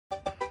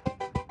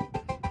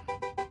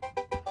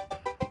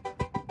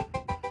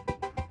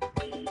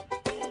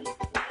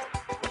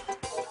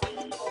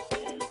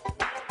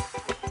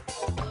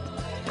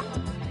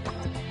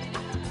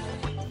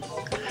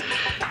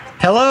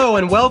Hello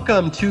and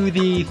welcome to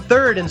the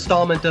third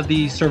installment of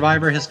the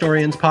Survivor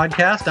Historians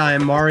podcast.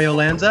 I'm Mario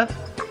Lanza.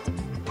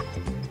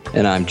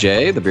 And I'm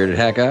Jay, the bearded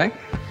hat guy.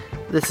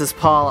 This is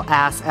Paul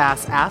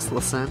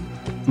Asleson.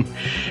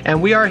 And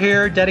we are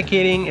here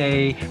dedicating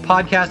a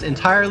podcast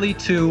entirely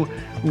to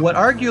what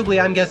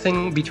arguably, I'm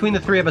guessing, between the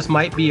three of us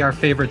might be our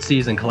favorite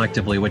season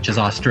collectively, which is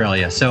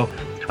Australia. So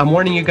I'm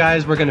warning you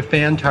guys, we're going to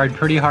fan-tard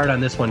pretty hard on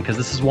this one because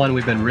this is one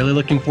we've been really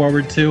looking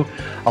forward to.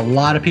 A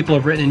lot of people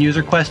have written in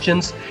user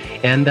questions,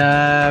 and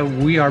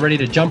we are ready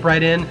to jump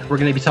right in. We're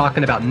going to be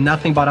talking about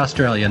nothing but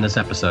Australia in this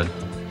episode.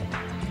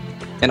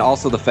 And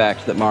also the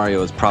fact that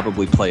Mario has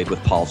probably played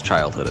with Paul's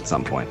childhood at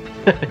some point.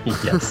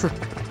 Yes.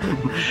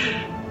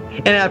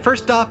 And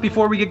first off,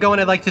 before we get going,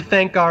 I'd like to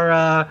thank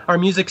our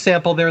music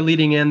sample there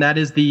leading in. That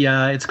is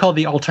it's called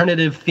the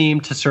alternative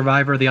theme to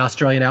Survivor, the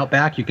Australian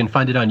Outback. You can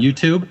find it on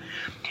YouTube.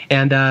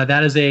 And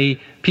that is a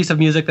piece of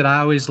music that I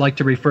always like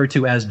to refer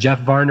to as Jeff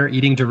Varner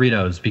eating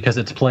Doritos, because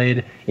it's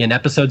played in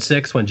episode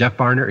 6 when Jeff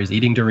Varner is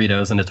eating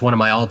Doritos, and it's one of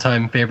my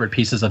all-time favorite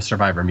pieces of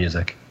Survivor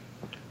music.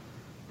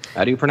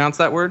 How do you pronounce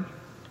that word?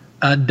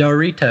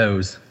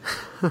 Doritos.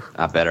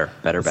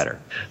 Better.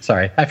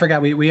 Sorry, I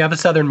forgot. We have a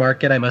southern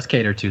market I must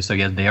cater to, so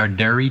yes, they are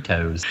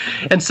Doritos.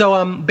 And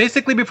so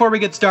basically, before we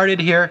get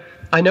started here,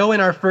 I know in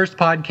our first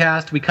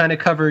podcast we kind of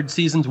covered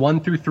seasons 1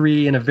 through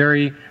 3 in a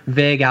very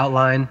vague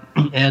outline,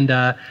 and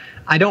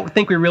I don't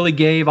think we really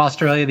gave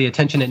Australia the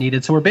attention it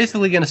needed. So we're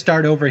basically going to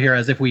start over here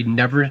as if we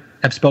never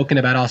have spoken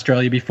about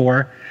Australia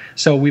before.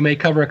 So we may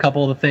cover a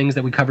couple of the things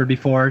that we covered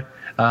before.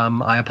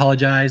 I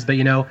apologize, but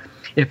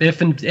if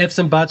ifs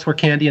and buts were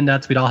candy and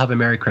nuts, we'd all have a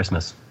Merry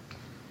Christmas.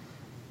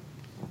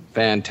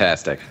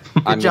 Fantastic.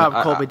 Good job,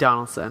 Colby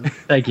Donaldson.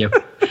 Thank you.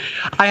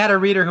 I had a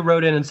reader who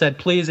wrote in and said,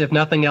 please, if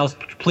nothing else,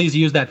 please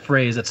use that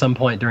phrase at some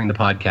point during the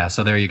podcast.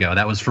 So there you go.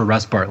 That was for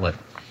Russ Bartlett.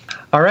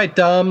 All right.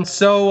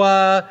 So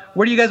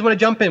where do you guys want to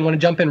jump in? Want to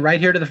jump in right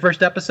here to the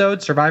first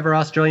episode, Survivor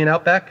Australian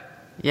Outback?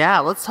 Yeah,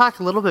 let's talk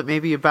a little bit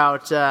maybe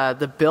about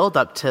the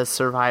build-up to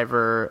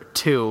Survivor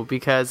 2,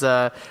 because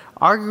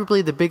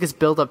arguably the biggest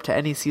build-up to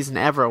any season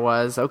ever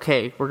was,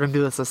 okay, we're going to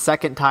do this a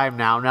second time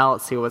now. Now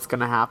let's see what's going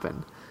to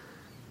happen.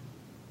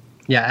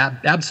 Yeah,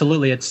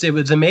 absolutely. It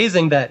was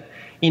amazing that,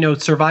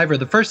 Survivor,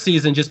 the first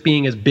season just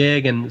being as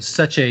big and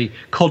such a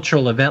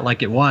cultural event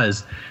like it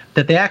was,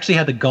 that they actually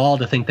had the gall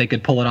to think they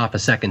could pull it off a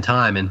second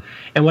time. And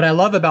what I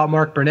love about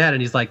Mark Burnett,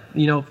 and he's like,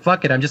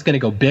 fuck it, I'm just going to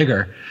go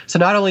bigger. So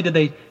not only did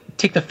they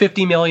take the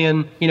 50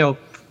 million,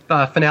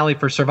 finale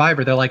for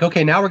Survivor, they're like,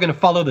 okay, now we're going to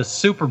follow the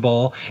Super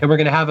Bowl and we're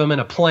going to have them in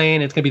a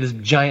plane. It's going to be this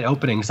giant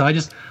opening. So I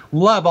just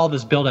love all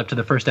this build up to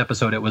the first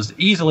episode. It was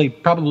easily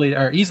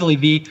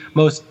the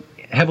most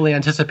heavily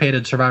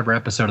anticipated Survivor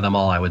episode of them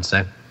all, I would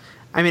say.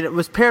 I mean, it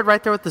was paired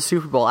right there with the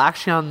Super Bowl.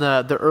 Actually, on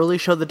the early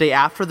show, the day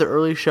after, the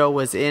early show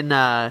was in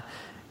I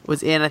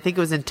think it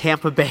was in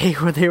Tampa Bay,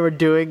 where they were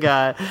doing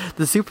the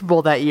Super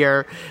Bowl that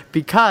year,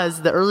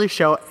 because the early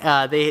show,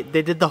 they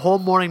did the whole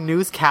morning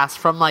newscast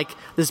from like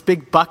this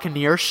big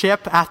Buccaneer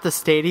ship at the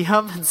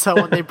stadium. And so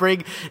when they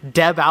bring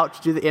Deb out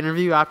to do the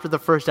interview after the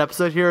first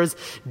episode, here's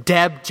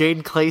Deb,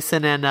 Jane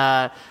Clayson,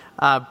 and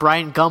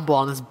Brian Gumbel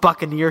on this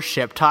Buccaneer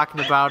ship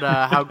talking about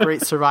how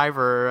great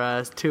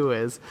Survivor 2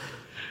 is.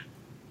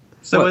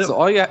 So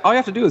all you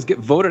have to do is get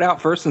voted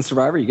out first in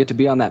Survivor. You get to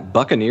be on that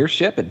Buccaneer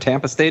ship at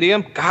Tampa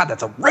Stadium. God,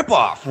 that's a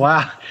ripoff.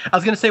 Wow. I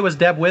was going to say, was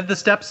Deb with the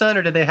stepson,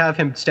 or did they have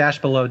him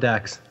stashed below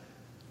decks?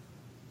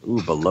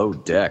 Ooh, below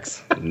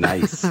decks.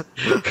 Nice.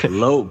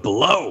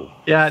 Below.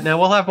 Yeah, now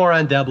we'll have more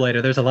on Deb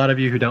later. There's a lot of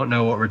you who don't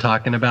know what we're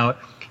talking about.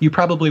 You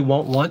probably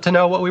won't want to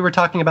know what we were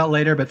talking about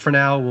later, but for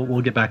now,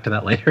 we'll get back to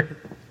that later.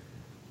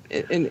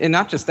 And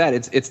not just that,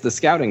 it's the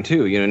scouting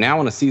too. Now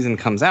when a season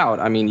comes out,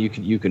 I mean,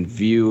 you can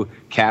view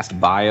cast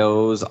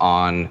bios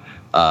on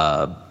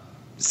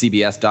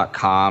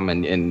CBS.com,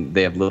 and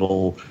they have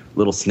little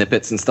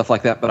snippets and stuff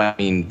like that. But I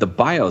mean, the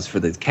bios for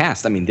the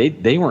cast, I mean,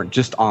 they weren't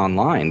just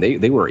online.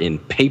 They were in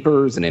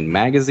papers and in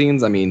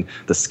magazines. I mean,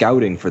 the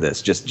scouting for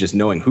this, just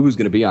knowing who's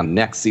going to be on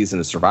next season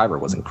of Survivor,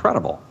 was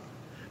incredible.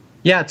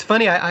 Yeah, it's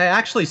funny. I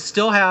actually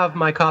still have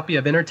my copy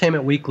of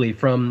Entertainment Weekly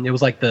from, it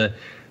was like the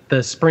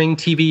spring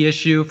TV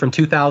issue from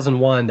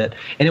 2001, and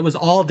it was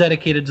all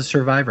dedicated to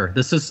Survivor.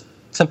 This is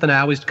something I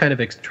always kind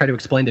of try to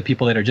explain to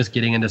people that are just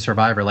getting into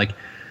Survivor. Like,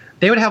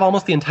 they would have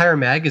almost the entire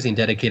magazine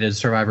dedicated to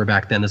Survivor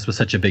back then. This was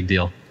such a big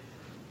deal.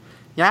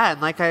 Yeah, and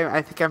like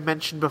I think I've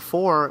mentioned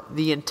before,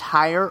 the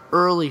entire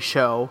early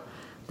show,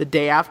 the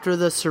day after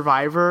the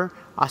Survivor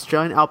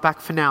Australian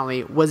Outback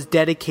finale, was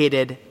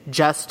dedicated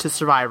just to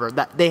Survivor.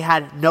 That they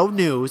had no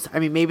news. I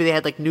mean, maybe they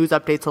had like news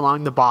updates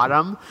along the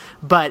bottom,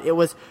 but it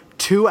was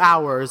 2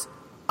 hours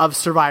of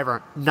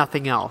Survivor,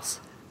 nothing else.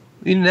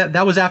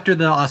 That was after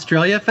the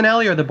Australia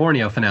finale or the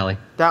Borneo finale?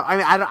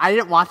 I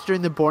didn't watch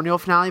during the Borneo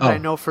finale, but I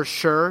know for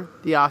sure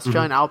the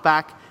Australian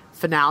Outback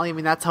finale. I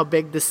mean, that's how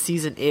big this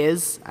season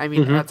is. I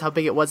mean, that's how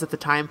big it was at the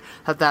time.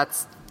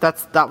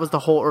 That was the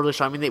whole early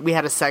show. I mean, we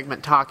had a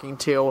segment talking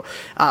to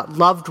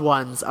loved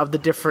ones of the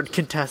different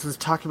contestants,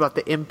 talking about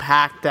the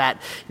impact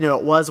that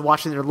it was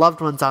watching their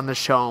loved ones on the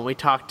show. And we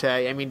talked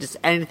to, just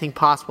anything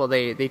possible.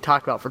 They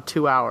talked about for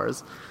 2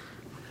 hours.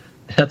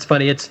 That's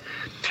funny. It's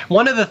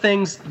one of the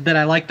things that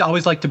I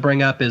always like to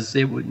bring up is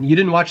you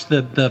didn't watch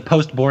the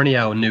post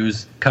Borneo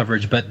news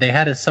coverage, but they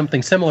had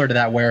something similar to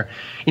that where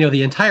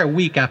the entire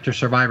week after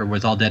Survivor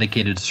was all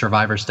dedicated to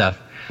Survivor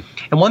stuff.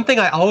 And one thing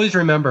I always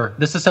remember,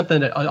 this is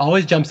something that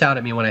always jumps out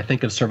at me when I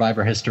think of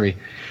Survivor history,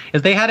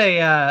 is they had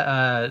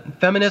a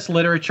feminist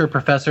literature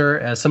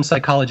professor, some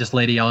psychologist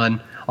lady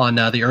on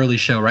the early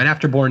show right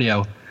after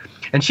Borneo,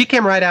 and she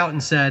came right out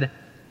and said,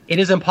 "It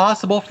is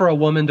impossible for a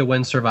woman to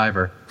win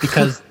Survivor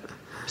because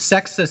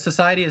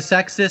society is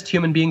sexist,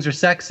 human beings are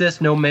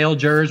sexist, no male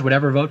jurors would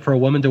ever vote for a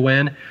woman to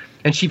win."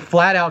 And she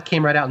flat out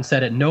came right out and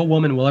said it, no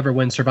woman will ever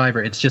win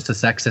Survivor. It's just a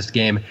sexist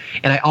game.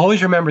 And I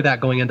always remember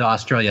that going into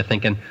Australia,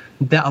 thinking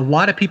that a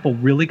lot of people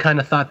really kind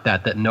of thought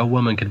that no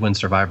woman could win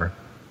Survivor.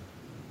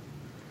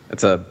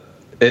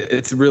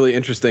 It's really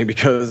interesting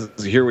because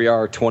here we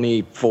are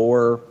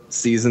 24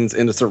 seasons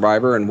into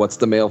Survivor, and what's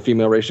the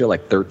male-female ratio?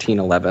 Like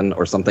 13-11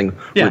 or something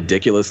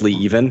ridiculously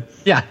even?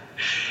 Yeah.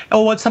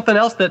 Oh, what's something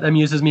else that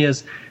amuses me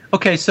is,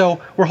 okay, so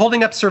we're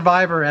holding up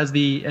Survivor as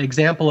the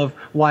example of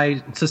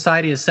why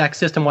society is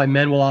sexist and why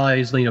men will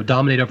always,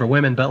 dominate over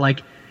women.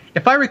 But,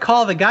 if I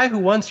recall, the guy who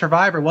won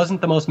Survivor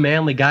wasn't the most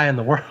manly guy in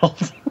the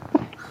world.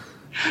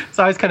 So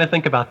I always kind of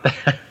think about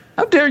that.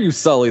 How dare you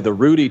sully the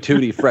Rudy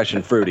Tooty Fresh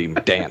and Fruity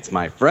dance,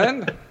 my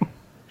friend?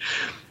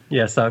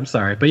 Yes, I'm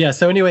sorry. But yeah,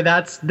 so anyway,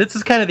 this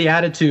is kind of the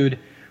attitude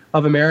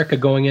of America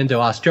going into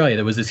Australia.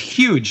 There was this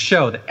huge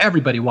show that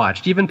everybody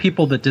watched. Even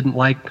people that didn't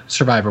like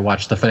Survivor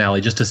watched the finale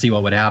just to see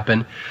what would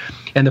happen.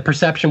 And the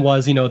perception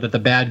was, that the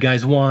bad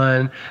guys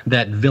won,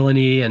 that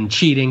villainy and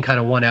cheating kind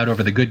of won out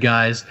over the good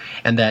guys,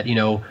 and that,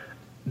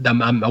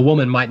 a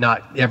woman might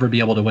not ever be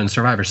able to win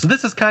Survivor. So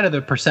this is kind of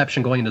the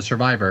perception going into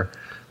Survivor,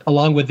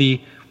 along with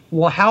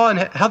how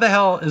the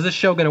hell is this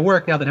show going to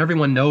work now that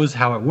everyone knows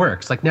how it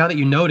works? Now that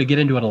to get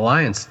into an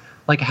alliance,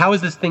 how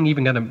is this thing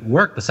even going to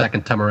work the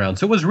second time around?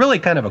 So it was really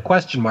kind of a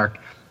question mark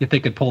if they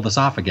could pull this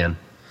off again.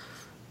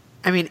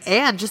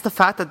 And just the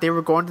fact that they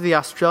were going to the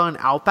Australian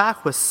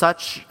Outback was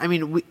such...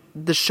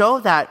 the show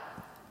that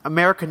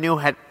America knew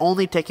had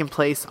only taken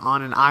place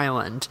on an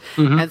island.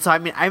 And so,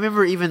 I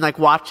remember even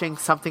watching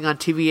something on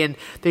TV and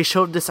they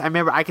showed this. I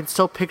remember I can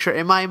still picture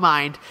in my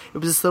mind, it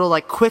was this little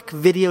quick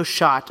video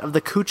shot of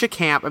the Kucha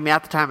camp.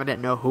 At the time I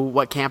didn't know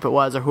what camp it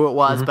was or who it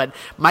was, but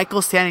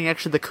Michael standing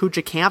next to the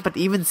Kucha camp, and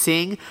even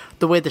seeing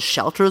the way the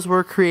shelters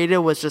were created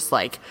was just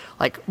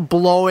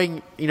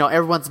blowing,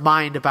 everyone's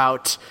mind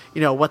about,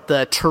 what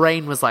the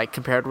terrain was like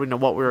compared to,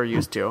 what we were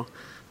used to.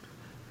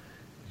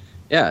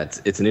 Yeah,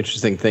 it's an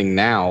interesting thing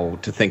now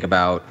to think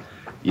about.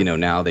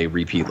 Now they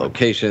repeat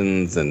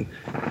locations and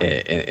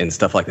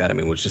stuff like that.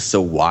 It was just so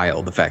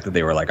wild, the fact that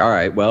they were all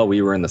right, well,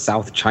 we were in the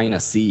South China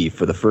Sea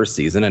for the first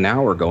season, and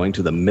now we're going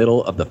to the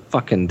middle of the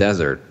fucking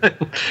desert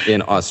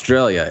in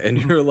Australia. And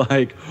you're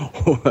like,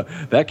 oh,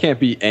 that can't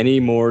be any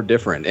more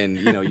different. And,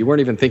 you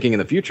weren't even thinking in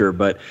the future,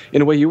 but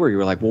in a way you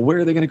were like, well, where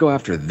are they going to go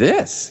after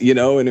this?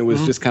 And it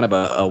was just kind of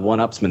a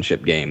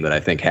one-upsmanship game that I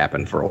think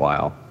happened for a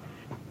while.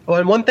 Well,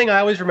 and one thing I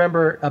always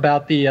remember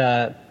about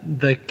the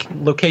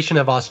location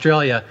of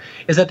Australia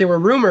is that there were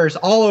rumors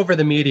all over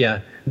the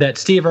media that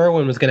Steve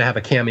Irwin was going to have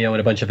a cameo in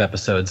a bunch of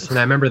episodes. And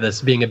I remember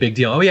this being a big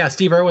deal. Oh, yeah,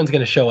 Steve Irwin's going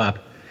to show up.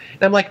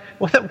 And I'm like,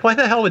 why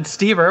the hell would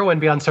Steve Irwin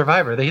be on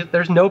Survivor?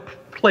 There's no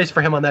place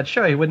for him on that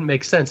show. He wouldn't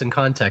make sense in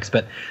context.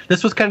 But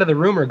this was kind of the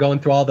rumor going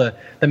through all the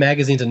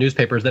magazines and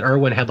newspapers that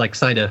Irwin had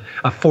signed a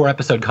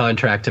 4-episode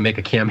contract to make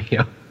a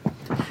cameo.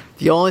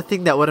 The only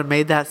thing that would have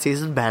made that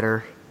season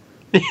better.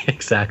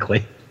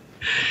 Exactly.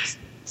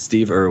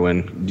 Steve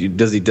Irwin,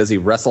 does he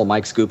wrestle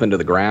Mike Scoop into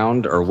the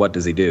ground, or what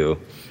does he do?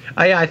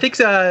 I think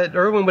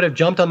Irwin would have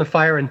jumped on the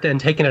fire and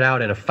taken it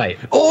out in a fight.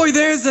 Oi,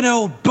 there's an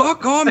old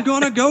buck. I'm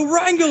going to go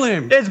wrangle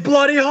him. It's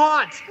bloody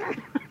hot.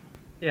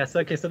 Yes,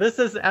 okay, so this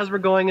is, as we're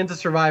going into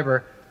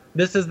Survivor,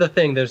 this is the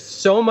thing. There's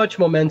so much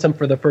momentum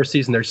for the first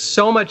season. There's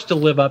so much to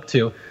live up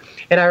to.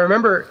 And I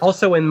remember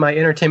also in my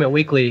Entertainment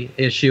Weekly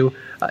issue,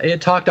 it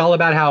talked all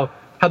about how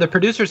the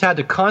producers had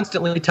to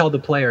constantly tell the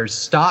players,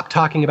 stop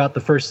talking about the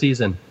first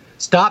season.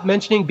 Stop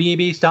mentioning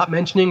BB, stop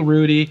mentioning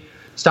Rudy,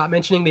 stop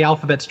mentioning the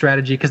alphabet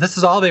strategy, because this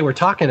is all they were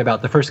talking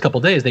about the first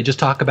couple days. They just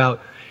talk about,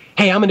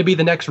 hey, I'm going to be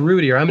the next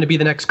Rudy, or I'm going to be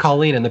the next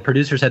Colleen, and the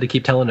producers had to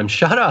keep telling them,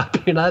 shut up,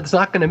 that's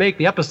not going to make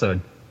the episode.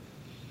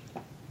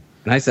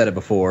 And I said it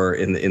before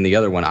in the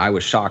other one, I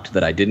was shocked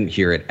that I didn't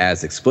hear it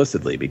as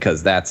explicitly,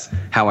 because that's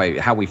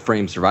how we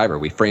frame Survivor.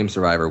 We frame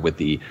Survivor with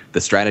the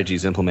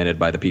strategies implemented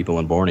by the people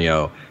in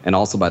Borneo and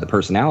also by the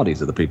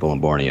personalities of the people in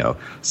Borneo.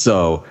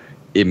 So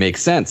it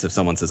makes sense if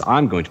someone says,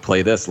 I'm going to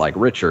play this like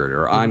Richard,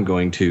 or I'm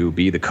going to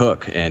be the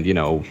cook and,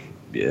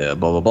 blah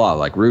blah blah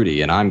like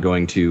Rudy, and I'm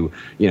going to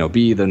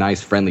be the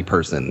nice friendly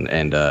person,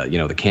 and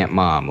the camp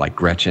mom like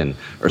Gretchen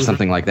or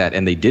something like that.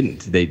 And they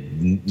didn't.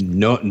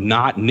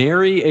 Not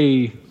nary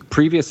a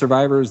previous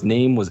survivor's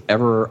name was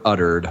ever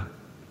uttered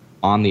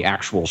on the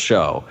actual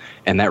show,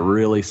 and that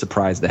really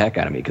surprised the heck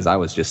out of me, because I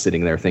was just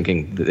sitting there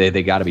thinking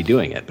they got to be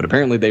doing it, but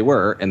apparently they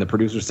were, and the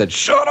producers said,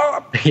 "Shut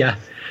up!" Yeah,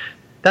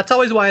 that's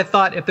always why I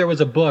thought if there was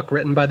a book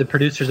written by the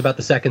producers about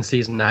the second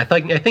season, I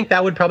think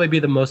that would probably be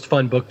the most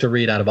fun book to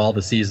read out of all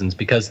the seasons,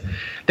 because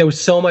there was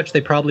so much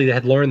they probably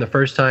had learned the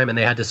first time, and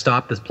they had to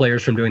stop the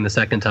players from doing the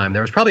second time.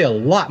 There was probably a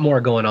lot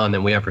more going on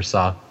than we ever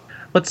saw.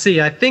 Let's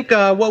see. I think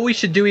what we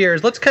should do here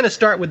is let's kind of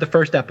start with the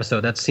first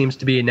episode. That seems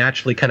to be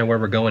naturally kind of where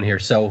we're going here.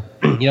 So,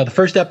 the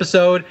first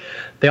episode,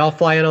 they all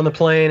fly in on the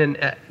plane,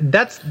 and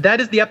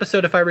that is the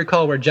episode, if I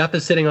recall, where Jeff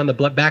is sitting on the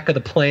back of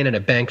the plane and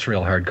it banks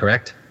real hard,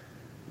 correct?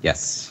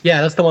 Yes. Yeah,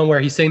 that's the one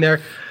where he's sitting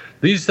there.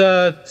 These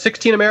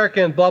 16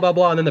 Americans, blah blah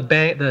blah, and then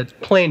the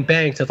plane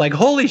banks. It's like,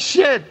 holy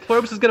shit,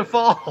 Forbes is gonna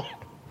fall.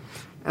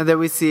 And then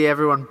we see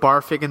everyone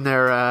barfing in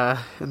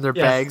their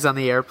bags on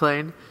the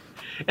airplane.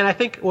 And I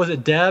think, was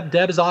it Deb?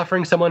 Deb is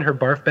offering someone her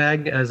barf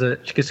bag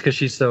because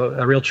she's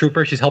a real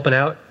trooper. She's helping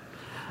out.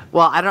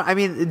 Well,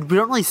 we don't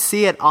really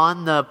see it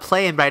on the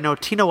plane, but I know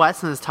Tina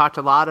Weston has talked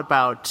a lot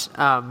about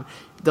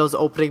those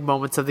opening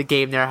moments of the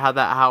game there,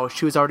 how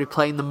she was already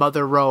playing the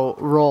mother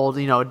role,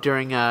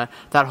 during that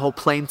whole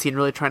plane scene,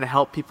 really trying to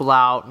help people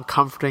out and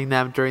comforting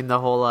them during the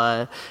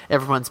whole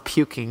everyone's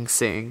puking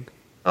scene.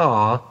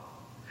 Aw.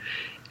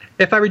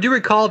 If I do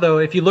recall, though,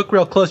 if you look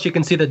real close, you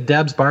can see that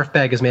Deb's barf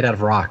bag is made out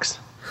of rocks.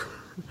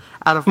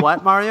 Out of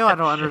what, Mario? I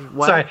don't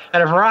understand. Sorry,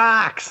 out of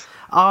rocks.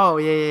 Oh,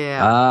 yeah.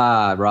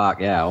 Ah, rock.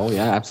 Yeah. Oh,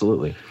 yeah.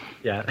 Absolutely.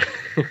 Yeah.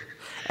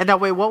 And now,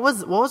 wait. What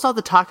was all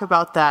the talk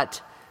about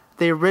that?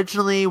 They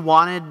originally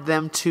wanted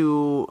them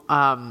to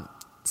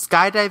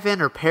skydive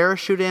in or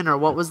parachute in, or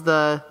what was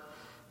the?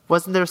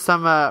 Wasn't there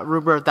some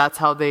rumor that's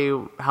how they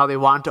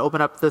wanted to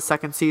open up the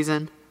second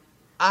season?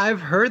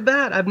 I've heard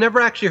that. I've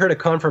never actually heard a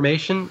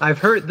confirmation.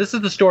 This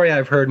is the story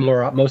I've heard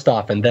most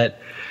often, that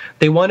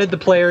they wanted the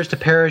players to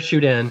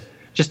parachute in.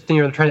 Just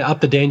trying to up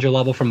the danger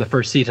level from the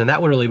first season.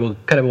 That would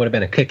have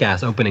been a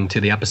kick-ass opening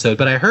to the episode.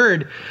 But I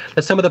heard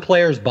that some of the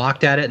players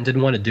balked at it and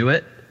didn't want to do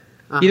it.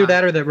 Either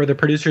that, or where the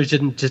producers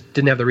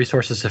didn't have the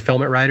resources to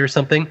film it right, or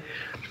something.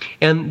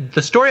 And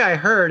the story I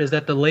heard is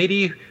that the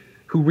lady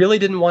who really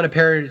didn't want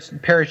to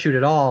parachute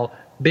at all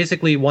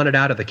basically wanted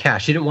out of the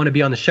cast. She didn't want to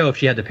be on the show if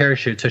she had to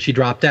parachute, so she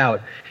dropped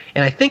out.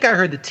 And I think I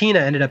heard that Tina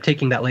ended up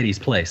taking that lady's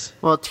place.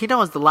 Well, Tina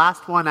was the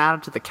last one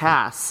added to the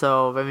cast,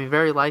 so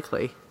very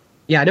likely.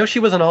 Yeah, I know she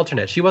was an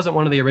alternate. She wasn't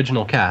one of the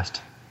original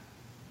cast.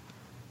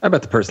 I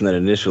bet the person that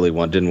initially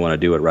didn't want to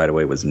do it right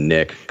away was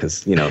Nick,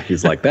 because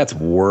he's like, that's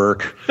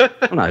work.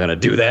 I'm not gonna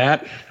do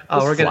that.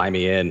 Fly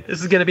me in.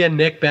 This is gonna be a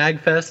Nick bag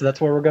fest. That's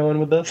where we're going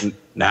with this.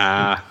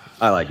 Nah,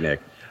 I like Nick.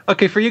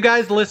 Okay, for you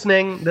guys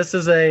listening, this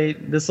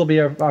will be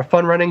a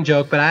fun running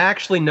joke, but I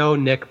actually know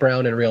Nick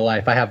Brown in real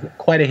life. I have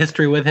quite a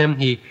history with him.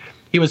 He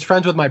was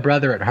friends with my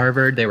brother at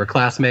Harvard. They were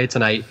classmates,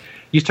 and I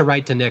used to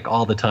write to Nick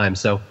all the time.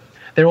 So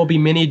there will be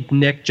many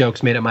Nick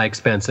jokes made at my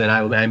expense, and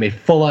I'm a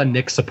full-on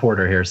Nick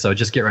supporter here, so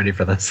just get ready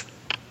for this.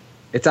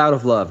 It's out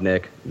of love,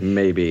 Nick.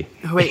 Maybe.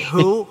 Wait,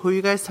 who are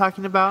you guys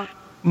talking about?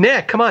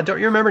 Nick, come on. Don't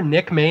you remember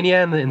Nick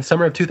Mania in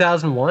summer of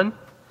 2001?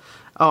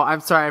 Oh, I'm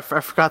sorry. I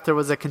forgot there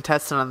was a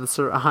contestant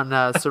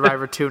on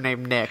Survivor 2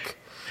 named Nick.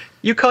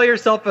 You call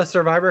yourself a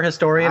Survivor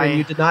historian, and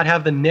you did not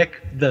have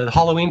the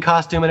Halloween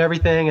costume and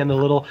everything, and the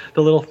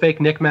little fake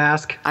Nick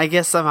mask? I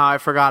guess somehow I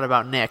forgot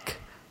about Nick.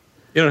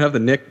 You don't have the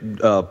Nick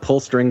pull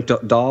string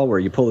doll where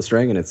you pull the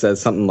string and it says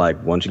something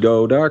like, once you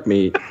go dark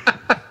meat.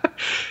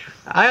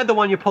 I had the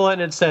one you pull it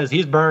and it says,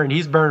 he's burned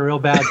real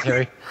bad,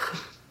 Terry.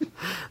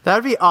 That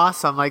would be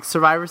awesome. Like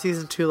Survivor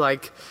Season 2,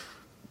 like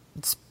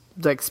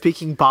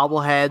speaking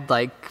bobblehead,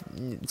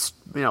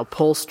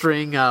 pull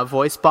string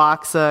voice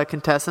box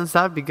contestants.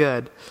 That would be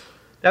good.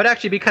 That would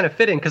actually be kind of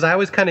fitting, because I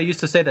always kind of used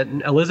to say that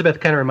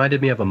Elizabeth kind of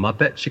reminded me of a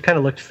Muppet. She kind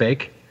of looked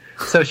fake.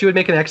 So she would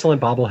make an excellent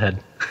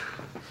bobblehead.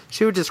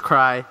 She would just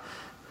cry.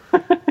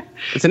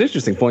 It's an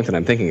interesting point that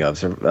I'm thinking of.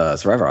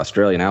 Survivor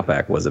Australia and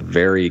Outback was a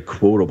very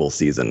quotable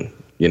season.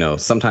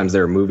 Sometimes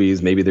there are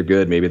movies, maybe they're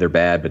good, maybe they're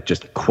bad, but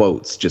just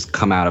quotes just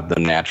come out of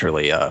them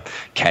naturally.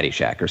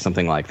 Caddyshack or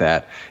something like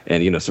that.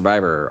 And,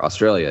 Survivor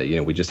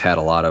Australia, we just had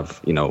a lot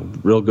of,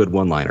 real good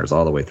one-liners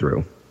all the way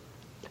through.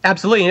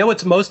 Absolutely.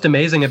 What's most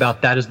amazing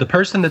about that is the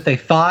person that they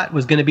thought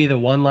was going to be the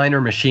one-liner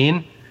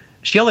machine,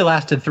 she only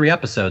lasted 3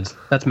 episodes.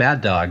 That's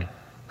Mad Dog.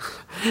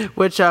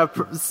 Which some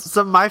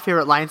of my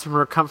favorite lines from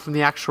her come from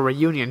the actual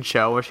reunion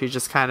show, where she's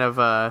just kind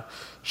of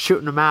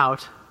shooting them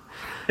out.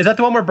 Is that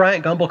the one where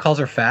Bryant Gumbel calls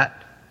her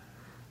fat?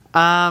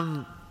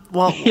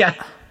 Well, yeah.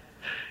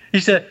 He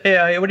said,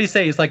 "Hey, what do you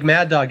say?" He's like,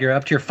 "Mad Dog, you're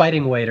up to your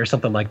fighting weight," or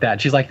something like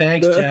that. She's like,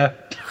 "Thanks, Jeff."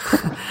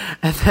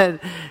 And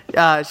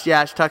then, she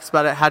talks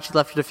about it. How she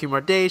left it a few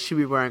more days. She'd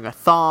be wearing a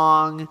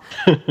thong.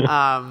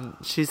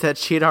 She said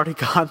she had already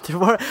gone through.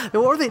 What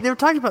were they were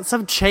talking about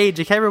some change.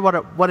 I can't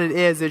remember what it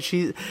is. And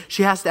she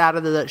has to add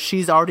in that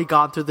she's already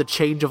gone through the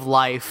change of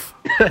life.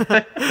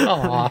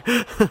 Aw.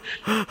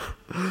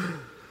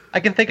 I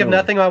can think of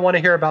nothing I want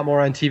to hear about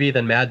more on TV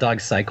than Mad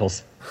Dog's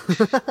cycles.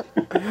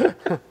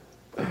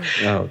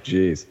 Oh,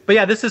 jeez. But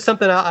yeah, this is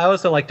something I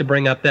also like to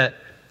bring up that,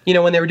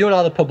 when they were doing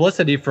all the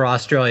publicity for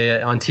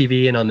Australia on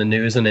TV and on the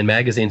news and in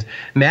magazines,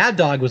 Mad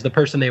Dog was the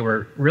person they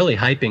were really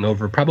hyping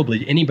over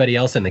probably anybody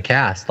else in the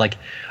cast. Like,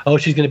 oh,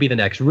 she's going to be the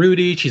next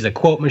Rudy. She's a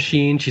quote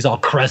machine. She's all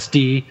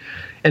crusty.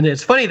 And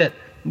it's funny that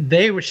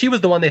she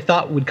was the one they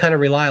thought would kind of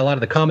rely a lot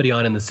of the comedy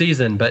on in the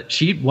season, but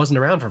she wasn't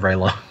around for very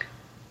long.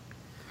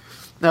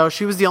 No,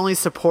 she was the only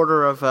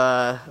supporter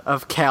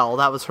of Kel.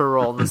 That was her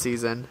role in the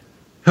season.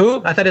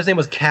 Who? I thought his name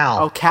was Cal.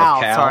 Oh, Cal.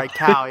 Sorry,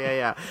 Cal.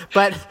 Yeah.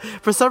 But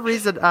for some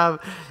reason,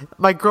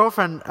 my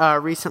girlfriend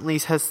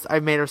recently I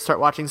made her start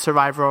watching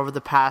Survivor over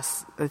the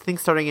past, I think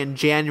starting in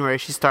January,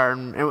 she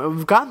started, and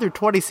we've gone through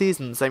 20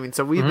 seasons. I mean,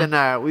 so we've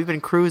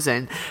been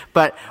cruising.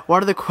 But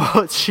one of the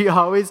quotes she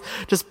always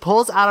just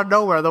pulls out of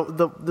nowhere,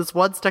 this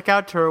one stuck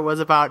out to her,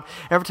 was about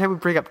every time we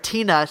bring up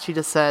Tina, she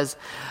just says,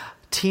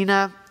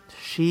 "Tina,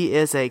 she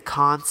is a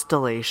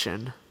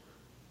constellation."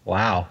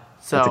 Wow.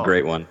 So, that's a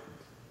great one.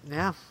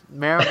 Yeah.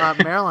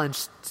 Marilyn,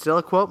 still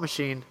a quote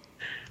machine.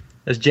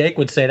 As Jake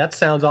would say, that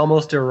sounds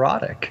almost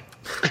erotic.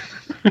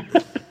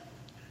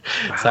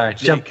 Wow, sorry.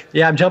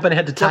 I'm jumping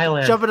ahead to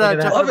Thailand. Jumping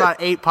about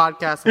 8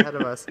 podcasts ahead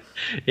of us.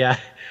 Yeah.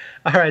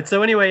 All right.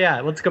 So anyway,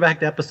 let's go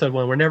back to episode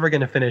 1. We're never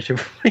going to finish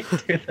if we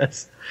do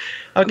this.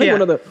 Okay.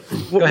 One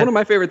of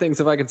my favorite things,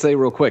 if I could say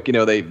real quick,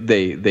 they're in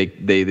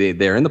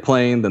the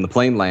plane, then the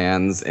plane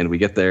lands, and we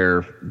get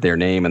their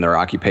name and their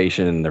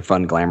occupation and their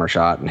fun glamour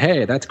shot, and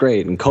hey, that's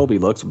great. And Colby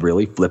looks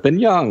really flippin'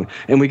 young,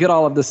 and we get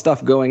all of this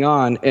stuff going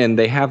on, and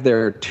they have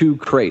their 2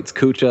 crates,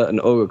 Kucha and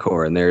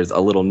Ogakor, and there's a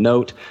little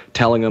note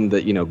telling them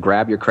that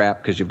grab your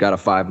crap because you've got a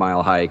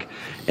 5-mile hike,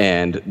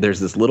 and there's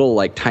this little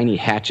like tiny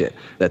hatchet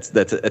that's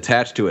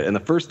attached to it. And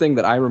the first thing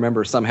that I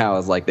remember somehow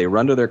is like they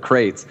run to their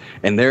crates,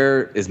 and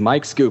there is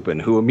Mike Scoopin,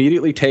 who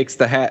immediately takes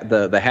the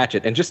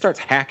hatchet and just starts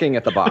hacking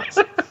at the box.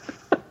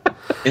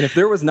 And if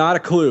there was not a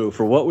clue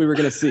for what we were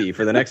going to see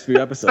for the next few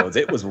episodes,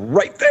 it was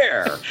right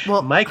there.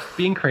 Well, Mike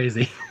being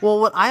crazy. Well,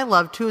 what I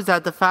love too is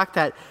that the fact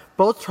that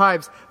both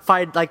tribes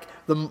find like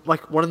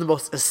one of the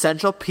most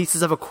essential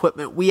pieces of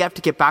equipment we have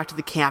to get back to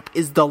the camp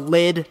is the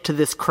lid to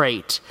this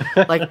crate.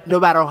 Like, no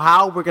matter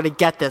how we're going to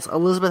get this,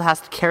 Elizabeth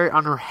has to carry it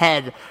on her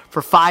head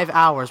for 5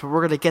 hours, but we're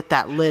going to get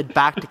that lid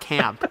back to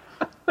camp.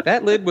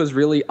 That lid was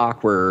really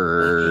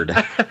awkward.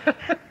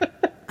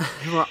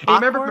 You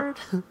remember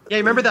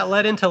that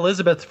led into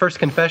Elizabeth's first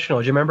confessional.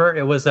 Do you remember?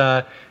 It was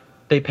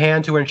they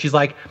panned to her and she's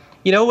like,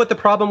 what the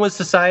problem with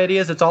society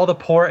is? It's all the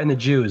poor and the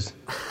Jews.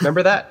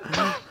 Remember that?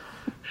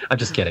 I'm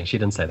just kidding. She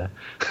didn't say that.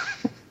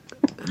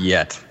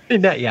 Yet. I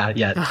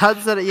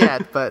haven't said it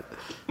yet, but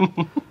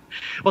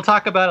we'll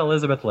talk about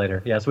Elizabeth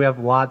later. Yes, we have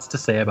lots to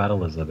say about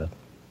Elizabeth.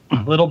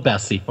 Little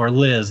Bessie, or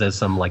Liz, as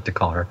some like to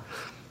call her.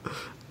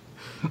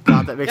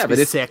 God, that makes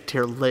me sick to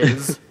hear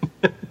Liz.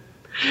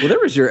 Well, there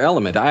was your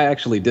element. I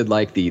actually did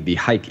like the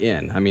hike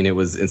in. I mean, it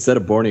was instead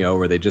of Borneo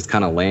where they just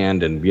kind of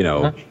land and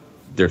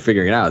they're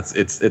figuring it out.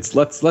 It's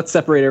let's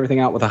separate everything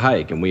out with a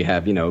hike, and we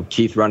have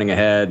Keith running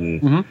ahead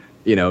and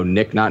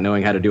Nick not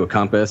knowing how to do a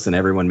compass and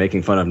everyone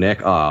making fun of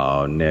Nick.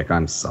 Oh, Nick,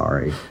 I'm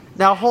sorry.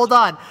 Now hold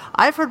on.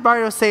 I've heard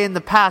Mario say in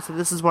the past that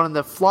this is one of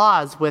the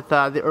flaws with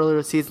the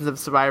earlier seasons of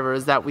Survivor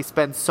is that we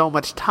spend so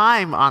much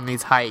time on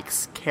these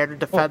hikes. Care to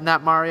defend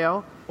that,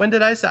 Mario? When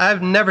did I say?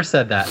 I've never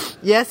said that.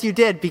 Yes, you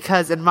did,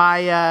 because in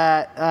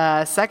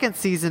my second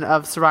season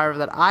of Survivor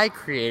that I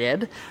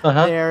created,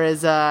 there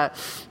is a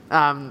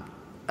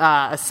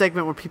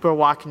segment where people are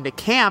walking to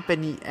camp,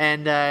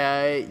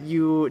 and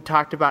you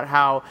talked about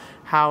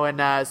how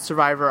in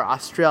Survivor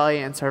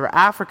Australia and Survivor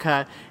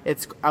Africa,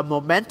 it's a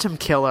momentum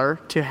killer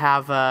to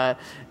have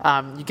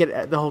you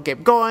get the whole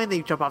game going, then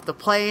you jump off the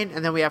plane,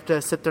 and then we have to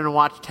sit there and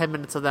watch 10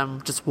 minutes of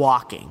them just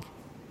walking.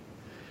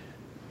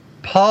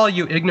 Paul,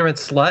 you ignorant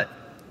slut.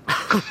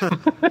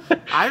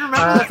 I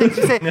remember the things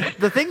you say.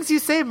 The things you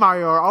say,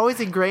 Mario, are always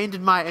ingrained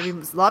in my... I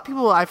mean, a lot of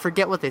people, I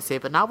forget what they say,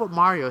 but not what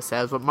Mario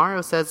says. What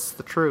Mario says is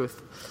the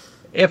truth.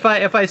 If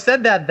I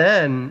said that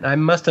then, I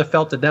must have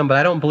felt it then, but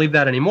I don't believe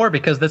that anymore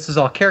because this is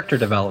all character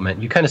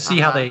development. You kind of see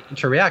how they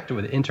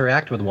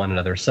interact with one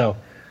another. So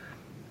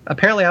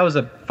apparently I was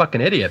a fucking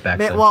idiot back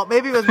then. Well,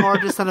 maybe it was more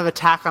just an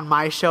attack on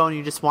my show and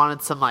you just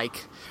wanted some,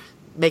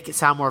 make it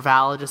sound more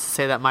valid just to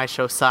say that my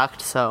show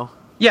sucked, so...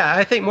 Yeah,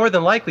 I think more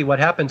than likely what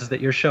happens is that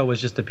your show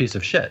was just a piece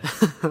of shit.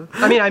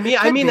 I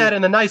mean that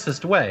in the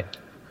nicest way.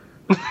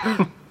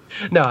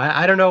 No,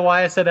 I don't know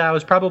why I said that. It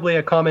was probably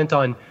a comment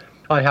on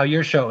how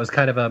your show was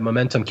kind of a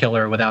momentum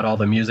killer without all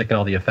the music and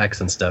all the effects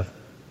and stuff.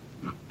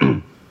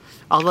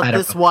 I'll let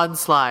this one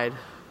slide.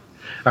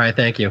 All right,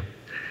 thank you.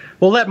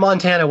 We'll let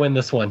Montana win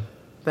this one.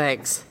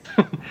 Thanks.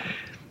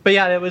 But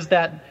yeah, it was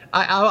that.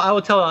 I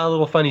will tell a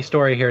little funny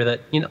story here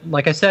that,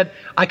 like I said,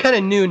 I kind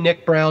of knew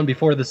Nick Brown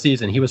before the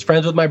season. He was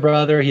friends with my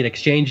brother. He'd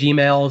exchanged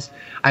emails.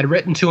 I'd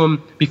written to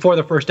him before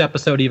the first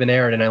episode even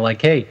aired, and I'm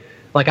like, hey,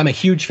 I'm a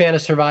huge fan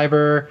of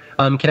Survivor.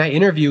 Can I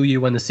interview you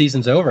when the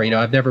season's over?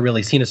 I've never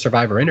really seen a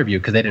Survivor interview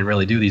because they didn't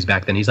really do these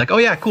back then. He's like, oh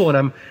yeah, cool.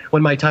 And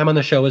when my time on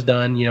the show is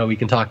done, we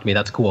can talk to me.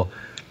 That's cool.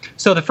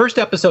 So the first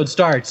episode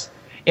starts,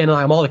 and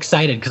I'm all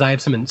excited because I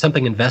have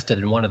something invested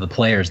in one of the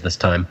players this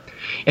time.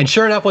 And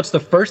sure enough, what's the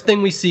first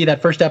thing we see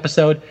that first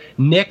episode?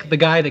 Nick, the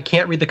guy that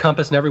can't read the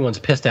compass and everyone's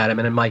pissed at him.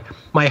 And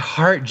my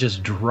heart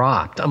just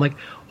dropped. I'm like,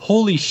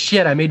 holy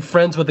shit, I made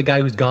friends with the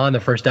guy who's gone the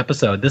first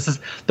episode. This is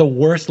the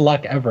worst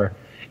luck ever.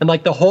 And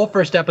the whole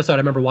first episode, I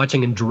remember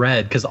watching in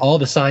dread because all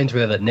the signs were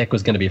there that Nick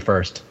was going to be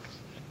first.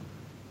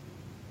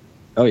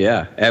 Oh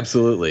yeah,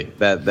 absolutely.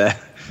 That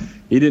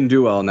he didn't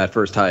do well in that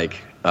first hike.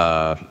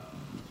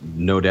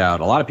 No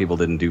doubt. A lot of people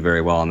didn't do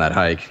very well on that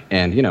hike.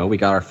 And, we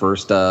got our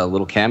first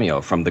little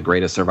cameo from the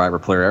greatest Survivor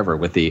player ever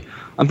with the,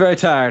 I'm very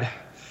tired.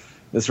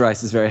 This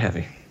rice is very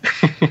heavy.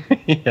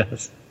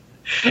 Yes.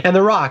 And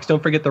the rocks.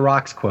 Don't forget the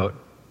rocks quote.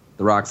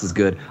 The rocks is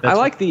good. I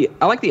like the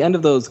end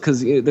of those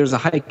because there's a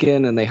hike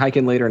in and they hike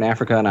in later in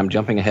Africa, and I'm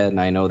jumping ahead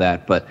and I know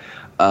that. But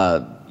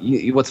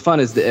what's fun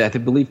is I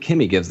believe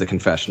Kimmy gives the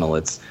confessional.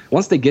 It's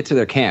once they get to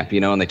their camp,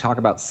 and they talk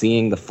about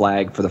seeing the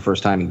flag for the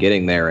first time and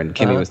getting there. And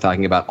Kimmy was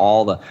talking about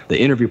all the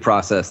interview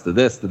process, the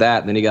this, the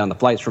that. And then you get on the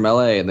flights from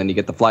LA, and then you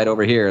get the flight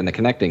over here and the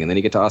connecting, and then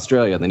you get to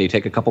Australia, and then you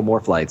take a couple more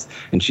flights.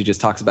 And she just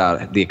talks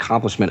about the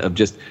accomplishment of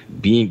just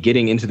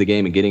getting into the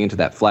game and getting into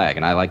that flag.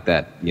 And I like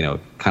that,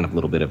 kind of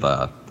little bit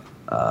of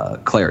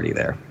clarity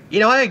there.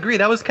 I agree.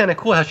 That was kind of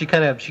cool how she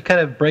kind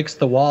of breaks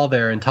the wall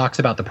there and talks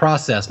about the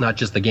process, not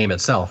just the game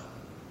itself.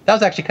 That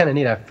was actually kind of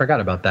neat. I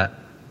forgot about that.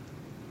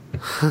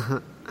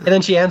 And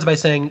then she ends by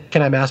saying,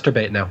 "Can I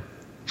masturbate now?"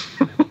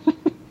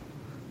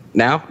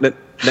 Now?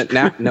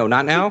 Now? No,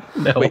 not now.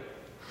 No.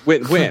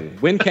 Wait, when?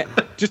 When can?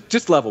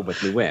 Just level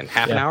with me. When?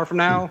 Half an hour from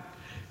now?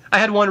 I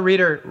had one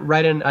reader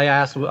write in. I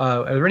asked,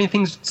 "Are there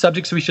any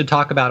subjects we should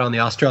talk about on the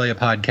Australia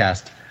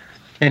podcast?"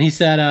 And he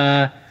said,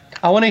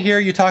 I want to hear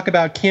you talk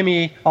about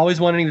Kimmy always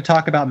wanting to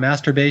talk about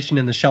masturbation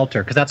in the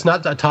shelter, because that's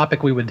not a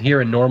topic we would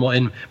hear in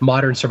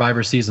modern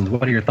Survivor seasons.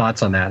 What are your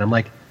thoughts on that? I'm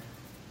like,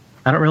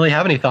 I don't really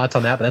have any thoughts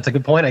on that, but that's a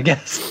good point, I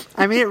guess.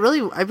 I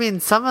mean,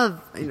 some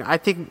of, I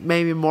think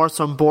maybe more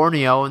so in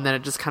Borneo, and then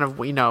it just kind of,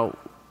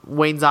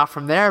 wanes off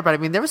from there. But I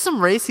mean, there was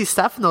some racy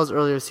stuff in those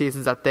earlier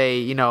seasons that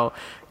they,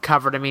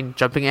 covered. I mean,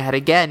 jumping ahead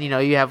again,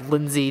 you have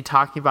Lindsay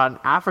talking about in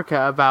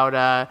Africa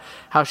about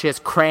how she has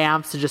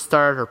cramps to just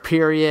start her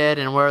period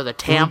and where are the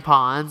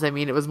tampons. I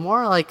mean, it was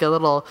more like a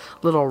little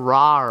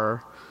raw.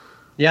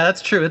 Yeah,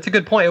 that's true. That's a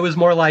good point. It was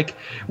more like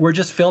we're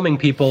just filming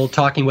people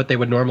talking what they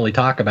would normally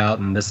talk about,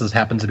 and this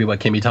happens to be what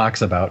Kimmy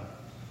talks about.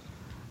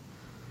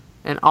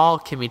 And all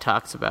Kimmy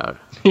talks about.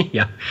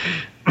 Yeah.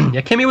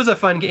 Yeah, Kimmy was a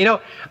fun...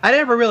 I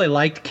never really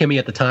liked Kimmy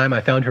at the time.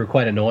 I found her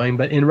quite annoying.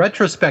 But in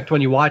retrospect,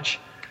 when you watch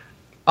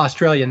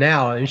Australia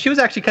now, and she was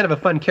actually kind of a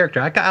fun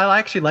character. I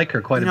actually like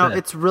her quite a bit.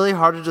 It's really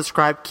hard to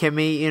describe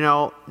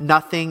Kimmy.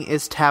 Nothing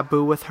is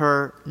taboo with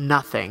her.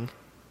 Nothing.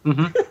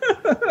 Mm-hmm.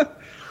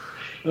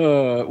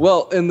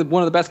 Well, and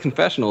one of the best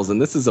confessionals,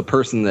 and this is a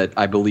person that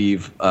I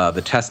believe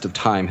the test of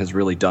time has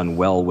really done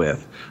well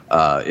with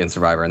in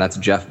Survivor, and that's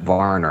Jeff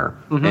Varner.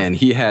 Mm-hmm. And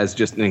he has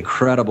just an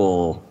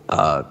incredible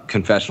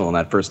confessional in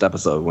that first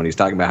episode when he's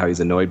talking about how he's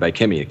annoyed by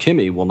Kimmy.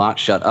 Kimmy will not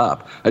shut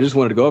up. I just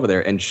wanted to go over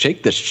there and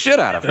shake the shit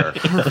out of her.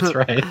 That's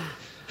right.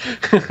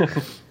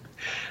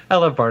 I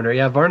love Varner.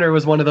 Yeah, Varner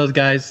was one of those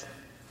guys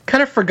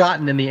kind of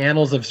forgotten in the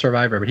annals of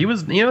Survivor, but he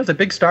was, was a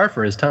big star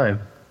for his time.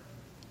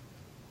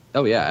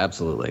 Oh, yeah,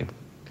 absolutely.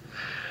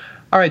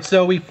 All right,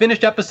 so we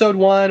finished episode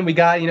 1. We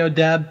got,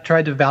 Deb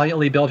tried to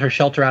valiantly build her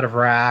shelter out of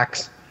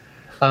racks.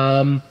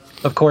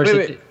 Of course.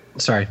 Wait.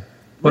 Sorry.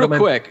 Real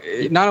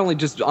quick, not only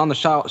just on the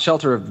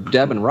shelter of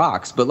Deb and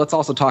rocks, but let's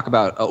also talk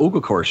about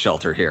Ugakor's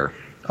shelter here.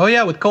 Oh,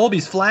 yeah, with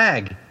Colby's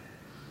flag.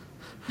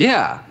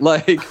 Yeah,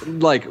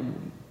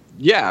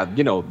 yeah,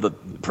 the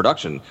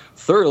production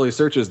thoroughly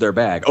searches their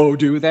bag. Oh,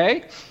 do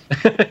they?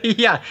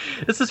 Yeah,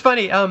 this is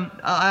funny.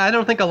 I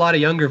don't think a lot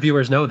of younger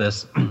viewers know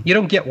this. You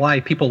don't get why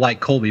people like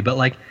Colby,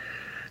 but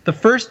the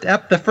first,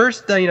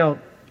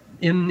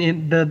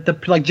 in the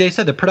like Jay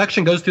said, the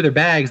production goes through their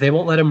bags. They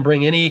won't let them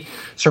bring any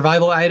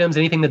survival items,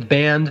 anything that's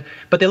banned,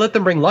 but they let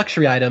them bring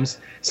luxury items.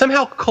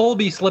 Somehow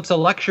Colby slips a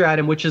luxury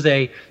item, which is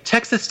a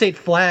Texas state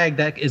flag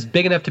that is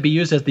big enough to be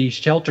used as the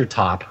shelter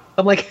top.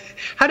 I'm like,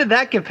 how did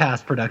that get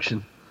past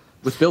production?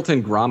 With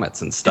built-in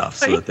grommets and stuff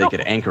so that they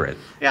could anchor it.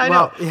 Yeah, I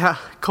know. Yeah,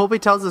 Colby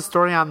tells the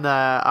story on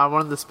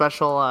one of the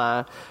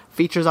special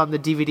features on the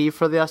DVD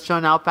for the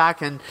Australian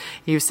Outback, and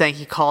he was saying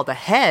he called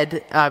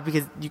ahead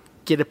because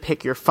get to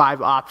pick your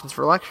 5 options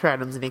for luxury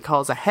items, and he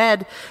calls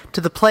ahead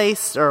to the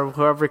place or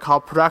whoever he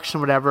called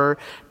production, whatever,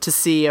 to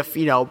see if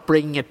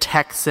bringing a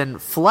Texan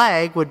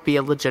flag would be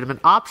a legitimate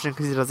option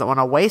because he doesn't want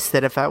to waste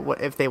it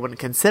if they wouldn't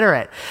consider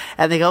it.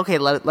 And they go, okay,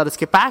 let us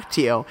get back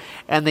to you.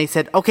 And they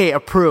said, okay,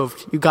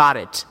 approved, you got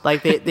it.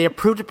 Like they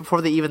approved it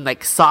before they even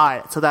saw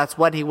it. So that's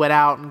when he went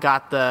out and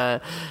got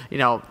the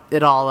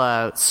it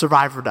all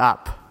survivored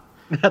up.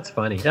 That's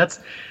funny. That's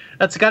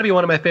got to be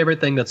one of my favorite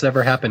things that's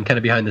ever happened kind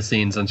of behind the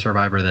scenes on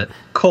Survivor, that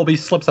Colby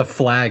slips a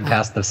flag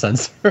past the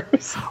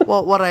censors.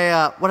 Well, what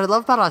I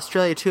love about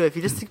Australia, too, if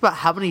you just think about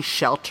how many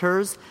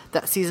shelters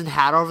that season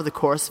had over the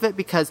course of it,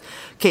 because,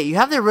 okay, you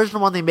have the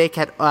original one they make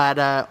at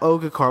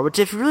Ogakor, which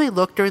if you really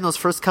look during those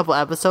first couple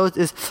episodes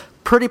is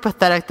pretty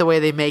pathetic the way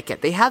they make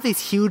it. They have these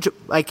huge,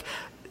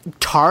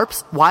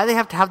 tarps. Why they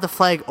have to have the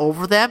flag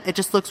over them? It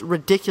just looks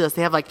ridiculous.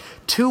 They have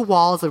 2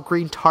 walls of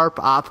green tarp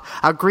up,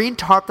 a green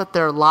tarp that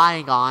they're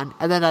lying on,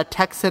 and then a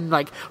Texan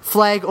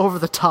flag over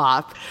the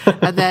top.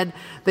 And then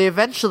they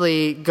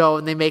eventually go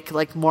and they make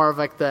more of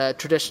the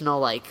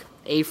traditional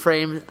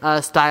A-frame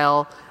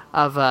style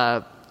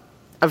of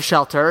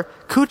shelter.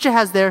 Kucha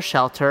has their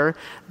shelter.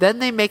 Then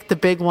they make the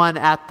big one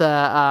at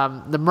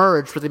the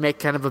merge where they make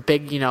kind of a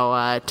big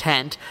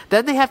tent.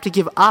 Then they have to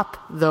give up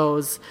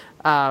those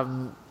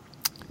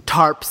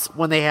tarps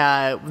when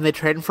they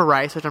trade for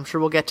rice, which I'm sure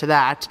we'll get to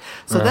that.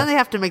 So then they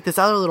have to make this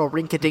other little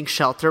rink-a-dink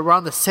shelter. We're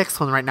on the 6th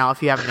one right now,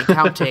 if you haven't been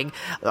counting,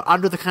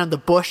 under the kind of the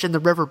bush in the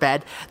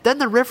riverbed. Then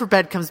the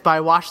riverbed comes by,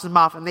 washes them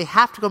off, and they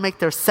have to go make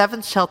their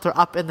 7th shelter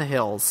up in the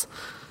hills.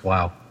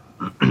 Wow.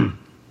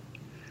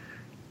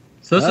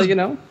 So this is,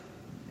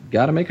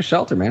 got to make a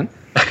shelter, man.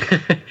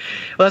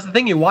 Well, that's the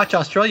thing. You watch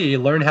Australia, you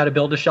learn how to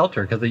build a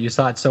shelter because you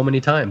saw it so many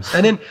times.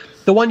 And then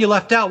the one you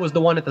left out was the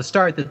one at the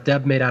start that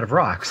Deb made out of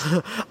rocks.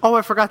 Oh,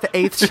 I forgot the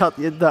 8th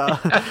shelter. The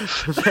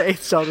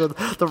 8th shelter,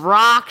 the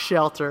rock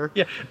shelter.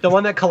 Yeah, the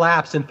one that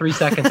collapsed in 3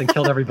 seconds and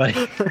killed everybody.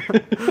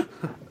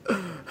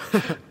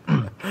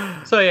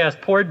 So yes,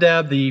 poor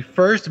Deb, the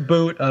first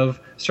boot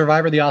of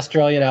Survivor the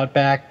Australian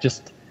Outback,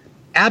 just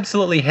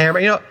absolutely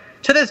hammered.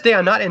 To this day,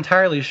 I'm not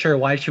entirely sure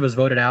why she was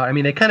voted out. I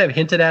mean, they kind of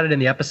hinted at it in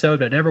the episode,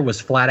 but it never was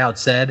flat out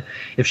said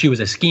if she was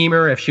a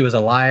schemer, if she was a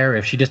liar,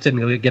 if she just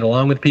didn't get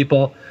along with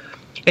people.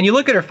 And you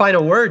look at her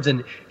final words,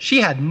 and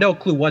she had no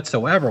clue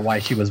whatsoever why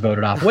she was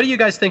voted off. What do you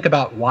guys think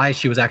about why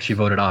she was actually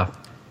voted off?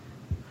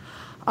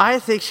 I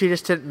think she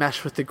just didn't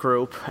mesh with the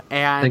group.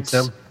 And think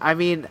so? I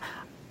mean,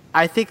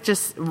 I think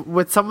just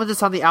with someone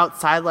just on the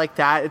outside like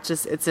that,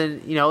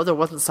 there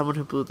wasn't someone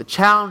who blew the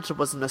challenge. There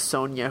wasn't a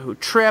Sonia who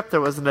tripped.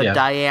 There wasn't a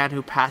Diane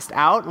who passed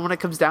out. And when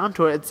it comes down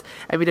to it,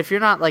 if you're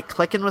not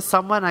clicking with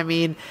someone,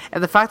 and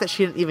the fact that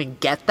she didn't even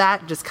get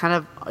that just kind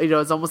of,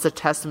 is almost a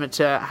testament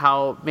to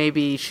how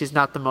maybe she's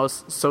not the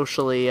most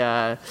socially,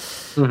 adapt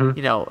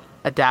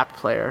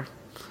player.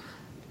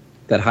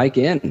 The hike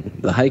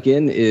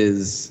in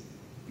is,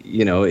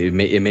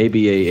 it may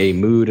be a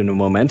mood and a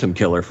momentum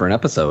killer for an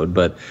episode,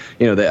 but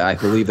I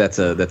believe that's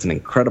an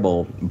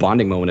incredible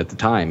bonding moment at the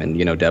time. And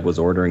Deb was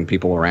ordering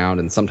people around,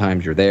 and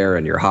sometimes you're there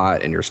and you're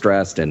hot and you're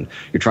stressed and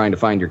you're trying to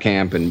find your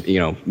camp, and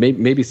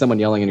maybe someone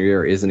yelling in your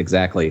ear isn't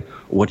exactly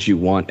what you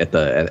want at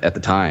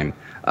the time.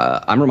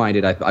 I'm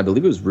reminded, I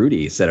believe it was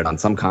Rudy said it on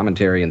some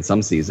commentary in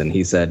some season.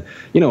 He said,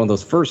 in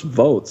those first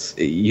votes,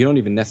 you don't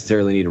even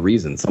necessarily need a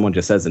reason. Someone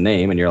just says a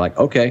name and you're like,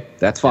 okay,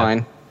 that's fine.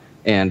 Yeah.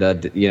 And,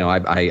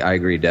 I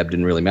agree, Deb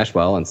didn't really mesh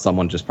well, and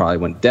someone just probably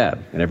went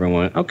Deb, and everyone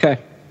went, okay,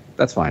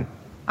 that's fine.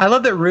 I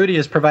love that Rudy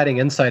is providing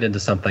insight into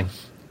something.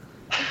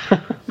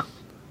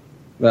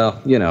 Well,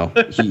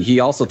 he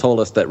also told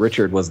us that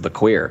Richard was the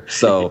queer,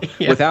 so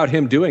without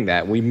him doing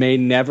that, we may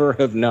never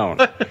have known.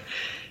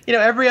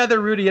 Every other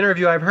Rudy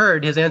interview I've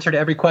heard, his answer to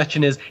every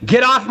question is,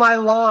 get off my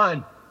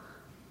lawn!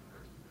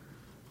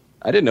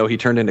 I didn't know he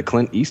turned into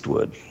Clint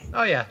Eastwood.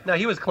 Oh, yeah. No,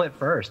 he was Clint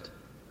first.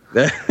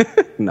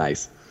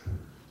 Nice.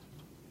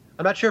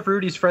 I'm not sure if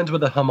Rudy's friends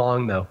with the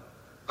Hamong, though.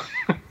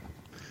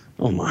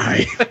 Oh,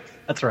 my.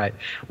 That's right.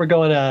 We're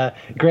going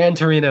Gran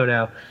Torino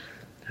now.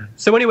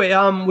 So anyway,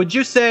 would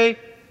you say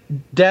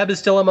Deb is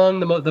still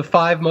among the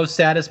 5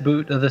 saddest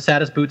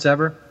boots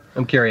ever?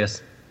 I'm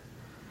curious.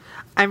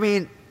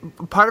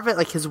 Part of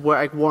it has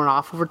worn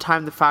off over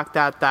time. The fact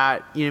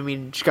that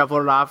she got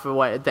voted off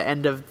at the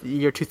end of the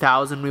year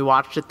 2000. We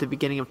watched it at the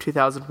beginning of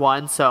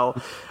 2001. So,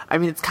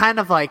 it's kind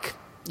of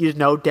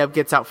Deb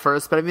gets out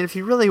first, but if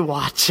you really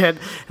watch it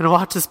and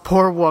watch this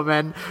poor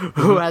woman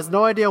who has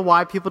no idea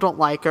why people don't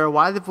like her,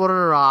 why they voted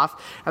her off,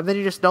 and then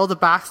you just know the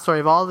backstory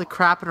of all the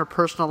crap in her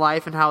personal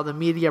life and how the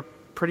media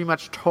pretty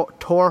much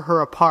tore her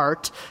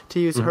apart,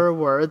 to use her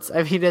words.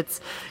 It's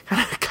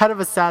kind of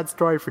a sad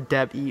story for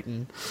Deb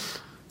Eaton.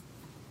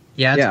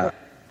 Yeah.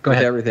 Go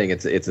ahead. With everything,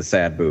 it's a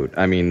sad boot.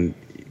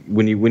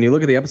 When you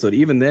look at the episode,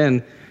 even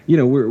then,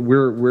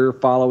 we're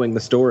following the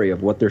story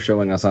of what they're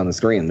showing us on the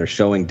screen. They're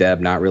showing Deb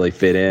not really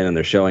fit in, and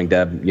they're showing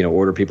Deb,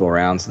 order people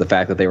around. So the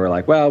fact that they were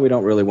like, well, we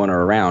don't really want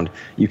her around,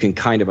 you can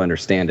kind of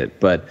understand it.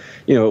 But,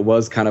 it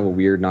was kind of a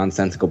weird,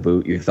 nonsensical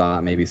boot. You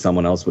thought maybe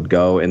someone else would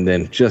go. And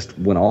then just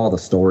when all the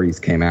stories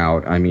came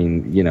out, I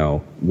mean,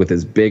 with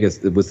as big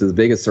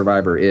as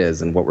Survivor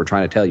is, and what we're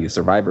trying to tell you,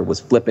 Survivor was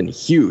flipping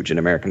huge in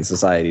American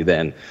society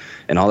then,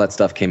 and all that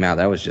stuff came out.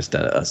 That was just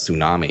a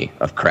tsunami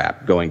of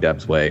crap going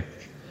Deb's way.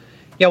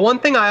 Yeah, one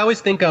thing I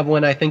always think of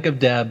when I think of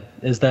Deb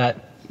is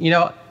that,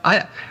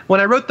 when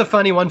I wrote the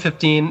Funny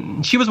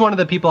 115, she was one of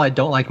the people I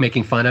don't like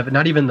making fun of,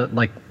 not even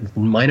the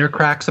minor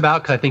cracks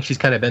about, because I think she's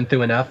kind of been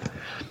through enough.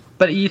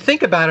 But you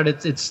think about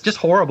it, it's just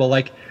horrible.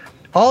 Like,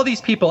 all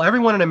these people,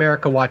 everyone in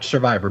America watched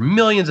Survivor.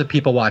 Millions of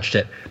people watched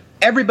it.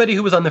 Everybody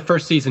who was on the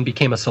first season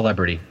became a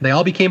celebrity. They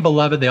all became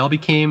beloved. They all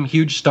became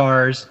huge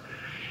stars.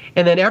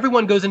 And then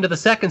everyone goes into the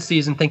second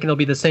season thinking it'll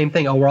be the same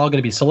thing. Oh, we're all going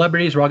to be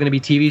celebrities. We're all going to be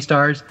TV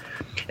stars.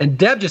 And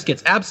Deb just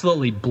gets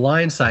absolutely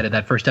blindsided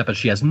that first episode.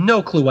 She has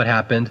no clue what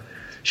happened.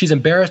 She's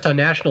embarrassed on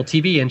national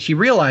TV, and she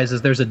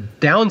realizes there's a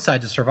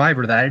downside to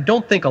Survivor that I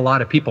don't think a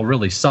lot of people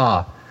really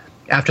saw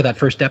after that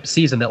first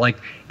season, that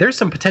there's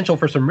some potential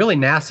for some really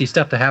nasty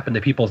stuff to happen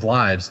to people's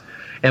lives.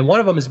 And one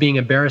of them is being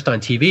embarrassed on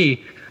TV.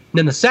 And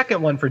then the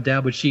second one for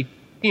Deb was she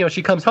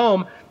comes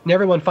home and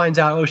everyone finds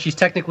out, oh, she's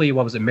technically,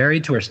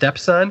 married to her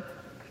stepson.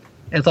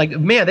 And it's like,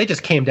 man, they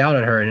just came down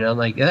on her, and I'm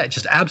like, that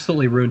just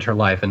absolutely ruined her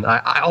life. And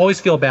I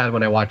always feel bad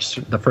when I watch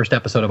the first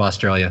episode of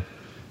Australia.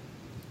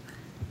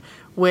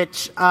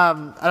 Which,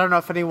 I don't know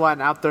if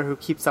anyone out there who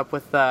keeps up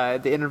with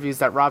the interviews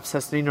that Rob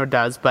Cesternino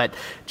does, but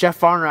Jeff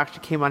Varner actually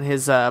came on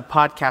his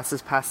podcast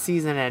this past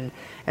season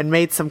and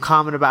made some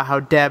comment about how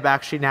Deb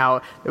actually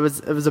now, it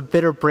was a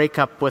bitter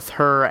breakup with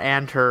her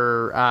and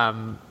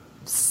her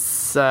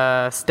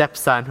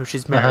stepson, who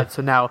she's married. Uh-huh.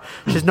 So now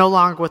she's no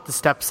longer with the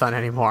stepson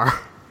anymore.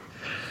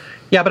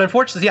 Yeah, but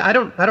unfortunately, I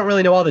don't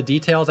really know all the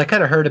details. I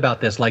kind of heard about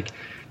this.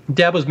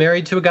 Deb was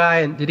married to a guy,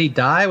 and did he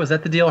die? Was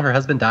that the deal? Her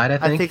husband died, I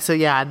think? I think so,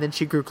 yeah, and then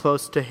she grew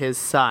close to his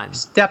son.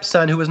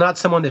 Stepson, who was not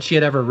someone that she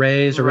had ever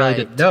raised or really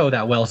didn't know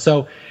that well.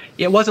 So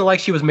it wasn't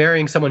like she was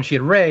marrying someone she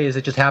had raised.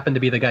 It just happened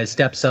to be the guy's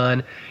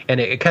stepson, and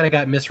it kind of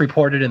got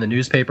misreported in the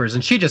newspapers,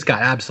 and she just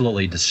got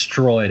absolutely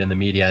destroyed in the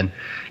media. And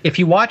if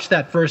you watch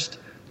the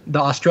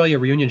Australia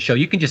reunion show,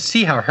 you can just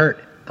see how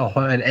hurt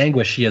and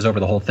anguish she is over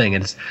the whole thing.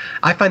 And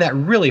I find that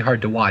really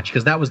hard to watch,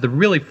 because that was the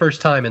really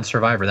first time in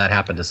Survivor that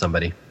happened to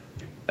somebody.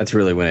 That's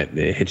really when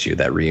it hits you,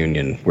 that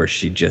reunion, where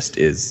she just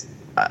is,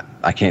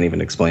 I can't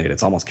even explain it.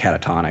 It's almost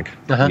catatonic,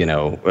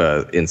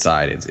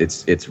 inside.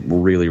 It's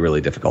really,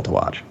 really difficult to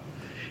watch.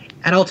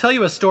 And I'll tell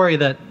you a story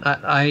that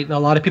a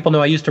lot of people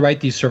know. I used to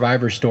write these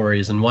Survivor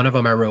stories, and one of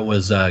them I wrote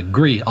was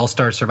Greece,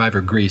 All-Star Survivor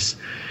Greece.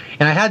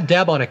 And I had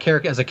Deb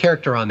as a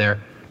character on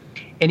there.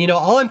 And,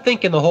 all I'm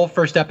thinking the whole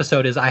first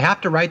episode is I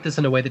have to write this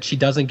in a way that she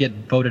doesn't get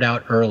voted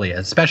out early,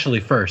 especially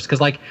first. Because,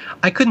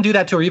 I couldn't do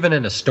that to her even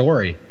in a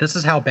story. This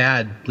is how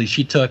badly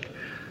she took,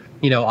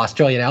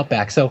 Australian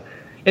Outback. So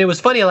it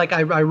was funny.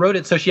 I wrote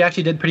it so she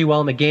actually did pretty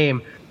well in the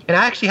game. And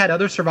I actually had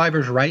other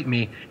survivors write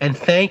me and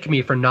thank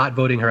me for not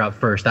voting her out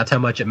first. That's how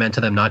much it meant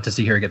to them not to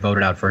see her get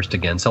voted out first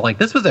again. So,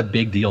 this was a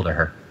big deal to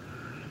her.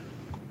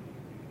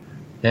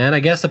 And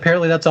I guess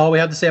apparently that's all we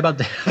have to say about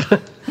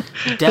Deb.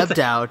 Debbed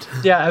out.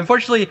 Yeah,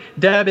 unfortunately,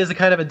 Deb is a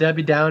kind of a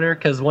Debbie Downer,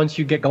 because once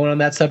you get going on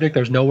that subject,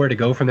 there's nowhere to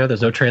go from there.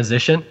 There's no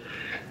transition.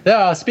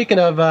 Speaking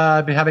of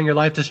having your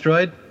life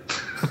destroyed.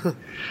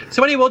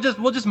 So anyway,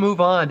 we'll just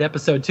move on to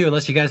episode 2,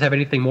 unless you guys have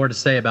anything more to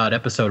say about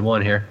episode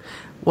 1 here.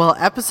 Well,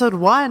 episode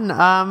 1,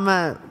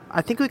 I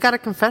think we got a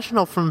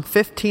confessional from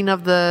 15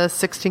 of the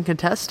 16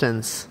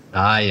 contestants.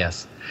 Ah,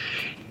 yes.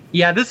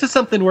 Yeah, this is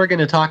something we're going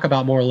to talk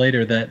about more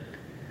later, that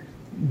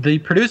the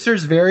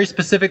producers very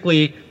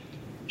specifically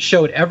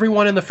showed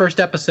everyone in the first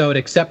episode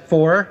except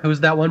for, who's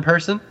that one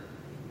person?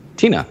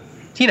 Tina,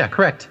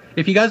 correct.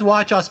 If you guys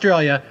watch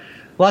Australia,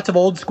 lots of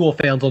old school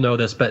fans will know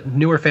this, but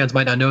newer fans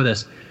might not know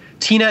this.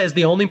 Tina is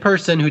the only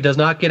person who does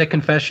not get a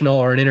confessional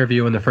or an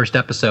interview in the first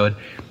episode,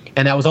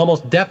 and that was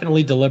almost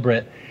definitely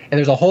deliberate. And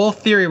there's a whole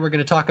theory we're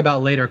going to talk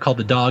about later called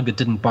the dog that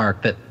didn't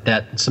bark,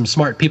 that some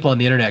smart people on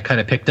the internet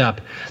kind of picked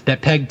up,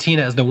 that pegged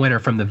Tina as the winner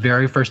from the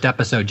very first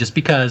episode, just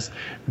because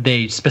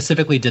they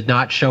specifically did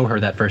not show her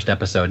that first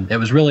episode. It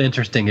was really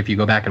interesting if you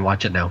go back and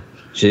watch it now.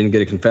 She didn't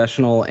get a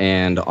confessional,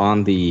 and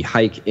on the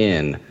hike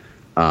in,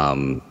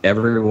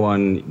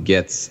 everyone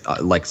gets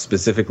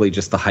specifically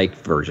just the hike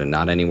version,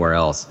 not anywhere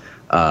else.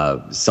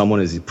 Someone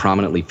is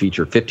prominently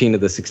featured. 15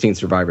 of the 16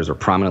 survivors are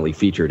prominently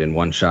featured in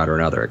one shot or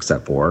another,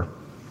 except for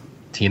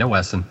Tina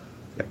Wesson.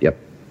 Yep.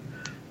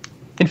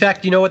 In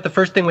fact, you know what the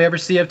first thing we ever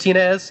see of Tina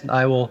is?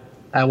 I will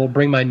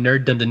bring my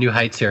nerddom to new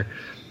heights here.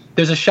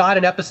 There's a shot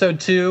in episode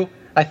 2,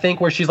 I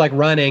think, where she's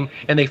running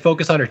and they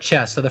focus on her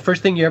chest. So the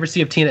first thing you ever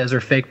see of Tina is her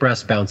fake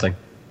breasts bouncing.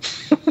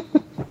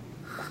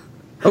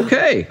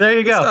 Okay. There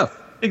you go.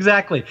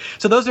 Exactly.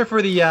 So those are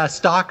for the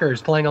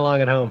stalkers playing along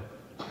at home.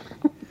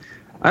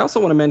 I also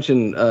want to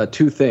mention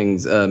 2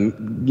 things.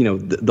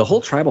 The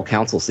whole tribal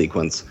council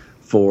sequence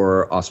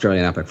for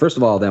Australian Outback. First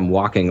of all, them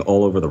walking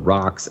all over the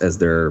rocks as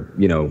they're,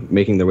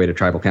 making their way to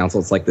Tribal Council.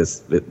 It's like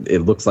this,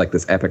 it looks like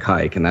this epic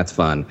hike, and that's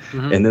fun.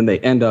 Mm-hmm. And then they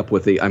end up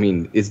with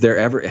is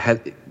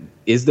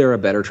there a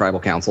better Tribal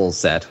Council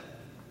set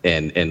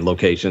and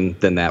location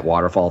than that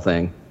waterfall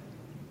thing?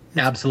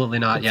 Absolutely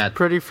not. It's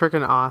pretty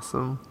freaking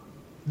awesome.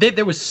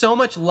 There was so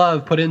much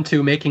love put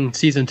into making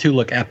season 2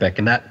 look epic,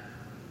 and that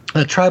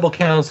the Tribal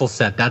Council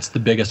set, that's the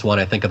biggest one,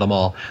 I think, of them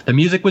all. The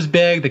music was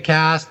big, the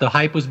cast, the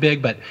hype was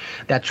big, but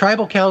that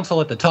Tribal Council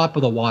at the top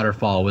of the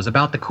waterfall was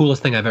about the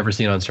coolest thing I've ever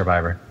seen on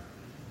Survivor.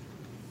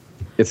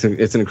 It's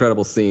an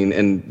incredible scene,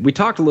 and we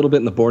talked a little bit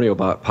in the Borneo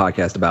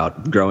podcast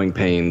about growing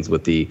pains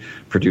with the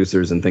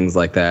producers and things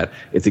like that.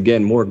 It's,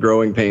 again, more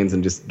growing pains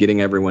and just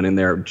getting everyone in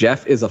there.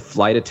 Jeff is a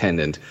flight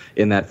attendant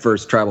in that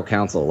first Tribal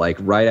Council. Like,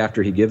 right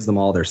after he gives them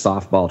all their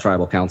softball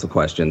Tribal Council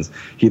questions,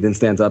 he then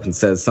stands up and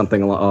says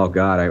something along, oh,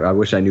 God, I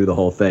wish I knew the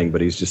whole thing, but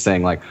he's just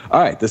saying, like,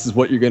 all right, this is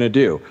what you're going to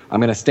do. I'm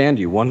going to stand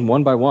you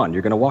one by one.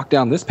 You're going to walk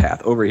down this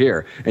path over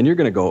here, and you're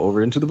going to go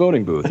over into the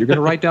voting booth. You're going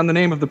to write down the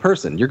name of the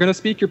person. You're going to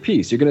speak your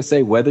piece. You're going to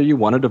say whether you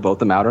wanted to vote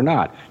them out or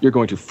not. You're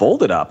going to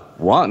fold it up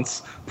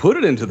once, put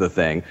it into the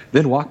thing,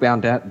 then walk down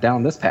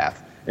this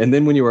path. And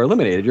then when you are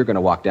eliminated, you're going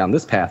to walk down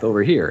this path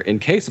over here in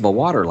case of a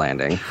water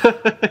landing.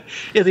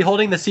 Is he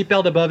holding the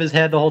seatbelt above his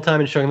head the whole time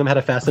and showing them how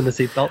to fasten the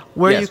seatbelt?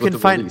 Where you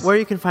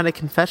can find a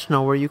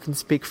confessional where you can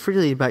speak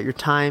freely about your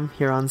time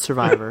here on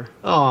Survivor.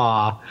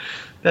 Aw,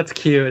 that's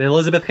cute. And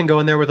Elizabeth can go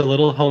in there with a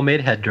little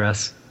homemade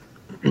headdress.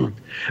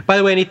 By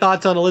the way, any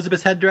thoughts on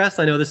Elizabeth's headdress?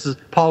 I know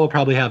Paul will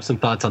probably have some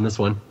thoughts on this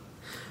one.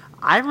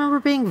 I remember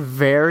being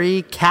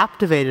very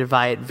captivated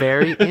by it,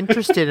 very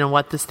interested in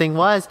what this thing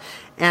was.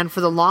 And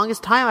for the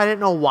longest time, I didn't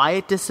know why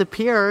it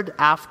disappeared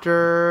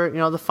after,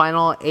 the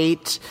final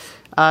 8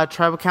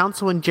 Tribal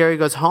Council. When Jerry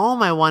goes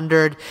home, I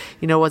wondered,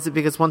 was it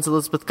because once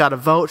Elizabeth got a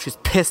vote, she's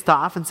pissed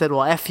off and said,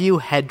 well, F you,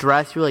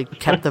 headdress, you really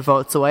kept the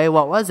votes away.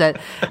 What was it?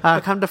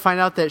 Come to find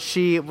out that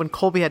when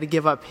Colby had to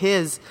give up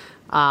his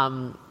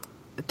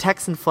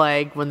Texan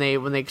flag when they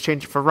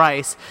exchange it for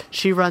rice,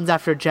 she runs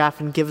after Jeff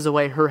and gives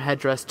away her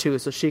headdress too,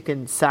 so she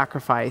can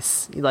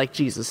sacrifice like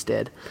Jesus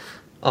did.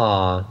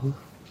 Aw.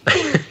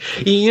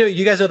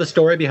 You guys know the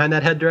story behind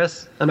that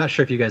headdress? I'm not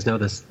sure if you guys know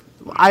this.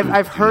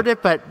 I've heard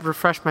it, but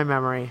refresh my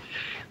memory.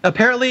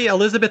 Apparently,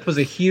 Elizabeth was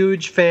a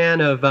huge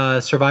fan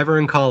of Survivor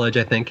in college,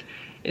 I think,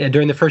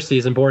 during the first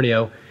season,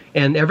 Borneo.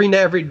 And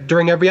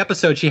during every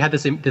episode, she had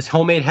this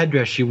homemade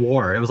headdress she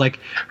wore. It was like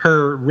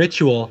her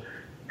ritual,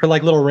 her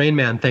like little Rain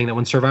Man thing that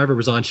when Survivor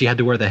was on, she had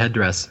to wear the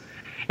headdress.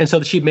 And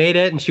so she made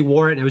it and she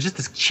wore it. And it was just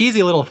this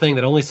cheesy little thing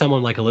that only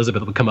someone like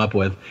Elizabeth would come up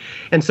with.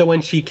 And so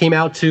when she came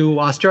out to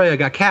Australia,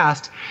 got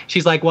cast,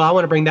 she's like, well, I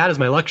want to bring that as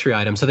my luxury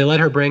item. So they let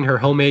her bring her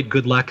homemade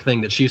good luck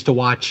thing that she used to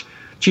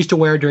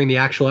wear during the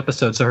actual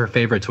episode so her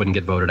favorites wouldn't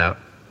get voted out.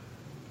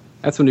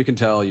 That's when you can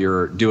tell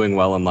you're doing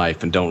well in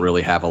life and don't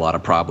really have a lot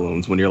of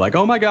problems. When you're like,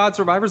 oh my God,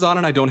 Survivor's on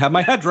and I don't have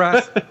my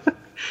headdress.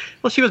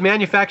 Well, she was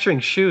manufacturing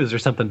shoes or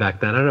something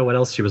back then. I don't know what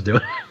else she was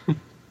doing.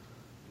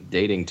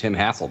 Dating Tim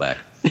Hasselbeck.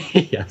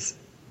 Yes.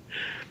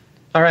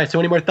 All right, so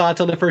any more thoughts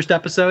on the first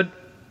episode?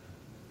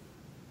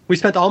 We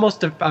spent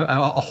almost a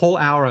whole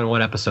hour on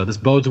one episode. This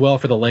bodes well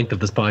for the length of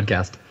this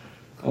podcast.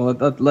 Well,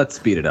 let's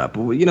speed it up.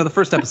 The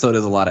first episode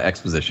is a lot of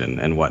exposition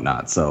and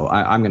whatnot, so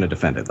I'm going to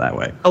defend it that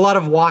way. A lot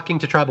of walking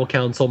to Tribal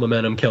Council,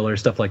 momentum killer,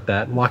 stuff like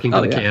that. Walking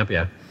to the camp,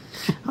 yeah.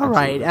 All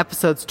right,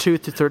 episodes 2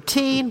 through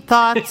 13,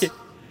 thoughts?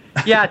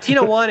 Yeah,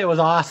 Tina won. It was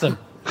awesome.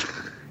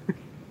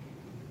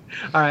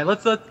 All right,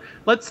 let's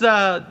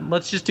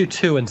just do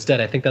 2 instead.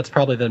 I think that's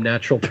probably the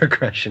natural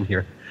progression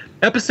here.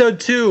 Episode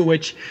 2,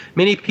 which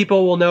many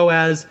people will know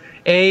as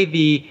A,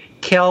 the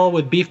Kel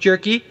with beef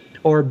jerky,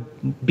 or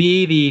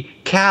B, the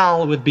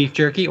Cal with beef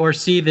jerky, or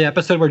C, the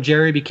episode where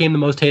Jerry became the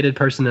most hated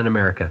person in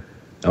America.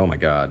 Oh my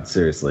God,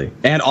 seriously.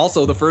 And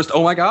also the first,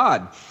 oh my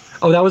God.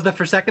 Oh, that was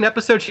the second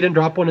episode? She didn't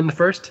drop one in the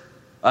first?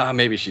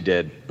 Maybe she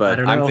did, but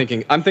I'm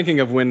thinking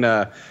of when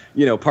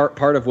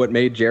part of what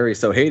made Jerry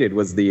so hated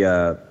was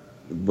the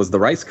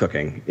rice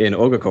cooking in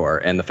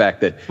Ogakor, and the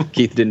fact that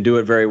Keith didn't do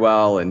it very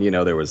well, and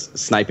there was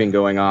sniping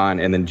going on,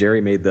 and then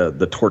Jerry made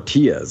the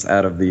tortillas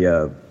out of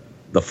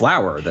the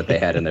flour that they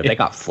had in there. They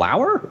got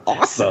flour?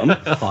 Awesome.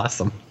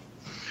 Awesome.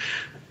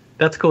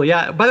 That's cool.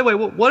 Yeah. By the way,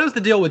 what was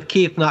the deal with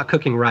Keith not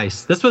cooking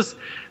rice? This was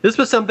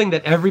something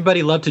that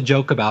everybody loved to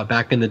joke about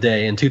back in the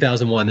day in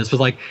 2001. This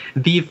was like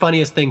the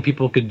funniest thing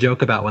people could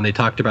joke about when they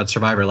talked about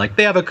Survivor. Like,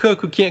 they have a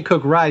cook who can't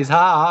cook rice. Ha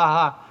ha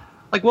ha.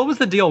 Like, what was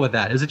the deal with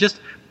that? Is it just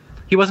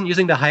he wasn't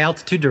using the high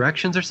altitude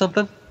directions or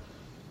something?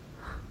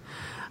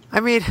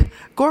 I mean,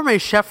 gourmet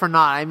chef or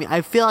not,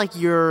 I feel like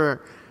the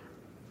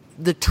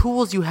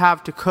tools you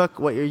have to cook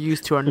what you're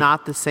used to are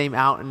not the same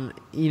out in,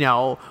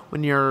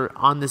 when you're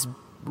on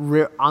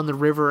the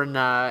river in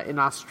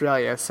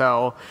Australia.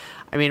 So,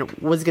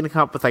 was he going to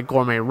come up with like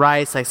gourmet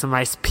rice, like some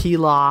rice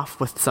pilaf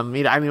with some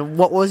meat?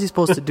 What was he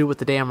supposed to do with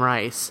the damn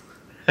rice?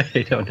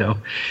 I don't know.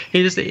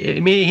 He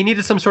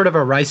needed some sort of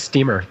a rice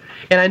steamer.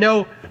 And I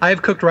know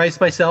I've cooked rice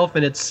myself,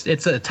 and it's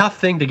a tough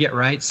thing to get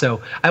right.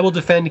 So I will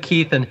defend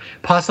Keith, and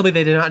possibly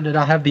they did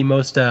not have the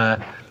most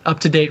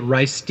up-to-date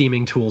rice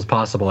steaming tools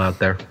possible out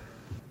there.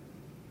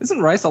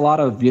 Isn't rice a lot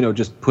of,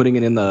 just putting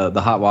it in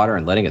the hot water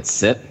and letting it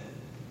sit?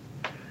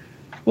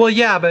 Well,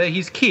 yeah, but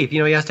he's Keith. He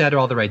has to add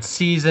all the right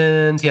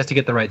seasons. He has to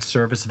get the right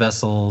service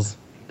vessels.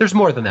 There's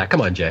more than that.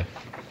 Come on, Jay.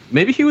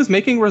 Maybe he was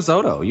making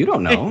risotto. You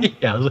don't know.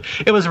 Yeah,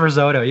 it was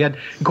risotto. You had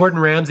Gordon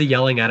Ramsay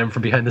yelling at him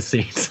from behind the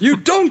scenes. You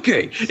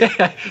donkey!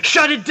 Yeah,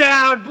 shut it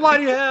down!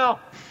 Bloody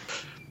hell!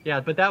 Yeah,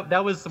 but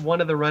that was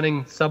one of the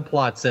running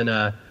subplots in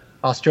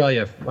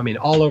Australia. I mean,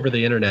 all over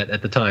the internet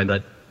at the time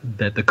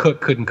that the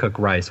cook couldn't cook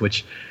rice,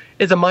 which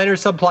is a minor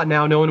subplot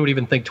now. No one would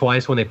even think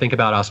twice when they think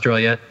about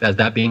Australia as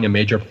that being a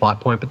major plot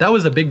point. But that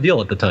was a big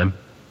deal at the time.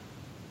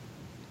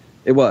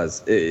 It was.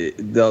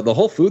 The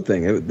whole food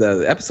thing,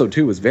 the episode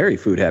 2 was very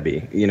food heavy,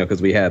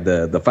 because we had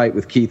the fight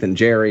with Keith and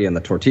Jerry and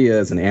the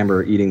tortillas and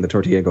Amber eating the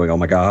tortilla going, oh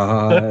my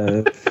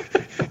God,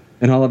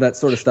 and all of that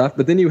sort of stuff.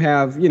 But then you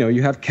have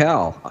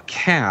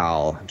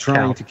Cal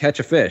trying to catch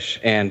a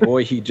fish, and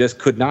boy, he just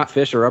could not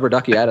fish a rubber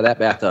ducky out of that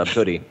bathtub,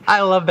 could he?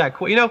 I love that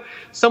quote.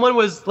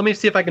 Let me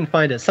see if I can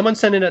find it. Someone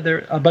sent in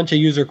a bunch of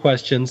user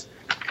questions.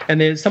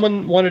 And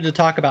someone wanted to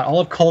talk about all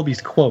of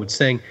Colby's quotes,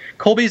 saying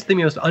Colby's the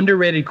most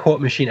underrated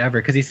quote machine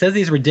ever because he says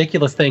these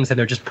ridiculous things and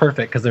they're just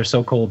perfect because they're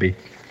so Colby.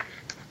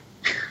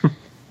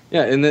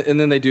 Yeah, and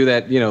then they do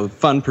that,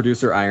 fun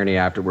producer irony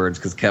afterwards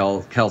because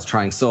Kel's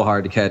trying so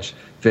hard to catch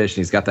fish, and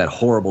he's got that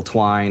horrible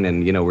twine,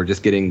 and we're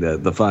just getting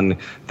the fun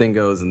thing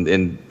goes,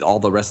 and all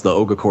the rest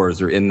of the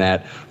Ogakors are in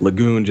that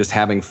lagoon just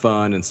having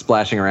fun and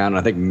splashing around. And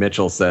I think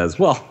Mitchell says,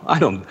 "Well,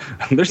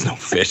 there's no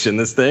fish in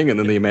this thing," and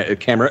then the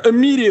camera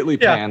immediately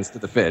pans to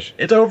the fish.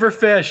 It's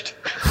overfished.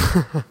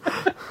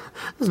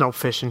 There's no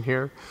fish in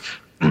here.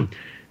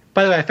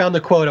 By the way, I found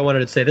the quote I wanted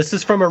to say. This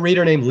is from a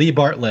reader named Lee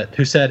Bartlett,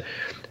 who said,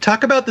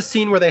 "Talk about the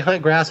scene where they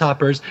hunt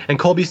grasshoppers, and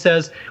Colby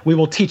says, 'We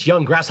will teach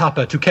young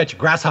grasshopper to catch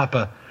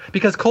grasshopper.'"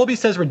 Because Colby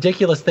says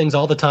ridiculous things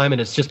all the time, and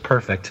it's just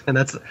perfect. And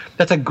that's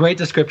a great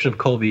description of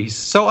Colby. He's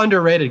so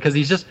underrated because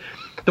he's just,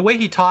 the way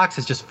he talks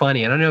is just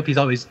funny. And I don't know if he's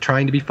always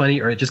trying to be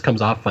funny or it just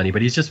comes off funny,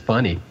 but he's just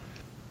funny.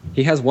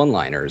 He has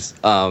one-liners,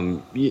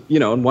 and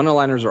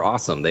one-liners are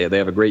awesome. They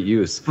have a great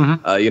use.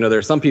 Mm-hmm. There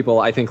are some people,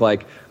 I think,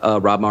 like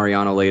Rob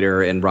Mariano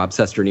later and Rob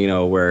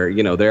Sesternino, where,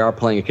 they are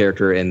playing a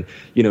character and,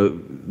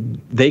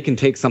 they can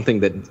take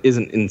something that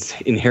isn't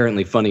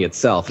inherently funny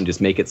itself and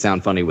just make it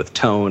sound funny with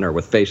tone or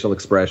with facial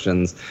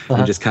expressions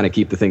and just kind of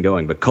keep the thing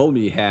going. But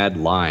Colby had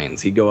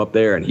lines. He'd go up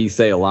there and he'd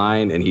say a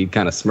line and he'd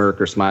kind of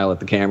smirk or smile at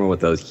the camera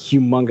with those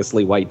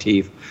humongously white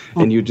teeth.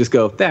 And you'd just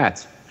go,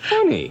 that's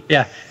funny.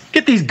 Yeah.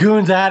 Get these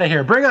goons out of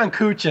here. Bring on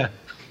Kucha.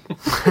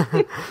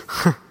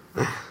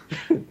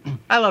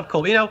 I love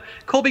Colby.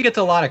 Colby gets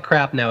a lot of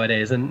crap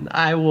nowadays, and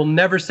I will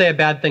never say a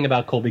bad thing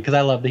about Colby because I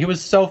love that. He was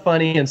so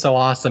funny and so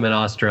awesome in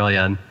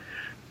Australia. And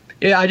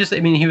yeah,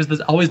 he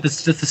was always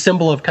just the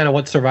symbol of kind of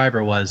what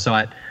Survivor was. So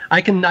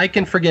I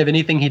can forgive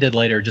anything he did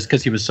later just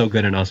because he was so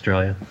good in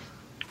Australia.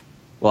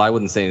 Well, I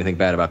wouldn't say anything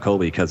bad about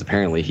Colby because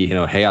apparently he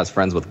has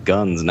friends with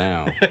guns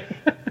now.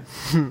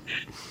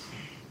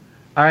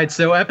 All right,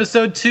 so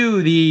episode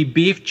 2, the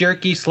beef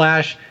jerky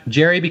 /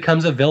 Jerry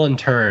becomes a villain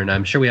turn.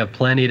 I'm sure we have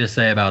plenty to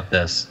say about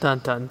this. Dun,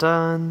 dun,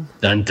 dun.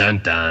 Dun, dun,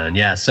 dun.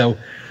 Yeah, so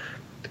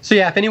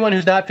yeah, if anyone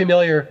who's not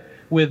familiar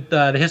with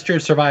the history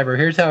of Survivor,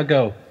 here's how it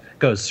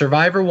goes.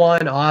 Survivor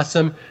 1,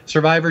 awesome.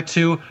 Survivor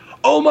 2,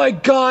 oh my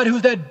God,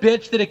 who's that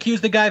bitch that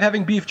accused the guy of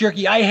having beef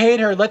jerky? I hate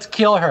her. Let's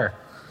kill her.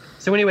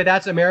 So anyway,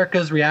 that's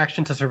America's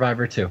reaction to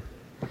Survivor 2.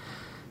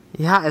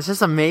 Yeah, it's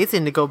just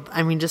amazing to go,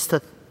 just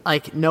to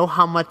know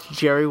how much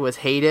Jerry was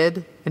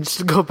hated and just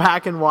to go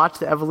back and watch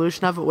the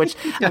evolution of it, which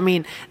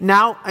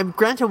now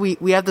granted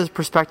we have this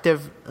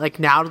perspective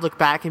now to look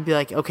back and be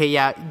like, okay,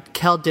 yeah,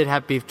 Kel did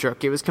have beef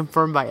jerky, it was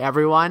confirmed by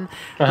everyone,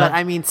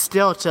 but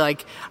still to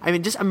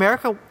just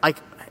America,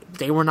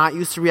 they were not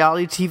used to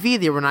reality TV,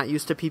 they were not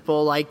used to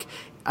people like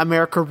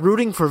America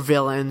rooting for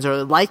villains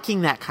or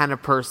liking that kind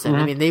of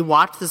person. They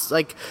watched this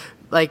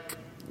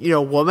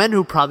woman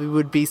who probably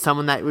would be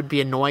someone that would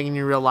be annoying in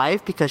your real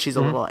life because she's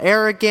a little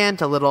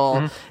arrogant, a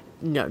little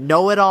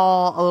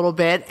know-it-all a little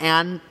bit,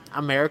 and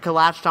America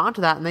latched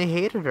onto that and they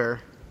hated her.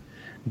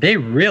 They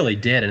really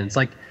did, and it's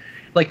like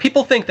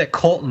people think that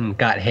Colton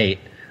got hate.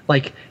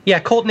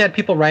 Colton had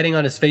people writing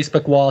on his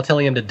Facebook wall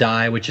telling him to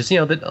die, which is,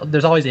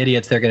 there's always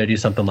idiots that are going to do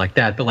something like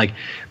that. But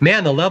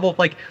man, the level,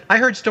 I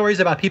heard stories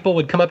about people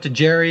would come up to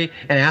Jerry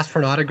and ask for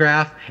an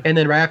autograph, and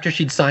then right after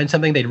she'd sign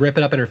something, they'd rip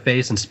it up in her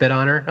face and spit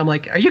on her. I'm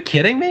like, are you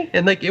kidding me?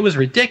 And it was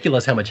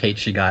ridiculous how much hate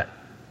she got.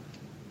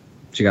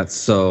 She got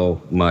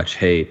so much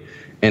hate.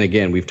 And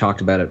again, we've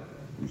talked about it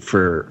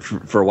for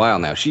a while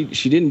now. She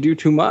didn't do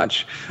too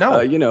much.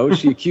 No.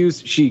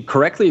 She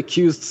correctly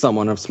accused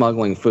someone of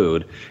smuggling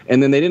food,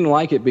 and then they didn't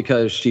like it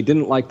because she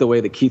didn't like the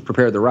way that Keith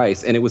prepared the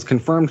rice, and it was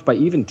confirmed by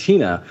even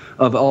Tina,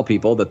 of all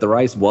people, that the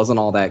rice wasn't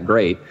all that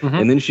great. Mm-hmm.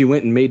 And then she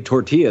went and made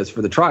tortillas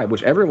for the tribe,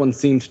 which everyone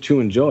seemed to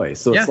enjoy.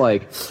 So it's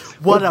like,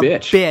 what a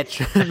bitch.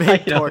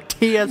 Made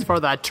tortillas for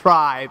the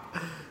tribe.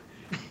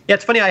 Yeah,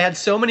 it's funny. I had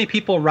so many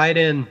people write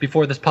in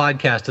before this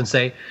podcast and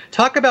say,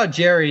 talk about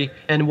Jerry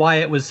and why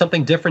it was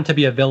something different to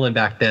be a villain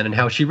back then and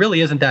how she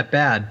really isn't that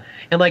bad.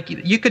 And like,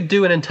 you could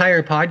do an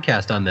entire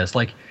podcast on this,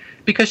 like,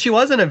 because she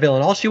wasn't a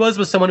villain. All she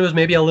was someone who was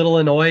maybe a little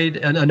annoying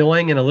and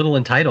a little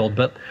entitled,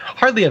 but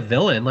hardly a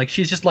villain. Like,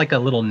 she's just like a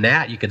little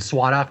gnat you could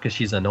swat off because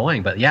she's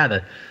annoying. But yeah,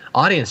 the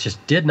audience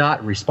just did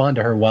not respond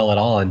to her well at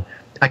all. And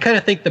I kind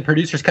of think the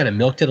producers kind of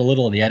milked it a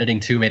little in the editing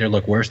too, made her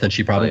look worse than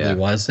she probably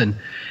was. And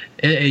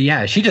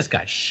she just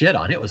got shit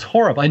on. It was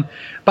horrible. And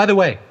by the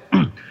way,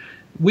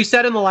 we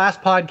said in the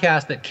last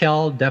podcast that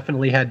Kel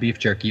definitely had beef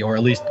jerky, or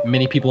at least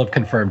many people have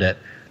confirmed it.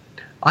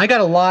 I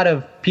got a lot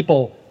of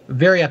people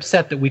very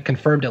upset that we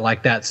confirmed it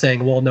like that,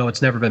 saying, well, no,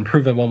 it's never been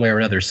proven one way or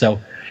another.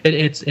 So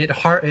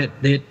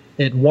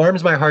it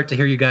warms my heart to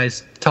hear you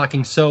guys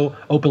talking so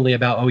openly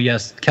about, oh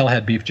yes, Kel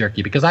had beef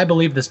jerky, because I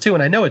believe this too,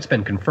 and I know it's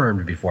been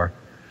confirmed before.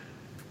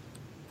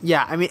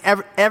 Yeah, I mean,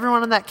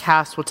 everyone on that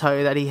cast will tell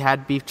you that he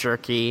had beef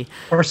jerky.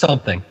 Or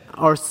something.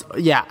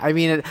 I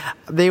mean,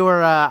 they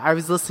were, I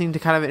was listening to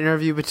kind of an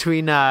interview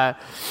between Jerry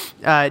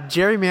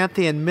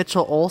Manthe and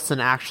Mitchell Olsen,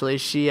 actually.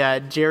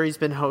 Jerry's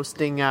been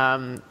hosting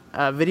a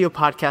video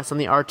podcast on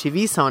the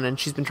RTV Zone, and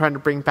she's been trying to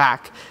bring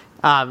back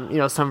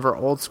some of her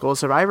old school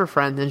Survivor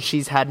friends, and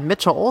she's had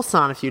Mitchell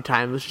Olsen on a few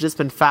times, which has just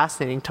been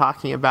fascinating,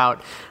 talking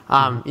about,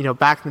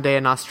 back in the day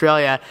in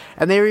Australia.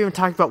 And they were even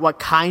talking about what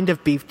kind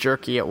of beef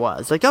jerky it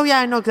was. Like, oh yeah,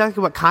 I know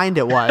exactly what kind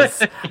it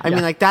was. I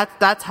mean, like,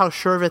 that's how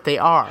sure of it they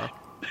are.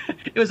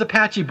 It was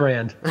Apache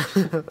brand.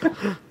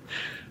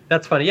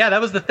 That's funny. Yeah,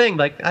 that was the thing.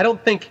 Like, I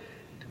don't think,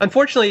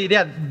 unfortunately,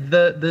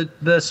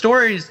 the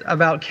stories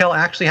about Kel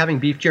actually having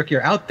beef jerky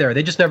are out there.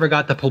 They just never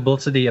got the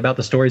publicity about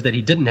the stories that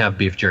he didn't have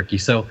beef jerky.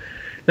 So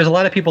there's a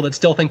lot of people that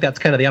still think that's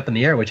kind of the up in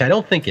the air, which I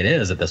don't think it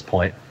is at this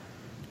point.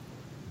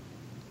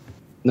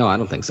 No, I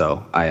don't think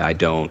so. I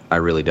don't. I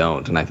really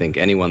don't. And I think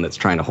anyone that's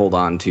trying to hold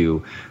on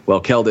to,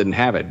 well, Kel didn't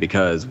have it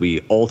because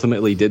we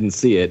ultimately didn't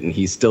see it, and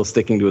he's still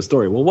sticking to his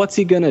story. Well, what's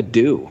he going to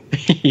do?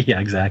 Yeah,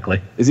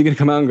 exactly. Is he going to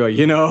come out and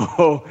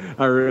go,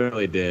 I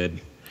really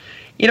did?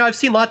 I've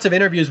seen lots of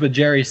interviews with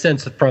Jerry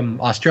since, from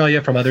Australia,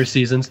 from other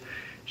seasons.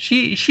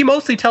 She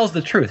mostly tells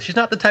the truth. She's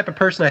not the type of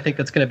person, I think,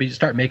 that's going to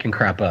start making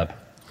crap up.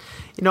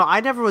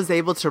 I never was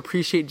able to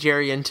appreciate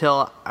Jerry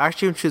until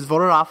actually when she was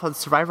voted off on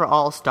Survivor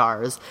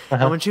All-Stars.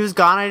 And when she was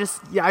gone,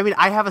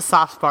 I have a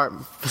soft spot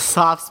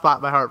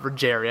in my heart for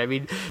Jerry. I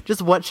mean,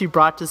 just what she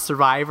brought to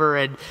Survivor,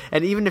 and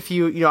even if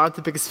you aren't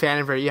the biggest fan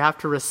of her, you have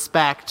to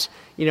respect,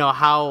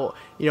 how,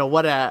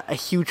 what a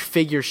huge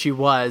figure she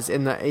was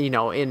in the,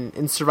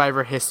 in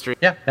Survivor history.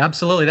 Yeah,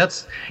 absolutely.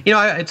 That's,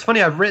 it's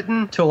funny. I've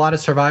written to a lot of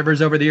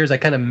survivors over the years. I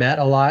kind of met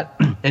a lot,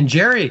 and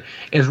Jerry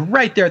is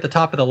right there at the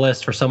top of the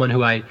list for someone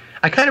who I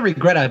kind of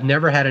regret I've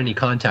never had any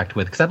contact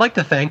with, because I'd like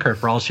to thank her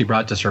for all she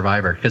brought to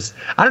Survivor, because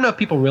I don't know if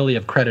people really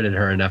have credited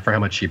her enough for how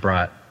much she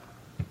brought.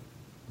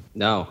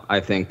 No, I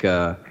think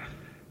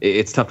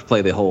it's tough to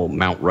play the whole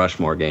Mount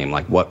Rushmore game.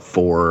 Like, what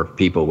 4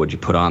 people would you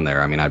put on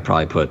there? I mean, I'd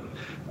probably put,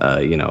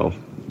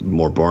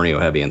 more Borneo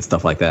heavy and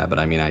stuff like that. But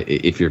I mean,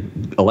 if you're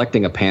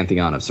electing a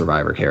pantheon of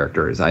Survivor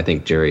characters, I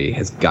think Jerry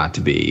has got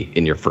to be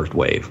in your first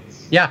wave.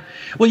 Yeah.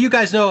 Well, you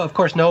guys know, of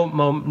course, no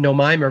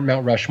mime or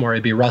Mount Rushmore.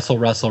 It'd be Russell,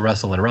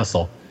 and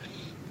Russell.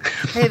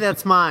 Hey,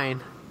 that's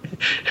mine.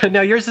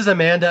 No, yours is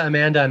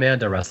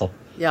Amanda, Russell.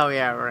 Oh,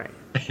 yeah, right.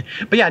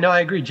 But yeah, no, I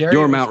agree. Jerry.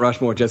 Your Mount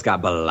Rushmore just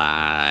got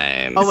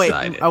blindsided. Oh, wait.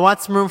 I want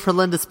some room for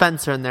Linda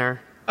Spencer in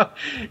there. Oh,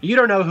 you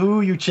don't know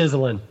who you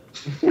chiseling.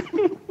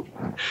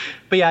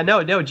 But yeah,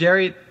 no,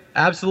 Jerry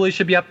absolutely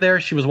should be up there.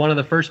 She was one of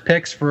the first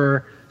picks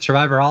for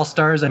Survivor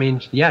All-Stars. I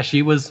mean, yeah,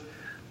 she was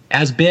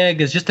as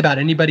big as just about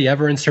anybody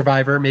ever in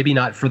Survivor. Maybe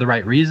not for the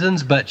right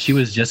reasons, but she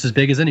was just as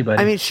big as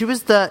anybody. I mean, she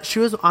was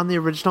on the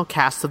original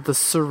cast of The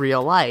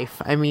Surreal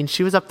Life. I mean,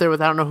 she was up there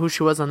with, I don't know who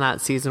she was on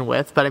that season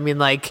with, but I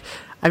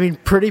mean,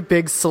 pretty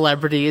big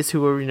celebrities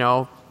who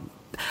were,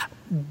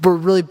 were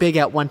really big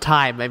at one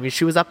time. I mean,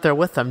 she was up there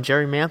with them.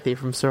 Jerry Manthe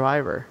from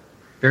Survivor.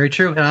 Very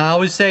true. And I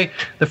always say,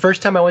 the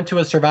first time I went to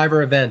a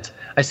Survivor event,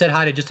 I said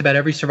hi to just about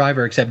every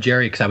Survivor except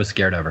Jerry, because I was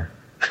scared of her.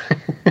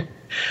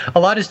 A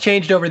lot has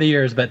changed over the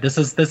years, but this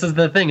is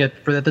the thing.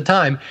 At the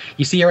time,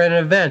 you see her at an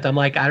event, I'm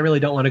like, I really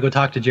don't want to go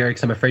talk to Jerry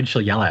because I'm afraid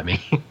she'll yell at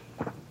me.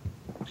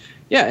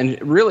 Yeah,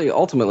 and really,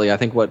 ultimately, I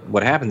think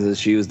what happens is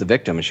she was the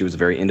victim, and she was a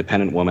very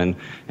independent woman,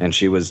 and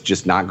she was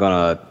just not going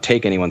to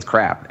take anyone's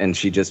crap. And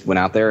she just went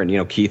out there,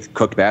 and, Keith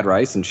cooked bad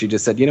rice, and she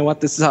just said, you know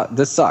what, this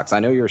sucks. I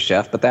know you're a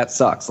chef, but that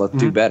sucks. Let's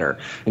do better.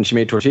 And she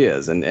made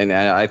tortillas, and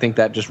I think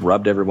that just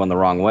rubbed everyone the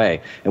wrong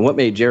way. And what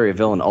made Jerry a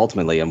villain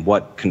ultimately, and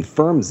what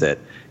confirms it,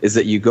 is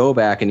that you go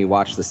back and you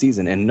watch the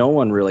season and no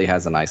one really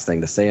has a nice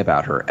thing to say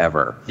about her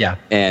ever. Yeah.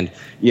 And,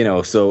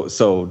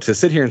 so to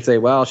sit here and say,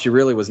 well, she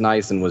really was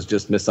nice and was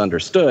just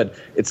misunderstood,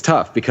 it's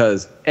tough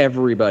because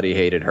everybody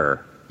hated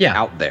her.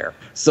 Out there.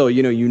 So,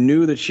 you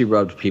knew that she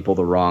rubbed people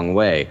the wrong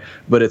way.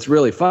 But it's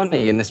really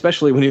funny, and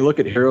especially when you look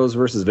at heroes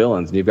versus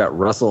villains, and you've got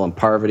Russell and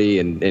Parvati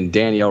and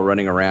Danielle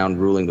running around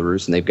ruling the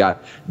roost, and they've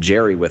got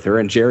Jerry with her,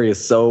 and Jerry is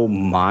so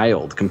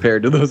mild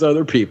compared to those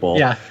other people.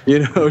 Yeah.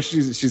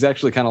 She's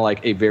actually kind of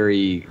like a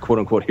very,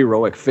 quote-unquote,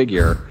 heroic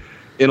figure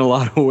in a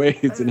lot of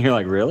ways, and you're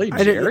like, really,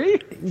 Jerry?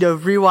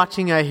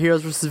 Rewatching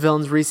Heroes vs.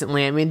 Villains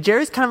recently, I mean,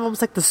 Jerry's kind of almost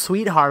like the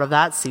sweetheart of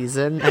that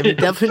season. I mean,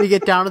 definitely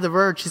get down to the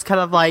verge. She's kind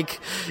of like,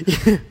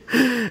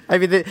 I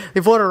mean, they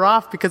vote her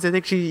off because they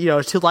think she,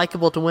 is too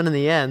likable to win in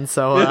the end.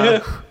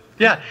 So,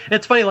 yeah,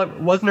 it's funny. Like,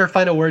 wasn't her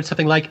final word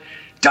something like,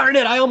 "Darn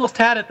it, I almost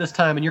had it this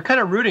time," and you're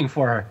kind of rooting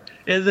for her.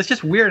 It's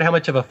just weird how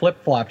much of a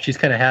flip flop she's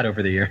kind of had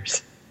over the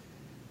years.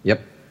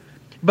 Yep.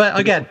 But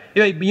again,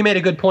 you made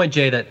a good point,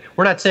 Jay, that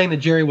we're not saying that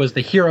Jerry was the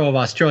hero of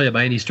Australia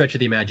by any stretch of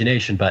the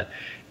imagination, but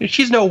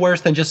she's no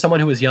worse than just someone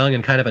who was young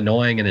and kind of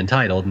annoying and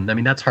entitled. And I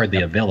mean, that's hardly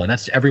a villain.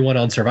 That's everyone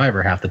on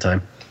Survivor half the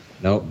time.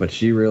 No, but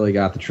she really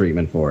got the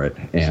treatment for it.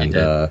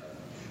 And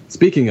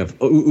speaking of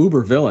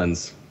uber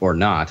villains or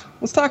not,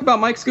 let's talk about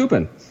Mike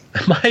Skupin.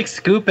 Mike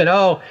Skupin.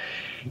 Oh,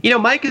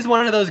 Mike is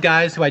one of those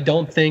guys who I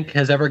don't think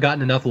has ever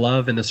gotten enough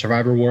love in the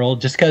Survivor world,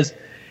 just because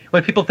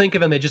when people think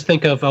of him, they just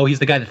think of, he's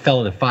the guy that fell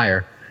in the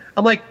fire.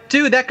 I'm like,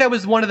 dude, that guy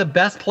was one of the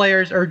best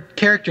players or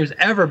characters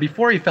ever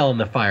before he fell in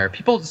the fire.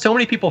 So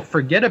many people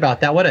forget about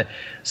that. What a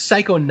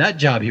psycho nut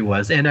job he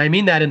was. And I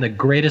mean that in the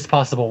greatest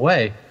possible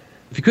way.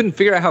 If you couldn't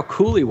figure out how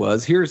cool he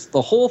was, here's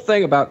the whole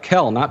thing about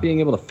Kel not being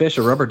able to fish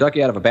a rubber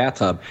ducky out of a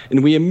bathtub.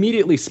 And we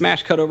immediately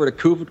smash cut over to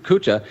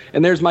Kucha,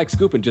 and there's Mike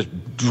Skupin just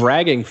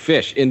dragging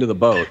fish into the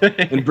boat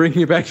and bringing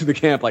it back to the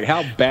camp. Like,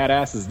 how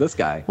badass is this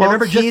guy? Well,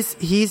 he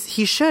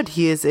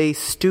is a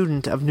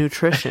student of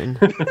nutrition.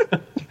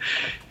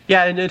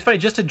 Yeah, and it's funny,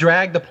 just to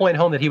drag the point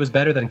home that he was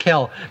better than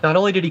Kel, not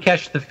only did he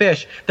catch the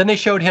fish, then they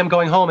showed him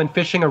going home and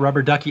fishing a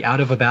rubber ducky out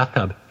of a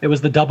bathtub. It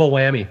was the double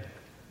whammy.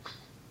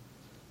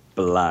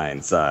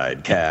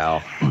 Blindside,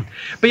 Cal.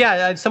 But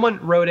yeah,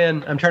 someone wrote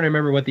in, I'm trying to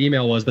remember what the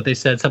email was, but they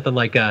said something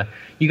like,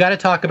 you got to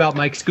talk about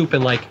Mike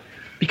Skupin,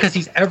 because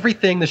he's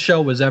everything the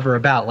show was ever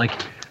about.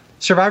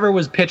 Survivor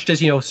was pitched as,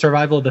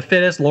 survival of the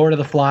fittest, Lord of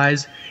the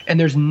Flies, and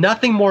there's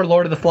nothing more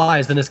Lord of the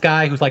Flies than this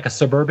guy who's like a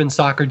suburban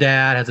soccer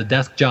dad, has a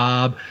desk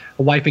job,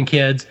 a wife and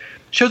kids,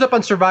 shows up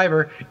on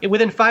Survivor, and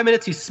within 5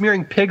 minutes he's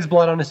smearing pig's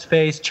blood on his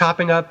face,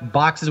 chopping up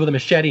boxes with a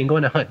machete and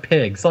going to hunt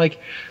pigs.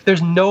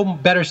 There's no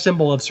better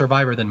symbol of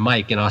Survivor than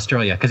Mike in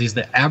Australia, because he's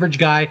the average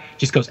guy,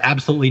 just goes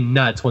absolutely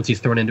nuts once he's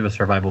thrown into a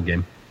survival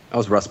game. That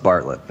was Russ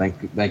Bartlett.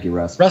 Thank you,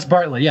 Russ. Russ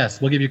Bartlett,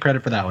 yes, we'll give you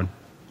credit for that one.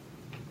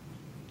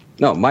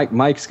 No, Mike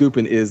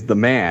Skupin is the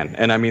man.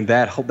 And I mean,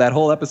 that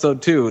whole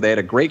episode, too, they had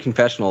a great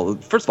confessional.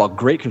 First of all,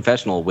 great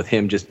confessional with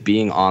him just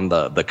being on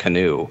the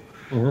canoe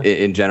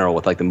in general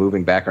with the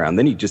moving background.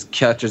 Then he just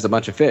catches a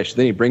bunch of fish.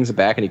 Then he brings it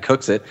back and he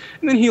cooks it.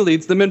 And then he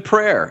leads them in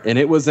prayer. And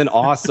it was an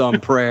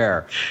awesome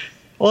prayer.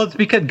 Well, it's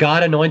because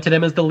God anointed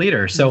him as the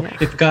leader. So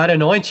if God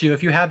anoints you,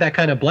 if you have that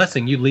kind of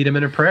blessing, you lead him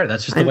in a prayer.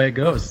 That's just the way it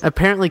goes.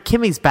 Apparently,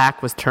 Kimmy's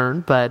back was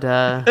turned, but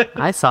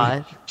I saw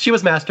it. She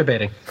was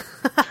masturbating.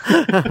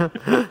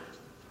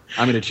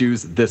 I'm going to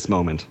choose this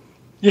moment.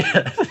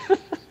 Yeah.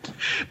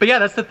 But yeah,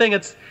 that's the thing.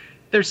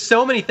 There's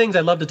so many things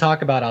I'd love to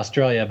talk about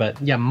Australia,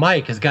 but yeah,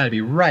 Mike has got to be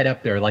right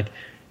up there.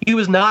 He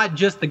was not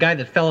just the guy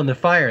that fell in the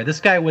fire. This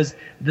guy was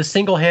the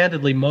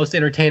single-handedly most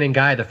entertaining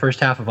guy the first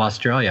half of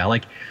Australia.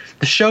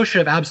 The show should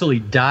have absolutely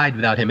died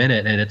without him in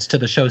it, and it's to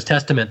the show's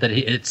testament that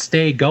it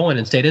stayed going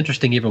and stayed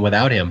interesting even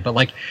without him.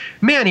 But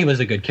man, he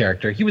was a good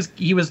character. He was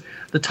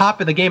the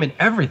top of the game in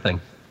everything.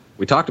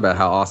 We talked about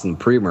how awesome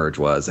pre-merge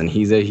was, and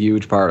he's a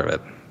huge part of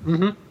it.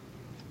 Mm-hmm.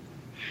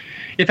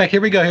 In fact,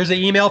 here we go. Here's an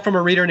email from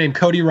a reader named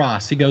Cody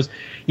Ross. He goes,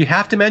 "You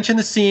have to mention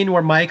the scene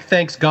where Mike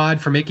thanks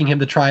God for making him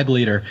the tribe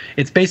leader.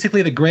 It's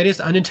basically the greatest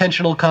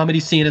unintentional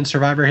comedy scene in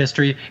Survivor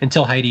history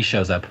until Heidi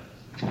shows up."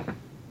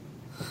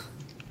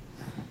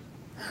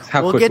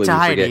 We'll get to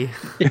Heidi.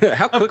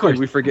 How quickly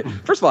we forget.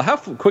 First of all, how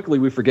quickly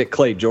we forget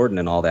Clay Jordan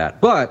and all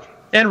that.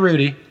 And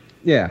Rudy.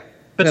 Yeah.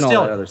 But and still.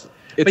 All that other stuff.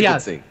 It's a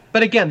good scene.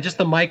 But again, just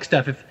the Mike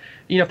stuff. If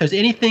there's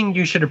anything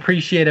you should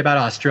appreciate about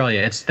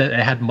Australia, it's that it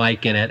had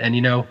Mike in it. And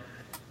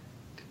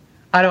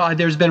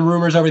there's been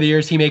rumors over the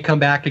years he may come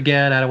back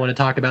again. I don't want to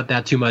talk about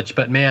that too much,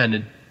 but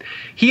man,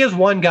 he is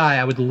one guy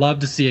I would love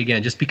to see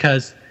again, just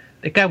because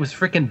that guy was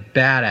freaking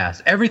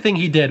badass. Everything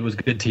he did was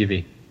good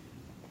TV.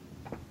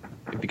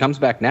 If he comes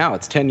back now,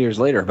 it's 10 years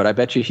later, but I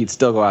bet you he'd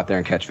still go out there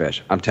and catch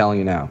fish. I'm telling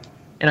you now.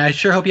 And I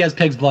sure hope he has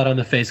pig's blood on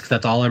the face, because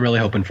that's all I'm really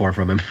hoping for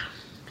from him.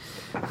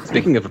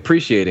 Speaking of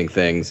appreciating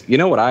things, you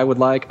know what I would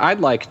like? I'd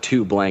like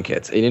 2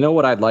 blankets. And you know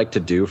what I'd like to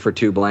do for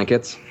 2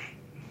 blankets?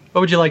 What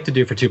would you like to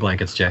do for 2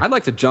 blankets, Jay? I'd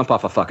like to jump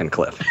off a fucking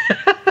cliff.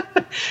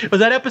 Was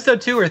that episode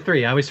 2 or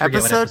 3? I always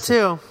forget episode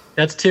 2.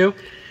 That's 2?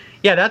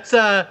 Yeah, that's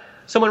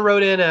someone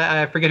wrote in,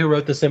 I forget who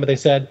wrote this in, but they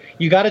said,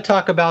 you got to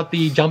talk about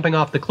the jumping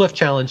off the cliff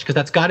challenge because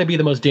that's got to be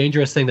the most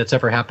dangerous thing that's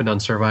ever happened on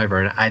Survivor.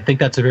 And I think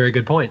that's a very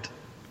good point.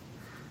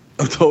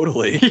 Oh,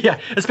 totally. Yeah,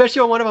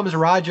 especially when one of them is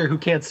Roger who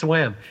can't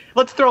swim.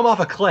 Let's throw him off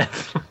a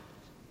cliff.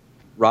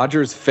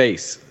 Roger's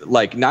face,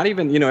 like not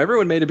even,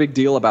 everyone made a big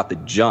deal about the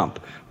jump,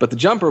 but the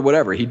jump or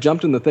whatever, he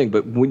jumped in the thing.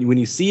 But when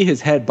you see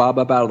his head bob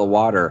up out of the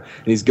water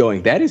and he's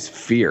going, that is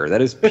fear.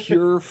 That is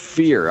pure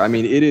fear. I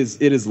mean, it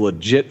is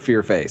legit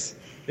fear face.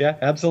 Yeah,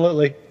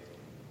 absolutely.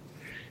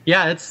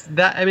 Yeah, it's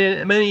that. I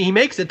mean, he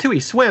makes it too. He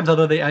swims,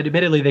 although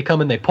admittedly they come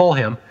and they pull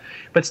him,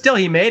 but still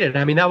he made it.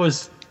 I mean,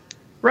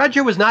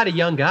 Roger was not a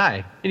young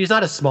guy, and he's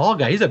not a small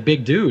guy. He's a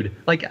big dude.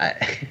 Like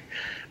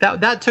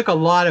that took a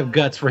lot of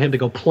guts for him to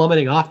go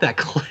plummeting off that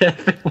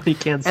cliff when he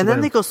can't swim. And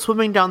then they go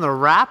swimming down the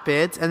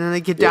rapids, and then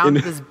they get down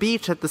to this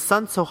beach that the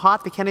sun's so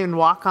hot they can't even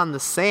walk on the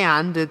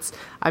sand. It's,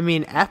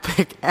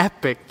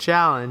 epic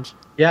challenge.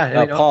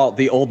 Yeah, Paul,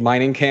 the old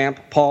mining camp,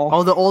 Paul.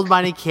 Oh, the old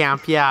mining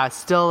camp, yeah.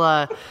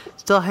 Still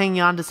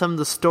hanging on to some of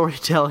the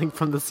storytelling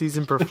from the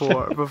season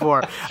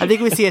before. I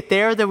think we see it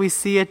there. Then we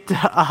see it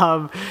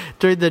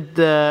during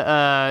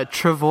the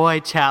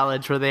Travoy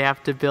challenge where they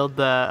have to build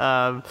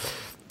the.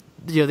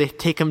 They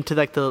take him to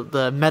like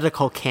the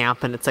medical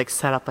camp, and it's like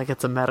set up like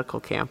it's a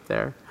medical camp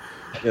there.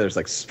 Yeah, there's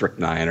like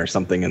strychnine or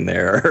something in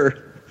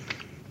there.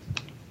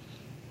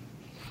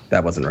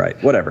 That wasn't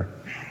right. Whatever.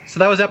 So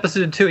that was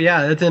episode 2,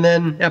 yeah. And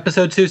then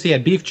episode 2, so you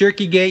had Beef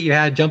Jerky Gate, you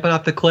had jumping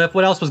off the cliff.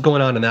 What else was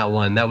going on in that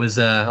one? That was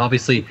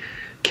obviously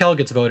Kel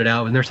gets voted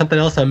out. Was there something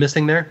else I'm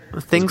missing there?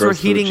 Things were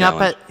heating up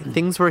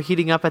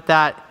at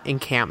that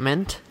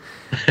encampment.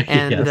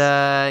 And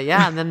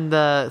yes. and then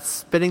the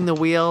spinning the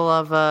wheel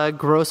of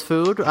gross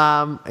food,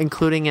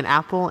 including an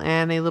apple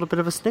and a little bit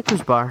of a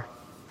Snickers bar.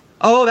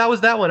 Oh, that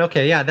was that one.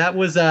 Okay, yeah, that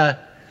was. I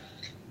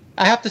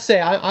have to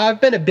say, I've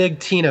been a big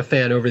Tina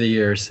fan over the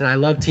years, and I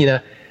love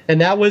Tina. And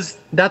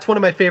that's one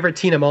of my favorite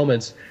Tina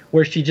moments,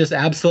 where she just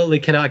absolutely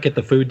cannot get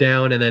the food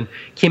down, and then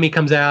Kimmy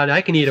comes out,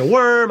 I can eat a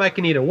worm,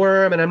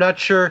 and I'm not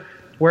sure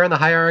where in the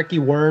hierarchy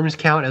worms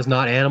count as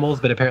not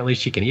animals, but apparently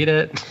she can eat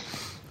it.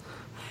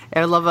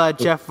 And I love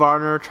Jeff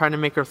Varner trying to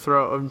make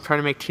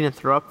Tina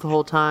throw up the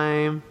whole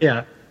time.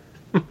 Yeah.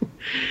 And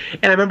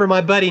I remember my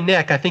buddy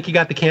Nick, I think he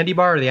got the candy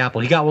bar or the apple.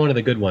 He got one of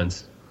the good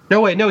ones.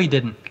 No, he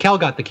didn't. Kel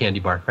got the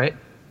candy bar, right?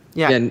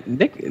 Yeah. And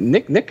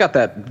Nick got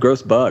that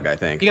gross bug, I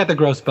think. He got the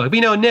gross bug.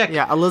 But Nick.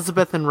 Yeah,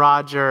 Elizabeth and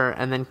Roger,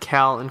 and then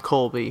Kel and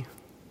Colby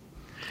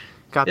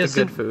got the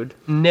good food.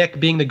 Nick,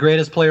 being the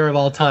greatest player of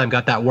all time,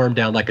 got that worm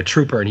down like a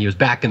trooper, and he was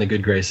back in the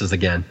good graces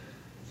again.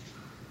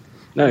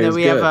 No, and then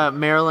we good. have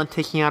Marilyn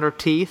taking out her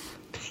teeth.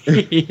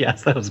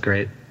 Yes, that was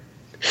great.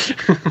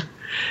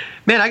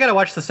 Man, I got to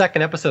watch the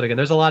second episode again.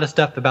 There's a lot of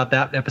stuff about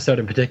that episode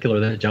in particular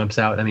that jumps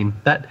out. I mean,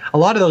 a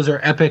lot of those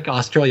are epic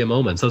Australia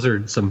moments. Those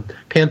are some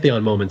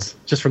Pantheon moments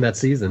just from that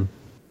season.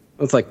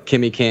 It's like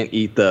Kimmy can't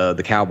eat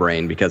the cow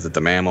brain because it's a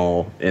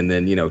mammal, and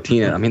then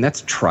Tina. I mean,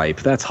 that's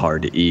tripe. That's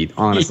hard to eat,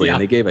 honestly. Yeah.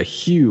 And they gave a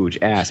huge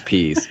ass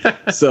piece,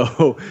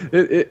 so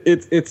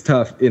it's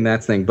tough in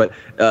that thing. But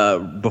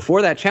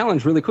before that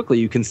challenge, really quickly,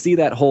 you can see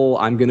that whole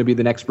 "I'm going to be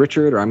the next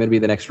Richard" or "I'm going to be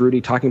the next Rudy"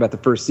 talking about the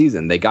first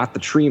season. They got the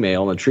tree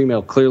mail, and the tree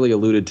mail clearly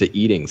alluded to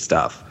eating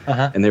stuff,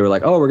 and they were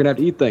like, "Oh, we're going to have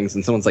to eat things,"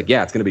 and someone's like,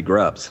 "Yeah, it's going to be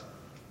grubs."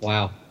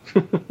 Wow.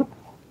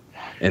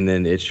 And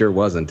then it sure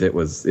wasn't. It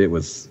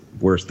was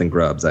worse than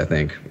grubs, I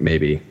think.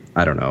 Maybe.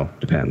 I don't know.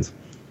 Depends.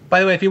 By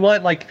the way, if you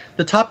want like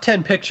the top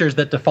 10 pictures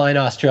that define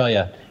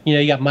Australia,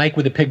 you got Mike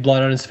with the pig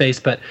blood on his face,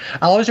 but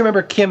I always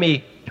remember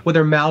Kimmy with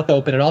her mouth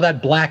open and all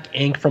that black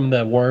ink from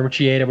the worm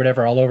she ate or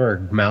whatever all over her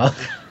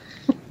mouth.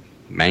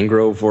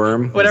 Mangrove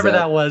worm? Whatever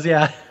that was,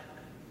 yeah.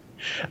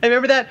 I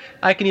remember that.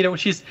 I can eat it.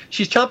 She's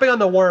chomping on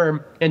the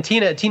worm, and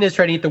Tina's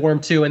trying to eat the worm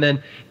too, and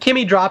then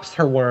Kimmy drops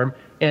her worm.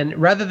 And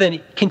rather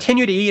than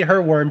continue to eat her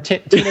worm,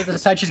 Tina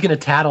decides she's going to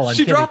tattle on Kimmy.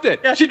 She dropped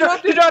it. Yeah, she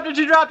dropped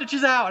it.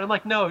 She's out. And I'm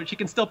like, no, she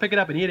can still pick it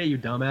up and eat it, you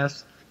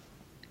dumbass.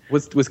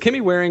 Was Kimmy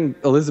wearing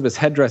Elizabeth's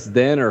headdress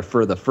then or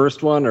for the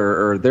first one?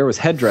 Or there was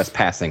headdress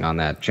passing on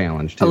that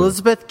challenge, too?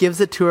 Elizabeth gives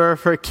it to her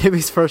for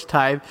Kimmy's first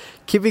time.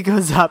 Kimmy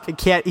goes up and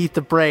can't eat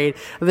the braid.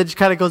 And then she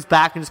kind of goes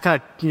back and just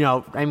kind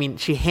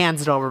of, she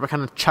hands it over, but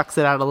kind of chucks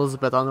it at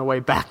Elizabeth on their way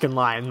back in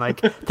line.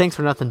 Like, thanks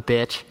for nothing,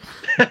 bitch.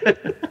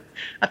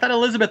 I thought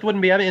Elizabeth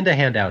wouldn't be into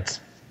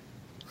handouts.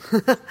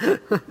 Maybe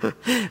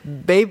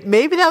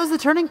that was the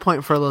turning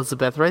point for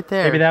Elizabeth right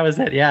there. Maybe that was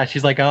it. Yeah,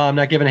 she's like, oh, I'm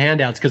not giving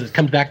handouts because it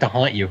comes back to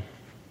haunt you.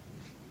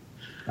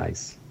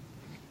 Nice.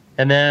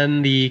 And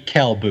then the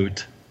Kel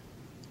boot.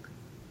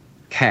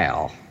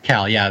 Cal,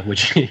 yeah,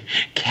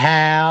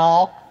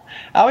 Cal.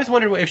 I always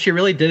wondered if she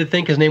really did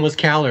think his name was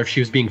Cal or if she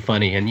was being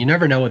funny, and you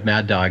never know with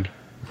Mad Dog.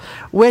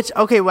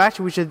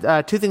 Actually, we should,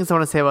 two things I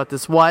want to say about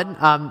this. One,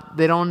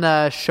 they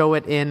don't show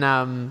it in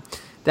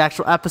the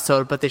actual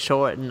episode, but they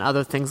show it in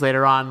other things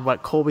later on,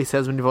 what Colby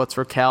says when he votes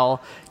for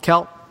Kel.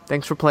 Kel,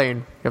 thanks for playing.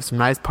 We have some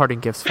nice parting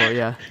gifts for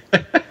you.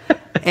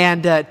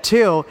 And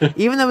two,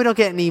 even though we don't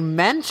get any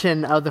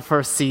mention of the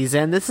first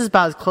season, this is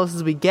about as close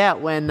as we get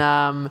when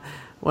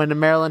when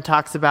Marilyn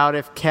talks about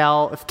if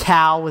Cal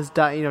was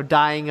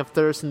dying of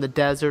thirst in the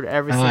desert,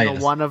 every single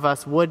one of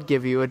us would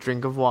give you a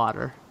drink of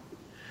water.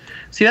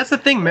 See, that's the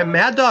thing.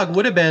 Mad Dog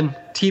would have been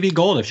TV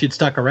gold if she'd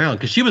stuck around,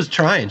 because she was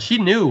trying. She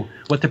knew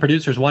what the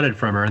producers wanted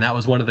from her, and that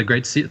was one of the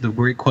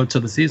great quotes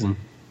of the season.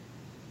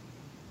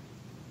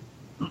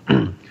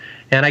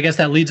 And I guess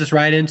that leads us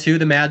right into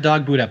the Mad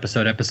Dog boot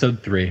episode,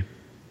 episode 3.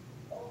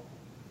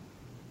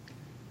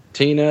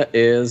 Tina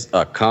is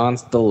a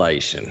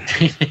constellation.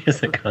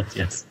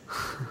 Yes.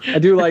 I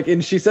do like,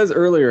 and she says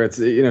earlier, it's,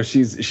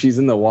 she's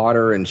in the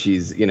water and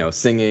she's,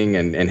 singing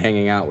and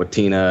hanging out with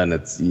Tina, and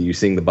it's, you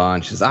sing the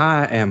bond. She says,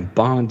 I am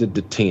bonded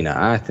to Tina.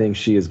 I think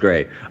she is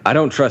great. I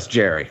don't trust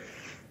Jerry.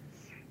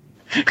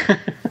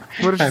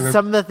 What are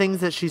some of the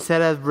things that she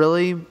said have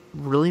really,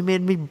 really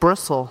made me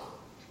bristle?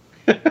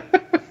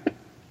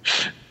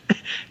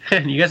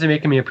 And you guys are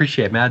making me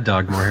appreciate Mad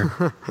Dog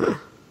more.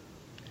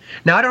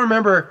 Now, I don't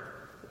remember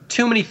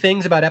too many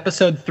things about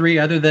episode 3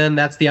 other than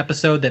that's the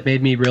episode that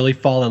made me really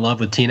fall in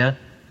love with Tina,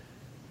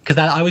 because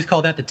I always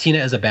call that the Tina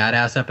is a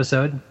badass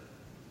episode.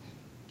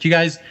 Do you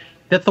guys,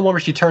 that's the one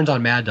where she turns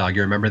on Mad Dog,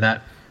 you remember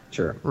that?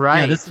 Sure.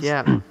 Right.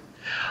 Yeah.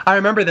 I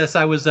remember this.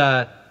 I was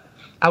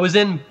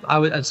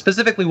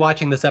specifically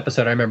watching this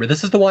episode. I remember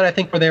this is the one, I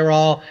think, where they were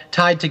all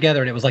tied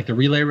together and it was like the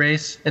relay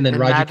race, and then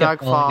Roger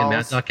kept falling and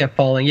Mad Dog kept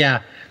falling.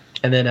 Yeah.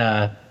 And then,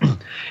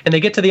 and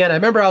they get to the end. I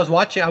remember I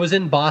was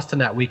in Boston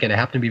that weekend. I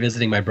happened to be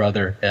visiting my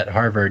brother at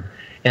Harvard,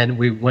 and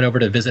we went over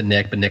to visit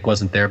Nick, but Nick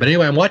wasn't there. But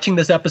anyway, I'm watching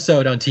this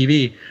episode on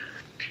TV,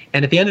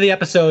 and at the end of the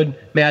episode,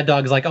 Mad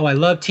Dog is like, oh, I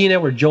love Tina.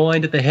 We're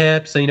joined at the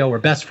hip, so, we're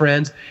best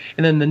friends.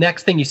 And then the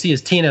next thing you see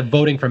is Tina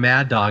voting for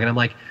Mad Dog. And I'm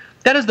like,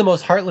 that is the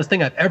most heartless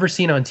thing I've ever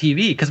seen on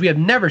TV, because we have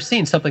never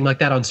seen something like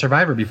that on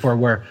Survivor before,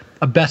 where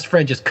a best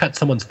friend just cuts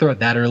someone's throat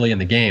that early in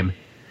the game.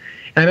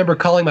 And I remember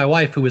calling my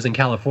wife, who was in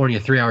California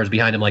 3 hours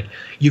behind him, like,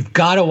 you've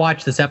got to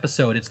watch this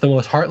episode. It's the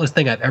most heartless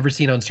thing I've ever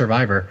seen on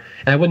Survivor.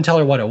 And I wouldn't tell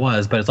her what it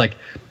was, but it's like,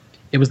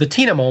 it was the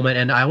Tina moment.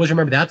 And I always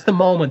remember that's the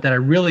moment that I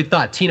really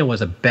thought Tina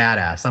was a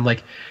badass. I'm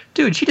like,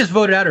 dude, she just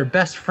voted out her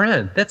best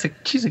friend.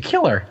 She's a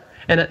killer.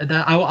 And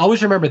I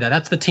always remember that.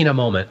 That's the Tina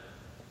moment.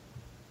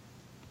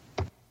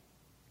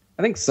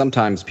 I think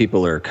sometimes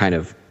people are kind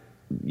of,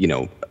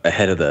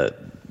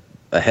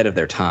 ahead of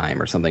their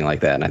time or something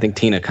like that. And I think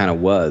Tina kind of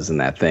was in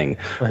that thing,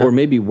 or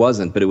maybe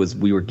wasn't, but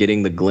we were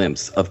getting the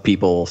glimpse of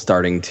people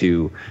starting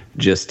to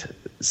just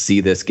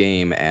see this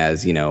game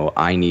as,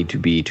 I need to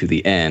be to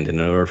the end. And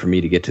in order for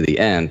me to get to the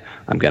end,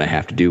 I'm going to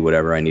have to do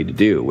whatever I need to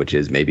do, which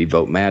is maybe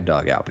vote Mad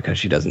Dog out because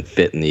she doesn't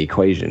fit in the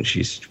equation.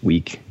 She's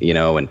weak,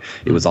 and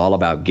it was all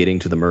about getting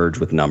to the merge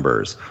with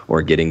numbers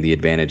or getting the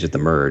advantage at the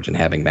merge and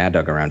having Mad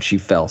Dog around. She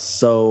fell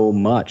so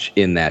much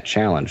in that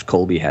challenge.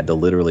 Colby had to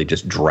literally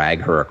just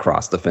drag her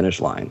across the finish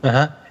line.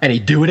 And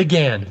he'd do it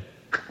again.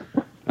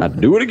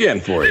 I'd do it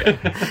again for you.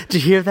 Did you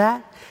hear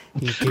that?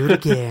 You do it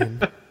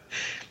again.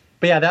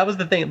 But yeah, that was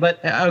the thing. But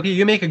okay,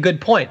 you make a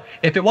good point.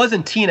 If it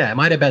wasn't Tina, it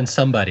might have been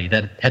somebody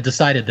that had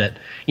decided that,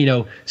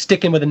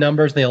 sticking with the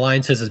numbers and the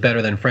alliances is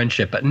better than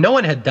friendship. But no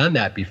one had done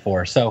that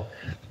before. So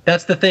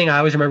that's the thing I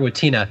always remember with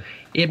Tina.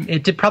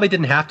 It probably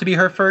didn't have to be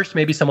her first.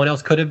 Maybe someone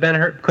else could have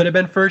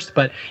been first.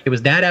 But it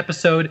was that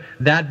episode,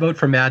 that vote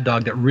for Mad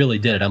Dog that really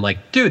did it. I'm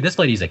like, dude, this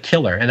lady's a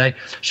killer. And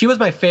she was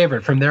my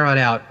favorite from there on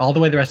out, all the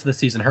way the rest of the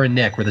season. Her and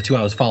Nick were the two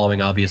I was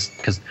following, obvious,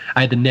 because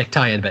I had the Nick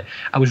tie-in. But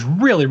I was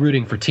really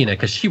rooting for Tina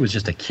because she was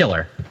just a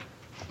killer.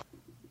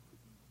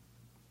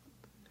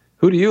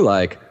 Who do you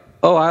like?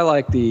 Oh, I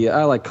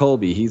like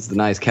Colby. He's the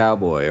nice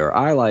cowboy. Or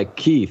I like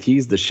Keith.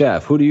 He's the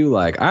chef. Who do you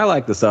like? I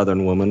like the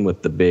Southern woman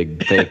with the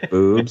big fake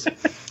boobs.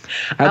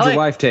 How'd your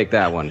wife take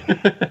that one?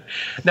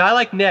 No, I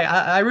like Nick.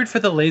 I root for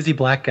the lazy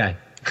black guy.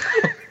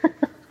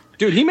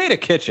 Dude, he made a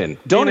kitchen.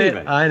 Don't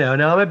even. I know.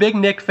 No, I'm a big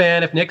Nick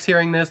fan. If Nick's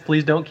hearing this,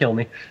 please don't kill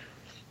me.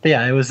 But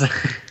yeah, it was.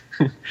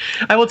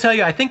 I will tell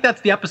you, I think that's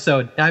the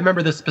episode. I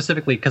remember this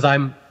specifically because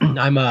I'm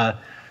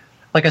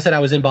like I said, I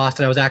was in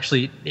Boston. I was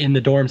actually in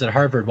the dorms at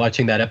Harvard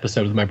watching that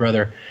episode with my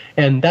brother.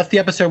 And that's the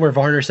episode where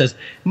Varner says,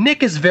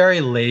 Nick is very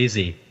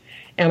lazy.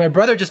 And my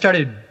brother just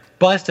started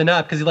busting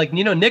up because he's like,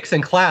 Nick's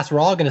in class. We're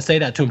all going to say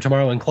that to him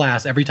tomorrow in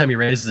class every time he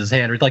raises his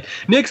hand. He's like,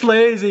 Nick's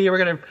lazy. We're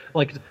going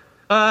to,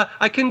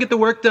 I couldn't get the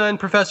work done,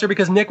 professor,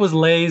 because Nick was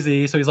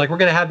lazy. So he's like, we're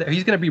going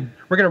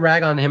to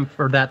rag on him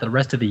for that the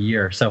rest of the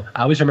year. So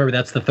I always remember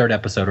that's the third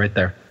episode right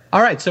there.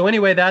 All right, so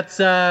anyway, that's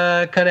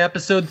kind of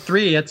episode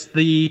 3. It's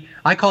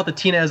I call it the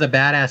Tina as a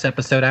badass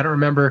episode. I don't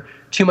remember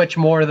too much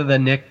more other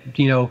than Nick,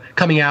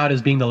 coming out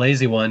as being the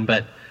lazy one.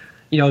 But,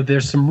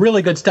 there's some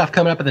really good stuff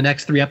coming up in the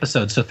next 3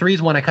 episodes. So 3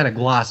 is one I kind of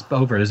glossed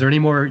over. Is there any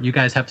more you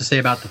guys have to say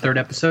about the third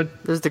episode?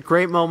 There's the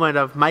great moment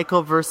of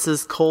Michael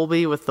versus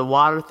Colby with the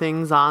water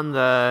things on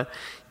the,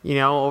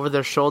 over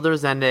their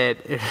shoulders, and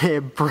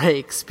it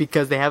breaks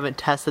because they haven't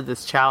tested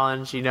this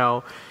challenge,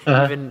 even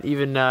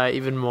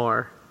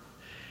more.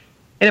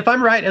 And if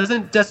I'm right,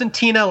 doesn't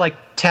Tina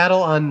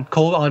tattle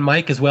on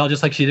Mike as well,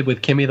 just like she did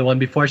with Kimmy the one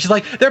before? She's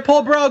like, they're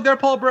pole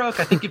broke.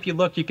 I think if you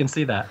look, you can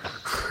see that.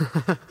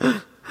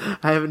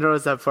 I haven't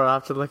noticed that before. I'll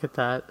have to look at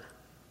that.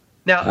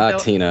 Now,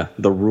 Tina,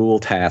 the rule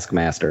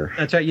taskmaster.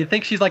 That's right. You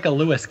think she's like a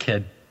Lewis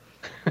kid.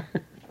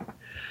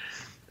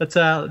 That's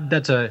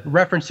a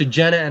reference to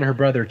Jenna and her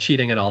brother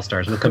cheating at All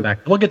Stars. We'll come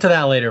back. We'll get to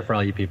that later for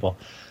all you people.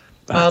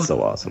 That's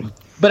so awesome.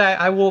 But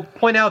I will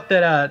point out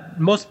that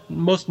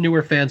most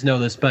newer fans know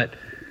this, but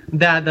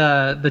that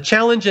the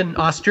challenge in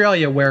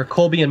Australia where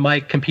Colby and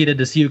Mike competed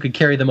to see who could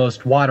carry the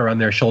most water on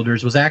their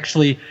shoulders was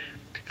actually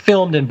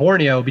filmed in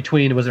Borneo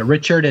between, was it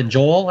Richard and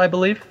Joel, I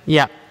believe?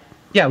 Yeah.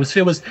 Yeah,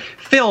 it was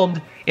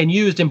filmed and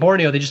used in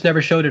Borneo. They just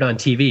never showed it on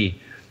TV.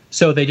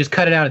 So they just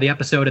cut it out of the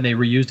episode and they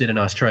reused it in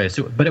Australia.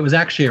 But it was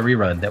actually a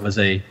rerun. That was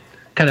a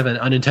kind of an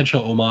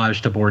unintentional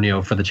homage to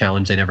Borneo for the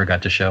challenge they never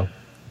got to show.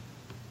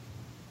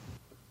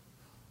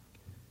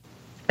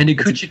 And did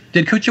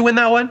Kucha win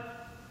that one?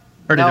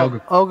 Or did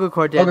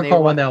Ogakor did.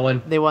 Ogakor won that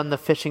one. They won the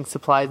fishing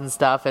supplies and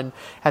stuff. And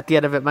at the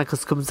end of it, Michael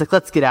Scoop's like,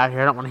 let's get out of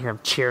here. I don't want to hear him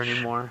cheer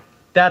anymore.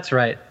 That's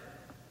right.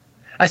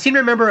 I seem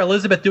to remember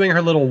Elizabeth doing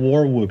her little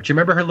war whoop. Do you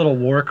remember her little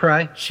war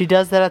cry? She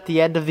does that at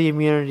the end of the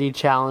immunity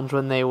challenge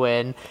when they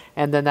win.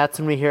 And then that's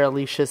when we hear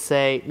Alicia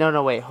say,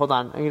 no, wait, hold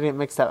on. I'm going to get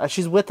mixed up.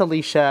 She's with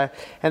Alicia,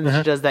 and then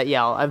she does that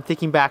yell. I'm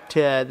thinking back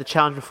to the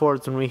challenge before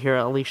when we hear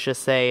Alicia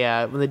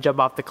say, when they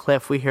jump off the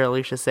cliff, we hear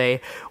Alicia say,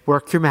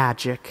 work your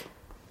magic.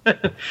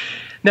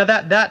 Now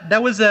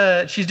that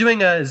was she's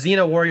doing a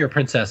Xena warrior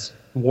princess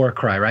war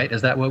cry, right?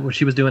 Is that what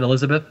she was doing,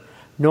 Elizabeth?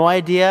 No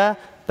idea.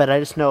 But I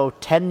just know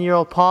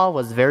 10-year-old Paul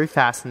was very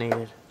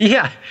fascinated.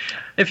 Yeah.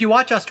 If you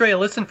watch Australia,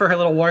 listen for her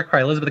little war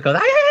cry. Elizabeth goes,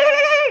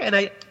 and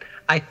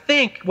I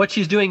think what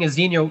she's doing is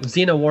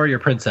Xena Warrior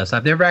Princess.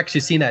 I've never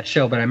actually seen that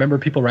show, but I remember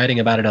people writing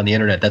about it on the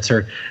internet. That's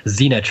her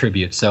Xena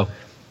tribute. So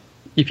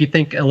if you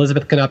think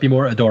Elizabeth cannot be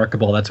more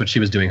adorable, that's what she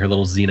was doing, her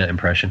little Xena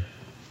impression.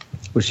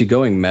 Was she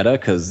going meta?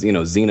 Because,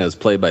 Xena is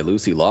played by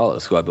Lucy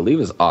Lawless, who I believe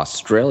is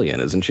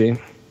Australian, isn't she?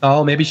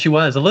 Oh, maybe she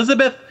was.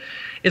 Elizabeth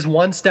is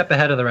one step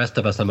ahead of the rest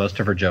of us on most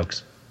of her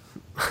jokes.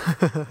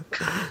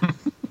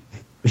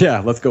 Yeah,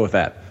 let's go with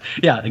that.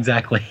 Yeah,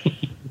 exactly.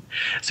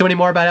 So any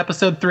more about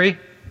episode 3?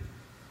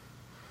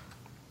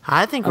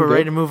 I think we're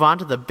ready to move on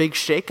to the big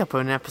shakeup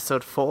in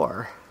episode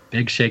 4.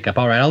 Big shakeup.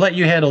 All right, I'll let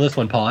you handle this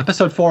one, Paul.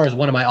 Episode 4 is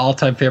one of my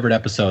all-time favorite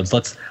episodes.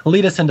 Let's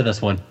lead us into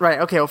this one. Right,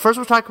 okay. Well, first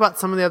we'll talk about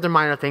some of the other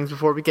minor things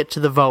before we get to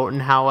the vote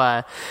and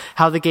how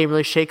the game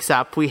really shakes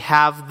up. We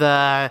have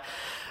a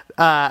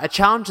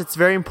challenge that's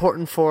very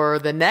important for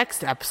the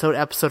next episode,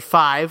 episode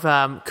 5.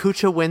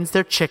 Kucha wins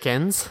their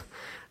chickens,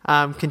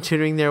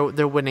 continuing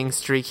their winning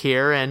streak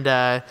here.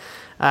 And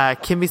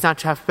Kimby's not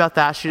too happy about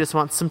that. She just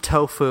wants some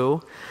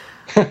tofu.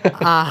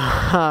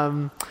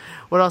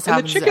 What else and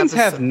happens? The chickens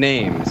have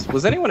names.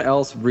 Was anyone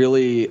else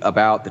really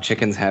about the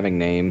chickens having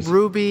names?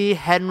 Ruby,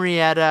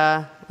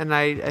 Henrietta, and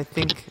I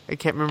think I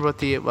can't remember what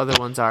the other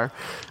ones are.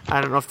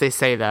 I don't know if they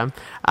say them.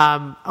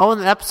 And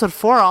then episode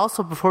 4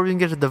 also, before we can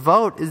get to the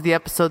vote, is the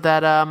episode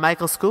that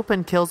Michael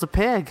Scoopin kills a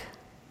pig.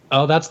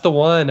 Oh, that's the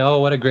one. Oh,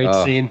 what a great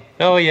scene.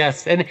 Oh,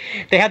 yes. And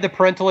they had the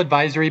parental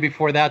advisory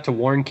before that to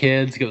warn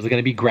kids. It was going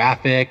to be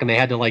graphic, and they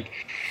had to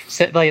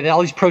set,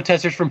 all these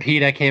protesters from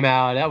PETA came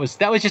out. That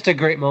was just a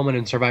great moment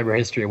in Survivor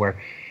history where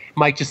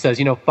Mike just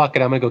says, fuck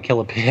it, I'm going to go kill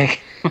a pig.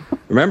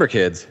 Remember,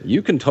 kids,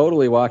 you can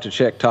totally watch a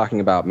chick talking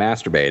about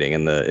masturbating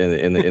in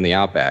the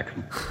Outback,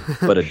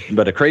 but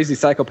a crazy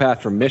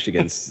psychopath from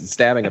Michigan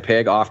stabbing a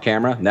pig off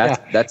camera,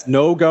 that's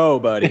no go,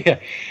 buddy. Yeah.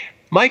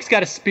 Mike's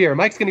got a spear.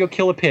 Mike's going to go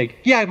kill a pig.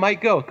 Yeah,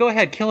 Mike, go. Go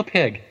ahead, kill a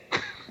pig.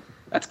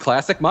 That's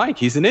classic Mike.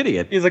 He's an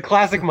idiot. He's a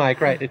classic Mike,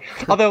 right.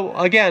 Although,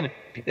 again,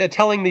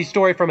 telling the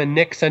story from a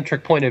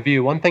Nick-centric point of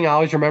view, one thing I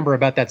always remember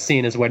about that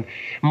scene is when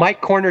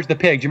Mike corners the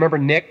pig. Do you remember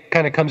Nick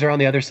kind of comes around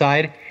the other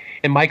side?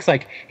 And Mike's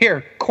like,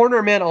 here, corner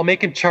him in, I'll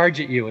make him charge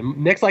at you. And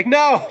Nick's like,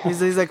 no!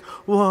 He's like,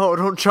 whoa,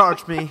 don't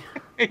charge me.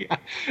 Yeah.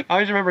 I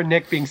always remember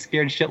Nick being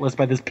scared shitless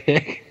by this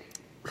pig.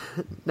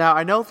 Now,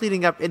 I know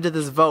leading up into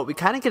this vote, we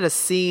kind of get a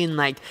scene,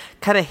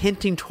 kind of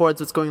hinting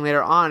towards what's going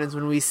later on, is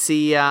when we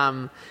see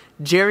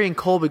Jerry and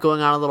Colby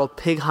going on a little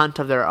pig hunt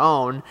of their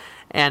own.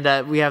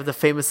 And we have the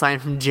famous line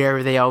from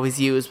Jerry they always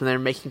use when they're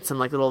making some,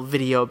 little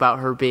video about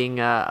her being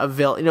a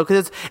villain.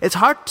 Because it's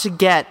hard to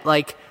get,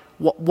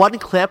 one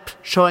clip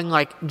showing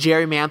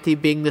Jerry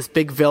Manthe being this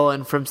big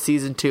villain from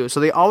season 2. So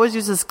they always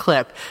use this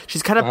clip.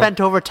 She's kind of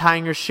bent over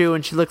tying her shoe,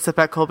 and she looks up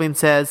at Colby and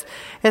says,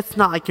 "It's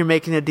not like you're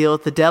making a deal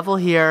with the devil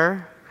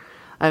here."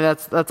 And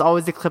that's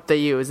always the clip they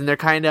use. And they're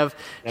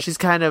she's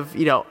kind of,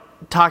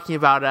 talking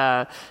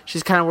about,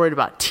 she's kind of worried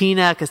about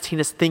Tina because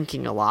Tina's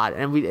thinking a lot.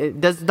 And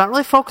it does not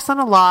really focus on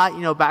a lot.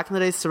 Back in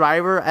the day,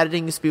 Survivor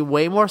editing used to be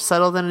way more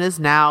subtle than it is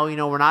now.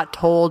 We're not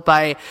told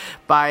by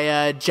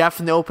Jeff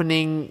in the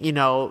opening,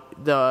 the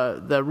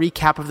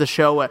recap of the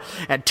show,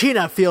 and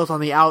Tina feels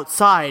on the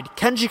outside.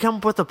 Can she come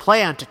up with a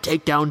plan to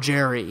take down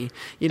Jerry?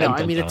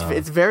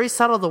 It's very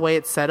subtle the way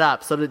it's set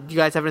up. So do you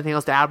guys have anything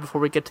else to add before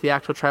we get to the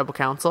actual tribal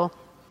council?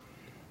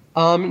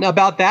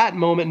 About that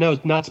moment, no,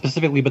 not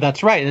specifically, but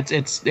that's right.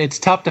 It's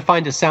tough to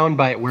find a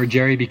soundbite where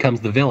Jerry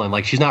becomes the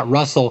villain. She's not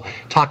Russell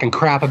talking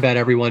crap about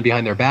everyone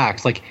behind their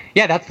backs.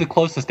 That's the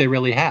closest they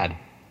really had.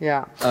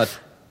 Yeah.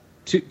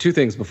 two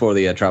things before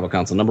the tribal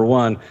council. Number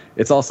one,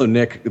 it's also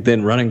Nick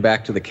then running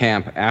back to the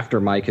camp after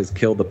Mike has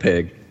killed the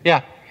pig.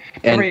 Yeah.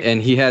 And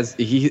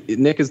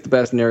Nick is the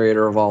best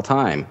narrator of all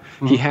time.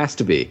 Mm-hmm. He has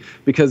to be,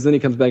 because then he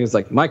comes back and is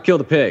like, Mike killed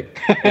a pig,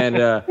 and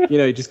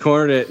he just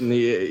cornered it and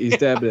he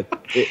stabbed it.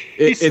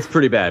 It's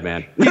pretty bad,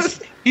 man.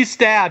 He's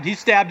stabbed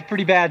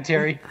pretty bad,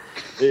 Terry.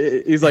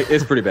 He's like,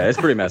 it's pretty bad. It's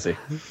pretty messy.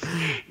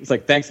 It's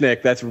like, thanks,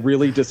 Nick. That's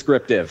really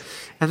descriptive.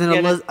 And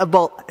then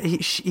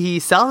he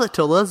sells it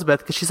to Elizabeth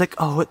because she's like,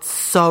 oh, it's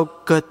so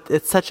good.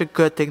 It's such a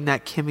good thing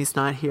that Kimmy's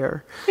not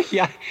here.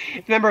 Yeah.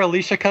 Remember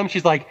Alicia comes?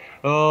 She's like,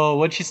 oh,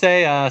 what'd she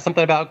say?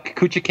 Something about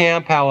Coochie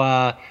Camp,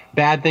 how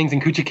bad things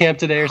in Coochie Camp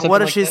today or something like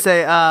that. What did she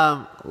say?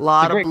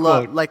 Lot of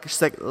blood. Quote. Like,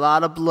 she's like, a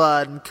lot of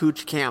blood in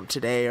Coochie Camp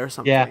today or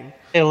something. Yeah.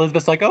 And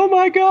Elizabeth's like, oh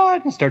my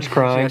God, and starts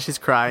crying. Yeah, she's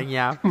crying,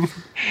 yeah.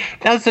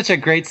 That was such a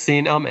great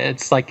scene.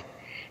 It's like,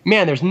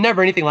 man, there's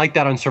never anything like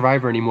that on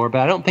Survivor anymore,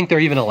 but I don't think they're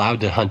even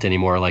allowed to hunt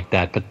anymore like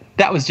that. But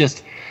that is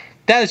just,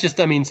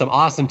 some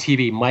awesome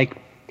TV. Mike,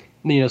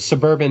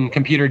 suburban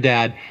computer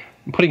dad,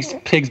 putting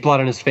pig's blood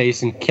on his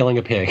face and killing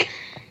a pig.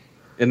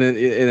 And then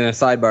in a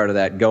sidebar to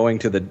that, going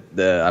to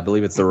the I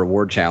believe it's the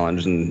reward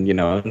challenge, and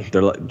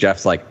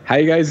Jeff's like, "How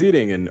you guys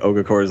eating?" And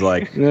Ogakor's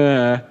like,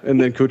 "Nah."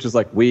 And then Cooch is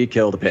like, "We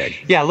killed a pig."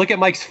 Yeah, look at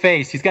Mike's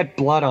face; he's got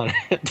blood on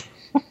it.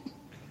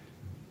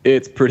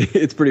 It's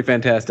pretty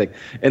fantastic.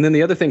 And then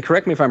the other thing,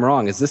 correct me if I'm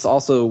wrong, is this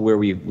also where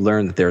we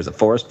learned that there's a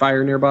forest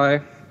fire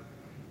nearby?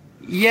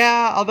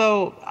 Yeah,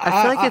 although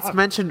I feel like it's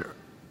mentioned.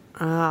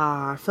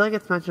 I feel like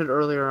it's mentioned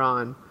earlier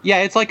on.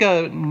 Yeah, it's like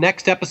a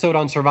next episode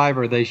on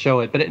Survivor. They show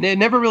it, but it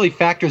never really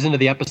factors into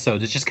the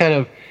episodes. It's just kind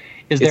of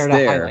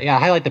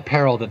highlight the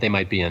peril that they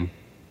might be in.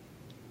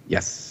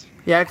 Yes.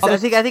 Yeah, cause I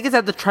think it's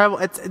at the tribal.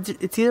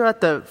 It's either at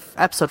the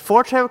episode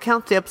 4 tribal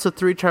council, the episode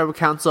 3 tribal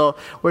council,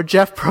 where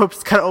Jeff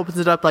Probst kind of opens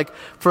it up like,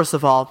 first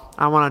of all,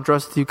 I want to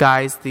address with you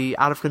guys the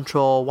out of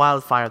control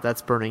wildfire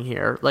that's burning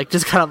here. Like,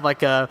 just kind of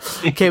like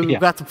okay, we've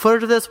got some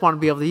footage of this. Want to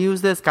be able to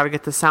use this. Got to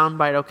get the sound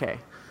bite. Okay.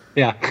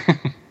 Yeah.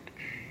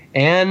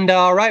 And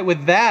all right,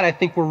 with that, I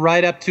think we're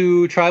right up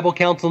to Tribal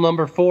Council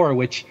number 4,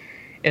 which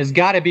has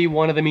got to be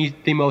one of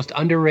the most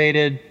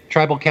underrated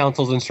tribal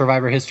councils in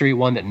Survivor history,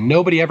 one that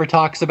nobody ever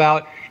talks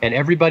about, and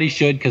everybody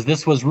should, because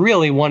this was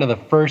really one of the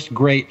first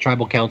great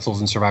tribal councils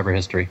in Survivor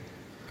history.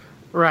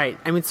 Right.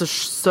 I mean,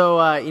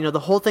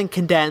 the whole thing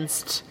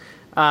condensed.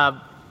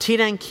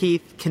 Tina and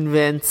Keith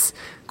convince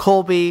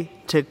Colby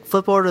to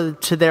flip over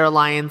to their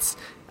alliance,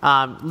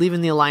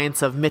 leaving the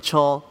alliance of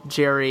Mitchell,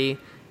 Jerry,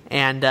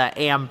 and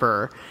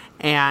Amber.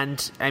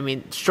 And I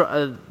mean,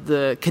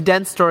 the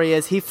condensed story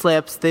is he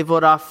flips. They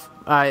vote off.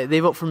 They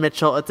vote for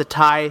Mitchell. It's a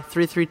tie,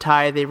 3-3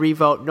 tie. They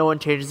re-vote. No one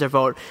changes their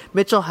vote.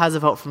 Mitchell has a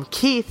vote from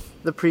Keith,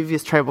 the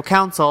previous tribal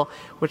council,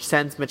 which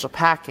sends Mitchell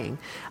packing.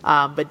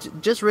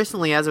 But just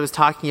recently, as I was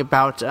talking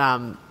about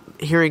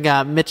hearing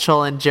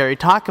Mitchell and Jerry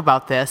talk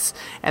about this,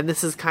 and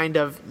this is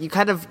you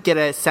kind of get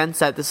a sense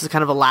that this is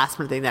kind of a last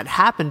minute thing that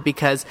happened,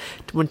 because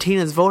when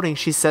Tina's voting,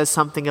 she says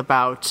something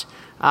about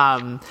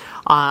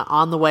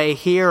on the way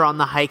here, on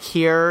the hike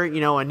here,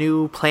 a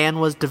new plan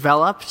was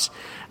developed.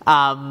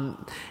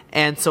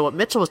 And so what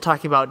Mitchell was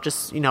talking about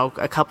just,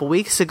 a couple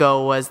weeks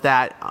ago was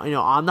that,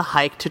 on the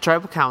hike to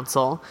tribal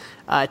council,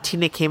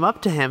 Tina came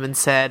up to him and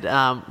said,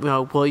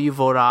 will you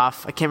vote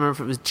off? I can't remember if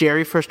it was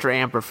Jerry first or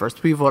Amber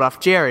first. Will you vote off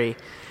Jerry?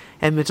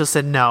 And Mitchell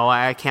said, no,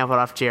 I can't vote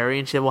off Jerry.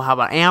 And she said, well, how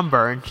about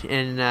Amber?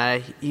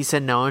 And he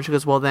said no. And she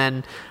goes, well,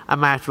 then I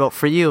might have to vote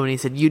for you. And he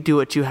said, you do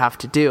what you have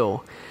to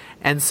do.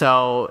 And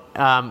so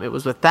it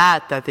was with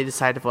that they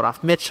decided to vote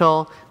off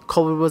Mitchell.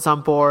 Colby was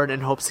on board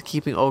in hopes of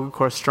keeping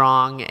Ogre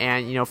strong.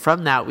 And,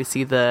 from that, we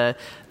see the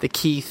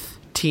Keith,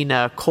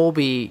 Tina,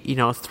 Colby,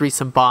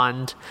 threesome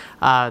bond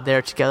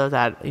there together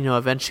that,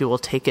 eventually will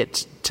take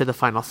it to the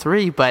final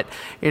 3. But,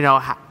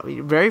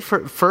 very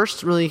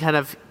first really kind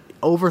of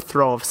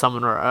overthrow of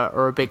someone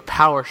or a big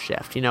power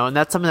shift, and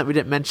that's something that we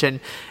didn't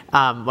mention,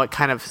 what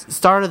kind of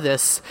started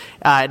this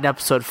in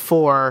episode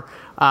 4,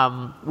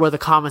 were the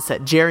comments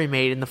that Jerry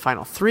made in the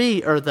final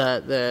 3, or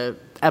the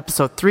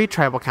episode 3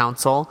 tribal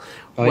council,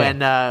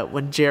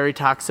 when Jerry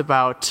talks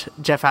about,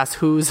 Jeff asks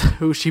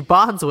who she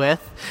bonds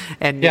with,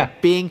 and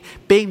being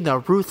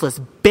the ruthless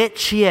bitch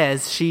she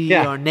is, she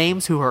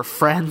names who her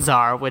friends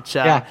are, which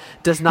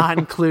does not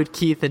include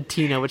Keith and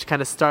Tina, which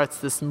kind of starts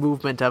this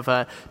movement of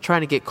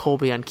trying to get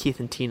Colby on Keith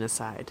and Tina's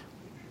side.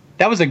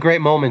 That was a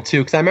great moment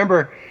too, because I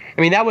remember,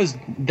 that was,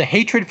 the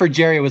hatred for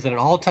Jerry was at an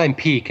all-time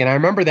peak, and I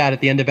remember that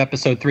at the end of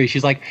episode 3.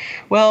 She's like,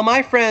 well,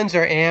 my friends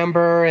are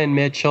Amber and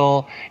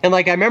Mitchell, and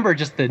I remember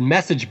just the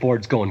message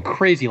boards going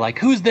crazy,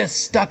 who's this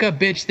stuck-up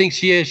bitch thinks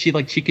she is? She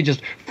can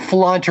just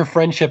flaunt her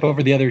friendship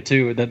over the other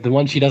two, the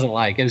one she doesn't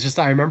like. It was just,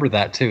 I remember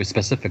that too,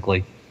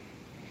 specifically.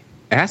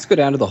 It has to go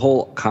down to the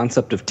whole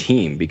concept of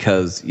team,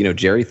 because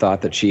Jerry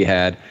thought that she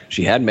had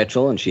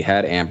Mitchell and she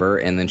had Amber,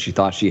 and then she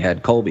thought she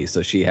had Colby,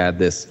 so she had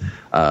this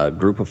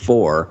group of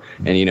 4,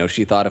 and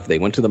she thought if they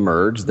went to the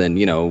merge, then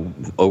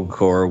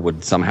Ogre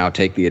would somehow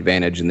take the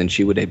advantage, and then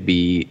she would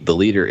be the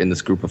leader in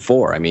this group of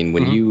 4. I mean,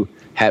 when you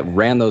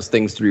ran those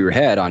things through your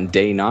head on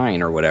day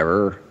 9 or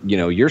whatever,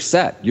 you're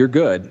set, you're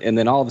good. And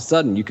then all of a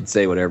sudden you could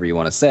say whatever you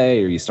want to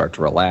say, or you start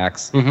to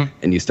relax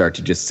and you start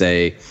to just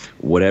say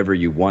whatever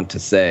you want to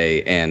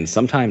say. And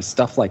sometimes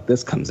stuff like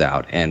this comes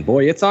out and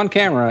boy, it's on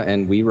camera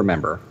and we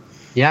remember.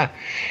 Yeah.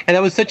 And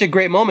that was such a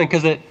great moment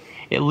because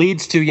it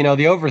leads to,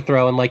 the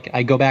overthrow. And like,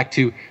 I go back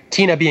to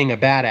Tina being a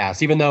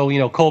badass, even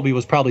though, Colby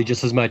was probably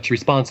just as much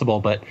responsible.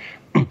 But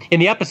in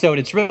the episode,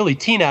 it's really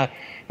Tina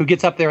who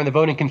gets up there in the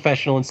voting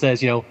confessional and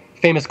says,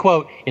 famous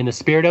quote, "In the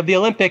spirit of the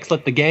Olympics,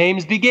 let the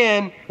games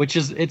begin," which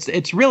is,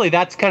 it's really,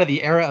 that's kind of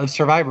the era of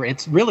Survivor.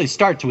 It really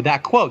starts with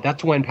that quote.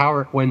 That's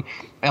when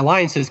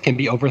alliances can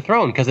be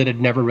overthrown because it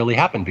had never really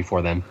happened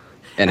before then.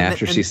 And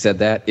after she said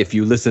that, if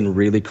you listen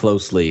really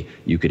closely,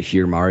 you could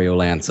hear Mario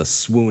Lanza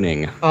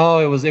swooning. Oh,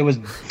 it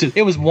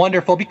was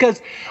wonderful because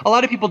a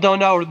lot of people don't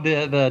know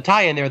the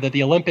tie-in there that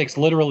the Olympics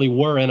literally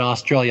were in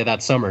Australia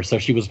that summer. So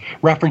she was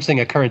referencing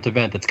a current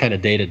event that's kind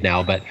of dated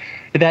now, but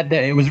that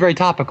it was very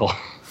topical.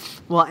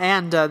 Well,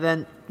 and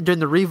then during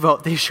the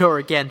revote, they show her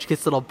again. She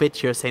gets a little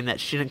bitchier, saying that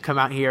she didn't come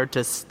out here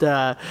to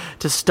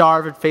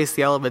starve and face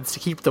the elements, to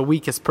keep the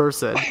weakest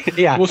person.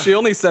 Yeah. Well, she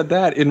only said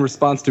that in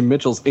response to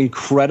Mitchell's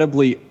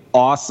incredibly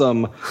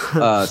awesome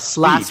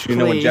speech.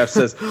 When Jeff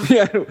says,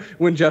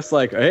 when Jeff's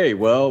like, "Hey,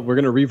 well, we're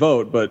gonna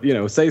revote, but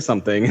say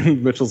something,"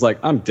 and Mitchell's like,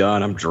 "I'm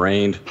done. I'm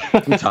drained.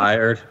 I'm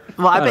tired."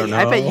 Well,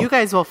 I bet you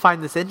guys will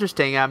find this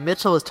interesting.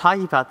 Mitchell was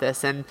talking about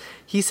this, and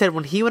he said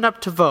when he went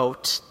up to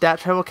vote, that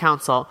tribal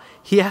council,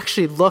 he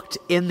actually looked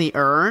in the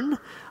urn,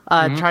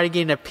 tried to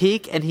gain a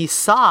peek, and he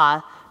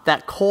saw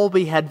that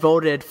Colby had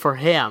voted for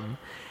him,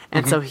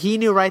 and so he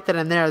knew right then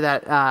and there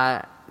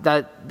that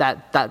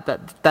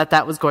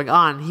that was going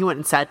on. He went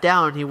and sat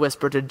down and he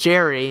whispered to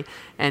Jerry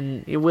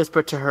and he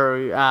whispered to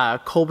her,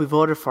 "Colby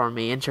voted for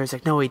me." And Jerry's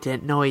like, "No, he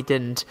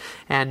didn't.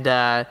 And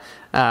I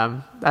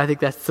think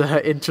that's an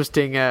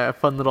interesting,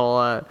 fun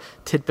little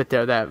tidbit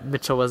there that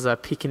Mitchell was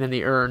peeking in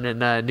the urn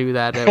and knew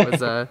that it was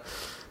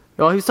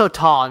well, he was so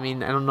tall. I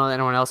mean, I don't know that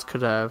anyone else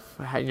could have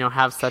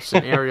such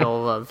an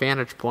aerial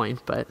vantage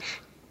point, but.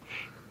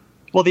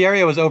 Well, the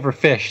area was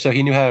overfished, so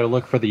he knew how to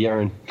look for the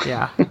urn.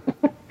 Yeah.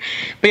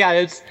 But yeah,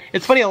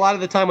 it's funny, a lot of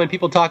the time when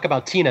people talk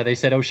about Tina, they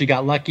said, "Oh, she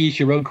got lucky,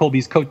 she rode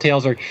Colby's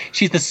coattails," or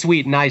 "She's the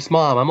sweet, nice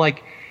mom." I'm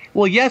like,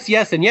 well, yes,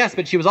 and yes,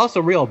 but she was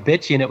also real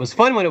bitchy, and it was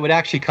fun when it would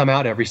actually come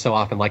out every so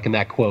often, like in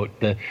that quote,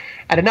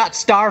 "I did not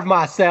starve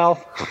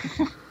myself."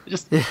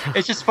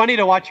 It's just funny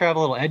to watch her have a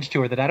little edge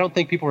to her that I don't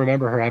think people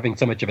remember her having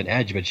so much of an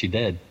edge, but she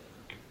did.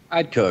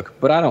 I'd cook,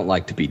 but I don't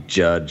like to be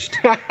judged.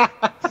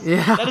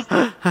 Yeah. That is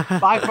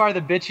by far the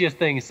bitchiest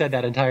thing said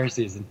that entire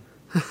season.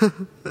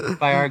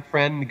 By our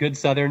friend, the good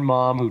Southern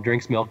mom who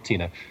drinks milk,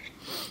 Tina.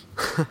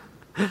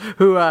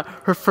 Who,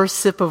 her first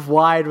sip of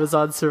wine was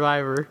on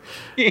Survivor.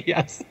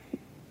 Yes.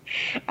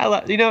 I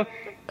love,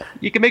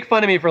 you can make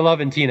fun of me for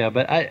loving Tina,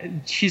 but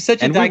she's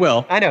such we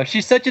will. I know,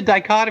 she's such a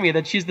dichotomy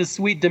that she's the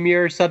sweet,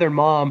 demure Southern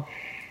mom.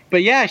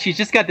 But yeah, she's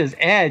just got this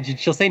edge, and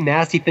she'll say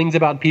nasty things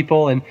about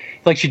people, and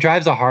like she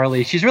drives a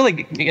Harley. She's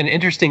really an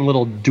interesting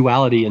little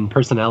duality in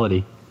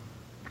personality.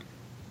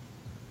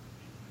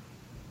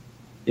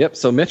 Yep.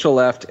 So Mitchell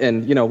left,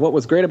 and what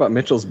was great about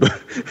Mitchell's,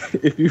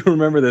 if you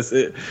remember this,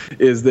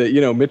 is that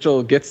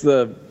Mitchell gets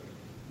the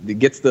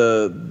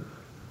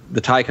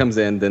tie comes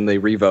in, then they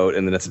revote,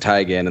 and then it's a tie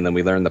again, and then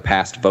we learn the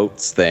past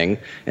votes thing,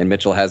 and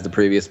Mitchell has the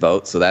previous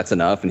vote, so that's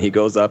enough, and he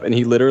goes up and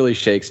he literally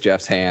shakes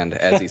Jeff's hand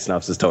as he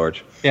snuffs his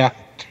torch. Yeah,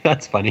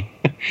 that's funny.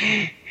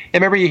 I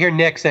remember you hear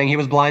Nick saying he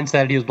was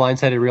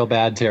blindsided real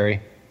bad, Terry.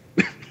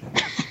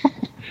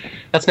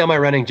 That's now my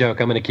running joke.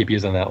 I'm going to keep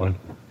using that one.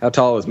 How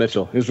tall was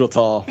Mitchell? He was real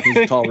tall. He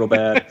was tall real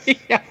bad.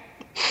 Yeah.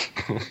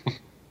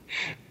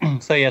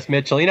 So yes,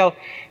 Mitchell.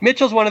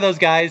 Mitchell's one of those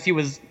guys. He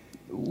was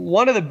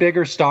one of the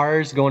bigger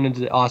stars going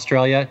into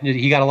Australia.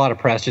 He got a lot of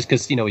press just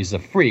because he's a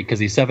freak because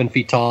he's 7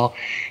 feet tall.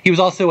 He was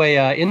also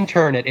a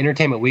intern at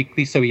Entertainment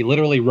Weekly, so he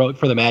literally wrote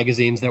for the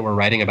magazines that were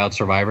writing about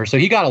Survivor. So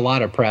he got a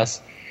lot of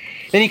press.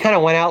 Then he kind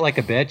of went out like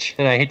a bitch,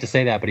 and I hate to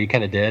say that, but he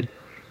kind of did.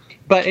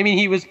 But I mean,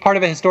 he was part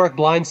of a historic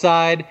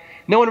blindside.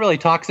 No one really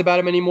talks about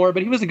him anymore,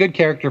 but he was a good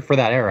character for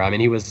that era. I mean,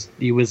 he was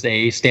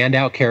a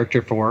standout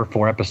character for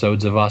 4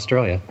 episodes of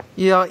Australia.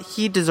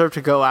 He deserved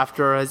to go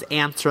after his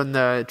answer in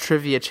the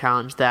trivia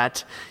challenge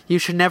that you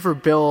should never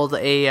build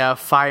a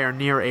fire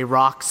near a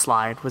rock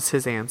slide was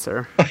his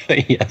answer.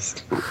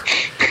 Yes.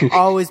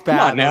 Always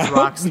bad as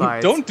rock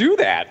slides. Don't do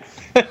that.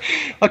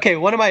 Okay,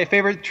 one of my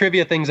favorite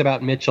trivia things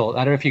about Mitchell,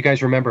 I don't know if you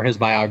guys remember his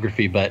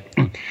biography, but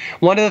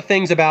one of the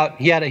things about,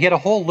 he had a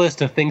whole list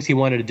of things he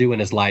wanted to do in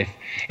his life,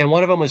 and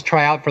one of them was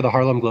try out for the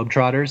Harlem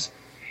Globetrotters,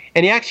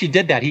 and he actually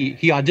did that. He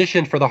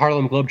auditioned for the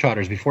Harlem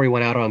Globetrotters before he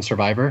went out on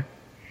Survivor,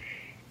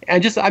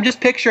 and I'm just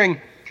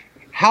picturing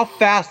how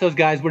fast those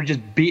guys would have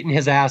just beaten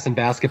his ass in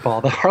basketball,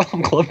 the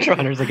Harlem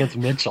Globetrotters against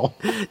Mitchell.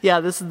 Yeah,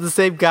 this is the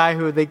same guy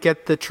who they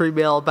get the tree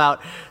mail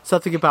about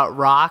something about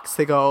rocks.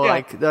 They go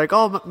they're like,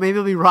 oh, maybe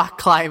it'll be rock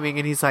climbing,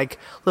 and he's like,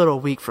 a little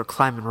weak for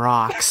climbing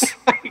rocks.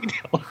 I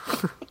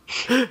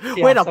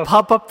know. Way to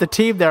pump up the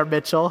team there,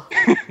 Mitchell.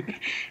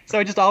 So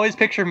I just always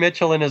picture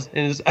Mitchell in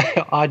his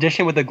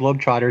audition with the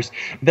Globetrotters,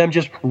 them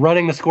just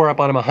running the score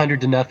up on him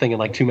 100-0 in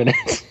like 2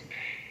 minutes.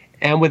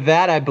 And with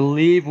that, I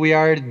believe we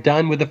are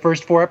done with the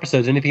first 4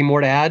 episodes. Anything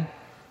more to add?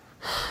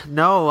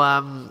 No,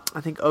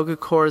 I think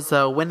Ogakor's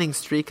winning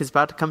streak is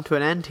about to come to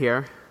an end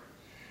here.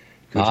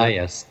 Ah,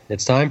 yes.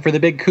 It's time for the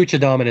big Kucha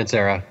dominance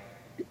era.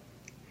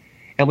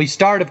 And we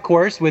start, of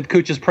course, with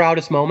Kucha's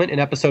proudest moment in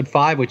episode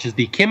 5, which is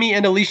the Kimmy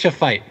and Alicia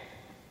fight.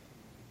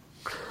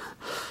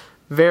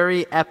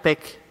 Very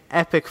epic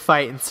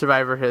fight in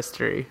Survivor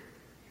history.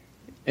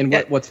 And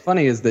what's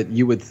funny is that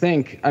you would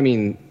think, I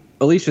mean,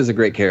 Alicia's a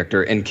great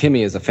character, and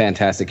Kimmy is a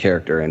fantastic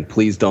character, and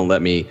please don't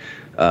let me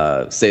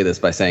say this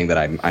by saying that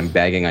I'm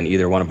bagging on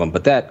either one of them,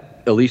 but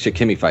that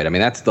Alicia-Kimmy fight, I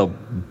mean, that's the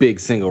big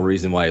single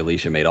reason why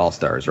Alicia made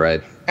All-Stars,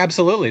 right?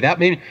 Absolutely.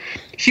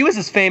 She was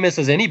as famous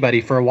as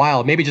anybody for a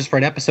while, maybe just for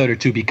an episode or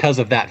two because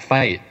of that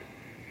fight.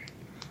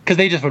 Because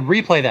they just would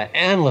replay that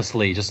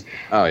endlessly, just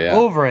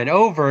over and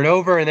over and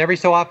over. And every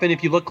so often,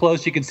 if you look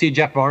close, you can see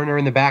Jeff Varner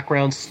in the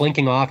background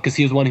slinking off because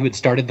he was one who had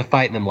started the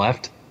fight and then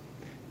left.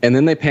 And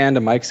then they pan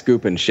to Mike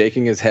Skupin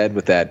shaking his head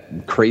with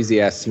that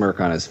crazy-ass smirk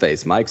on his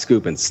face. Mike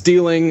Skupin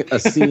stealing a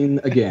scene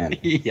again.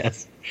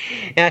 Yes.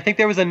 And I think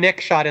there was a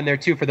Nick shot in there,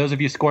 too, for those of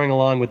you scoring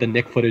along with the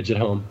Nick footage at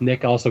home.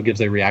 Nick also gives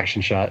a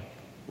reaction shot.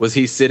 Was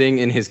he sitting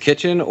in his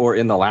kitchen or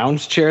in the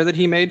lounge chair that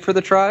he made for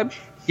the tribe?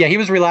 Yeah, he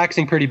was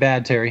relaxing pretty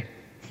bad, Terry.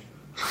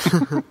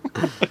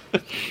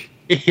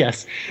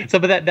 Yes. So,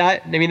 but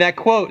that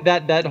quote,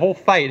 that whole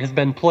fight has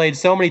been played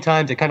so many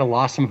times it kind of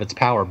lost some of its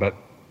power. But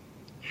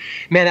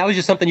man, that was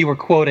just something you were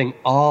quoting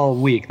all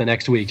week. The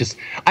next week, just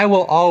I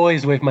will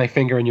always wave my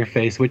finger in your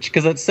face,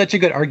 because that's such a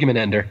good argument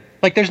ender.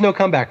 Like, there's no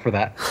comeback for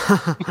that.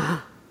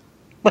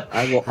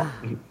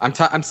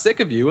 I'm sick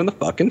of you and the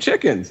fucking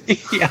chickens.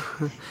 Yeah.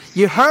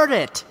 You heard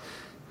it.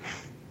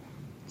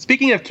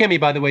 Speaking of Kimmy,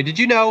 by the way, did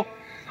you know?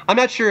 I'm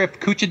not sure if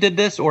Kucha did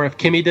this or if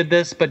Kimmy did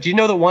this, but do you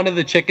know that one of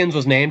the chickens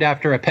was named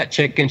after a pet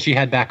chicken she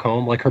had back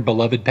home, like her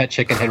beloved pet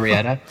chicken,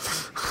 Henrietta?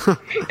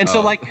 And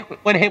so, like,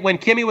 when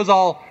Kimmy was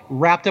all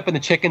wrapped up in the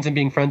chickens and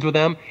being friends with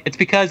them, it's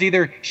because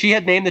either she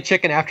had named the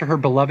chicken after her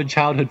beloved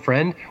childhood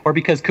friend or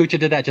because Kucha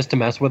did that just to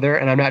mess with her.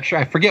 And I'm not sure.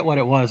 I forget what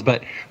it was,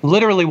 but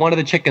literally one of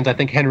the chickens, I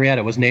think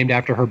Henrietta, was named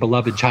after her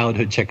beloved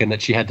childhood chicken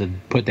that she had to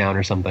put down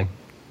or something.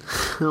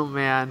 Oh,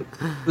 man.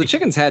 The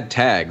chickens had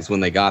tags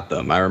when they got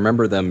them. I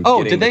remember them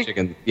getting did they?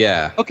 Chicken.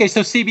 Yeah. Okay,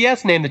 so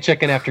CBS named the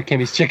chicken after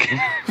Kimmy's chicken.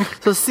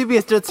 So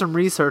CBS did some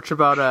research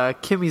about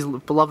Kimmy's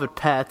beloved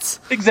pets.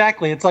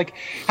 Exactly. It's like,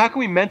 how can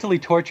we mentally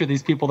torture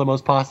these people the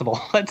most possible?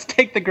 Let's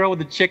take the girl with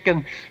the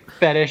chicken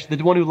fetish, the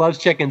one who loves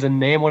chickens, and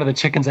name one of the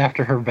chickens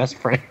after her best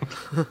friend.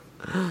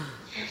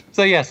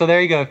 So there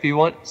you go. If you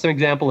want some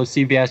example of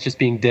CBS just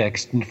being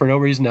dicks, and for no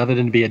reason other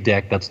than to be a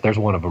dick, there's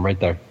one of them right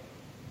there.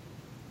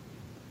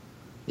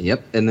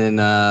 Yep, and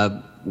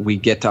then we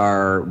get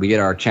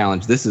our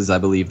challenge. This is, I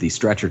believe, the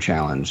stretcher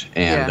challenge,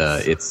 and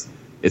yes.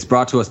 It's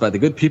brought to us by the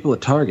good people at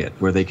Target,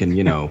 where they can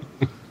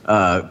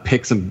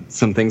pick some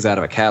things out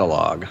of a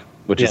catalog,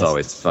 which is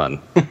always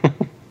fun.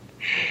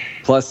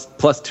 plus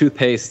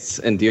toothpastes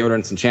and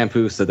deodorants and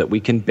shampoo so that we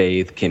can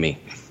bathe Kimmy.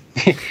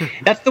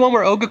 That's the one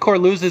where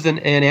Ogakor loses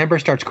and Amber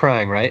starts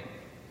crying, right?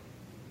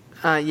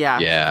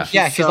 Yeah.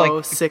 She's so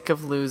like, sick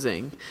of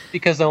losing.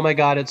 Because, oh my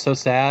God, it's so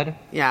sad.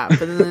 Yeah,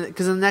 but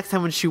because the next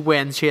time when she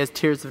wins, she has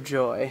tears of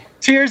joy.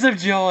 Tears of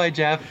joy,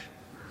 Jeff.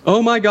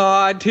 Oh my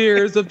God,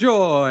 tears of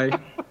joy.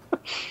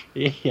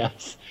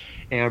 Yes.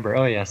 Amber,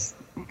 oh yes.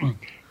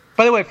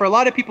 By the way, for a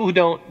lot of people who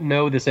don't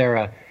know this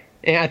era,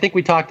 and I think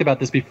we talked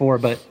about this before,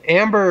 but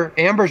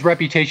Amber's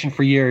reputation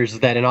for years is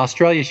that in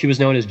Australia she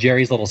was known as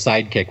Jerry's little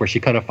sidekick, where she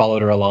kind of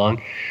followed her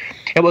along.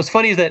 And what's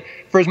funny is that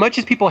for as much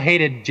as people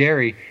hated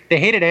Jerry, they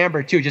hated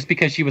Amber too, just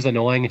because she was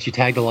annoying and she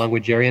tagged along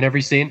with Jerry in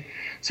every scene.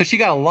 So she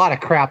got a lot of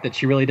crap that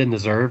she really didn't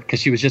deserve because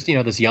she was just,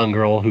 this young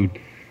girl who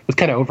was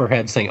kind of over her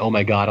head saying, oh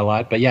my God, a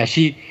lot. But yeah,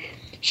 she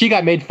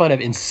got made fun of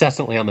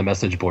incessantly on the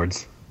message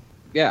boards.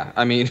 Yeah,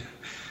 I mean,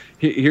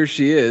 here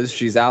she is.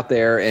 She's out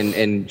there,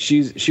 and she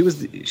was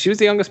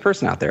the youngest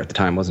person out there at the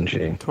time, wasn't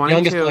she?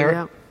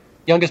 22,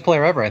 youngest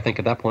player ever, I think,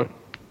 at that point.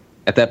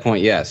 At that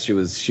point, yes, she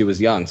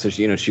was young. So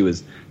she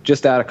was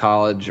just out of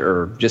college,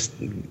 or just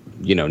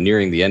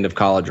nearing the end of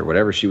college, or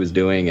whatever she was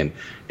doing, and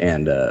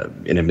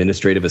an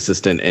administrative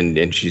assistant,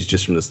 and she's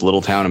just from this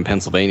little town in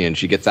Pennsylvania, and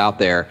she gets out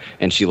there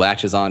and she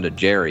latches on to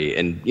Jerry,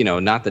 and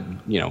not that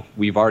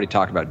we've already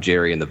talked about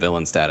Jerry and the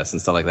villain status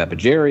and stuff like that, but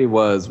Jerry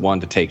was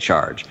one to take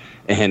charge,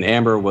 and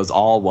Amber was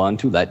all one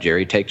to let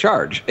Jerry take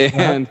charge,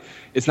 and.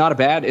 It's not a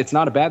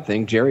bad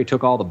thing. Jerry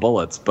took all the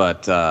bullets,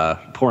 but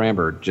poor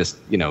Amber just,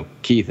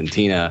 Keith and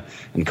Tina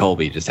and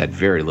Colby just had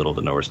very little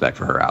to no respect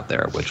for her out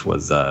there, which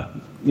was,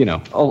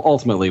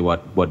 ultimately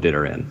what did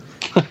her in.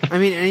 I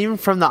mean, and even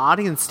from the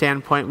audience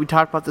standpoint, we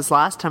talked about this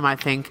last time, I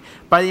think.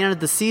 By the end of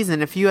the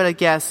season, if you had to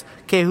guess,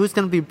 okay, who's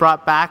going to be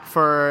brought back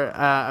for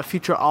a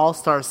future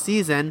All-Star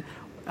season,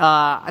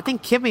 I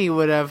think Kimmy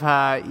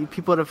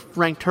people would have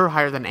ranked her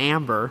higher than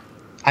Amber.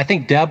 I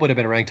think Deb would have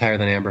been ranked higher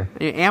than Amber.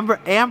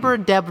 Amber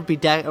and Deb would be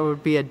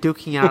a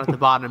duking out at the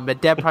bottom,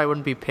 but Deb probably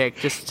wouldn't be picked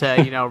just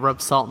to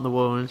rub salt in the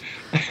wound.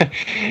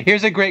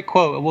 Here's a great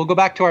quote. We'll go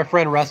back to our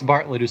friend Russ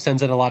Bartlett, who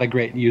sends in a lot of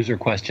great user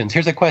questions.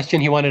 Here's a question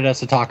he wanted us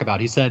to talk about.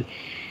 He said,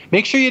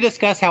 "Make sure you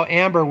discuss how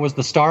Amber was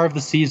the star of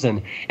the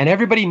season, and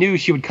everybody knew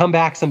she would come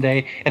back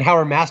someday, and how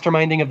her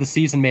masterminding of the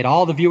season made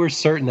all the viewers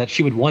certain that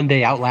she would one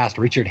day outlast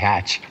Richard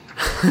Hatch."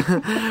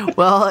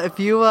 Well, if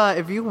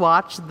you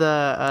watch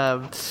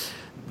the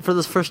for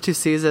those first 2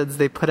 seasons,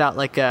 they put out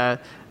like a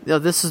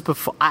this was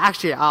before.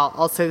 Actually,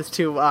 I'll say this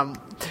too.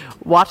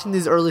 Watching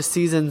these early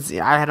seasons,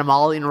 I had them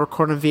all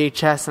recorded on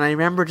VHS, and I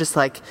remember just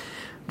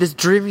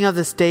dreaming of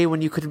this day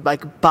when you could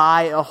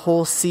buy a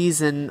whole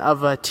season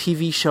of a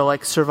TV show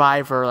like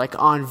Survivor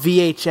on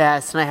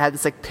VHS, and I had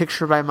this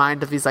picture in my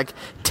mind of these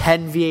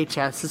 10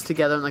 VHSs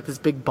together in this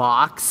big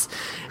box,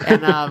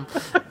 and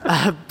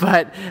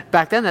but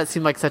back then that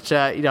seemed like such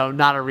a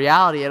not a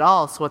reality at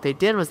all. So what they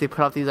did was they put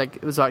out these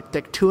it was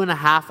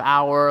 2.5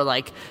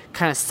 hour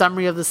kind of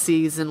summary of the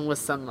season with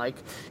some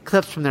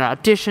clips from their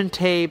audition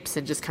tapes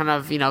and just kind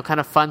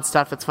of fun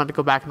stuff that's fun to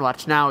go back and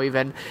watch now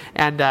even.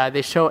 And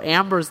they show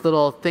Amber's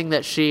little thing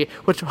that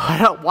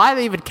why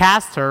they even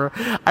cast her.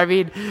 I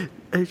mean,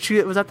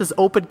 she was at this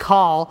open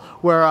call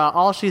where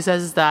all she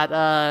says is that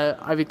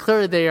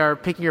clearly they are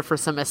picking her for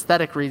some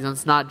aesthetic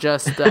reasons, not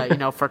just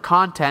for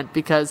content,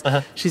 because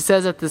she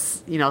says at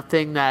this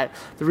thing that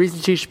the reason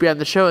she should be on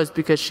the show is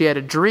because she had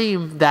a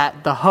dream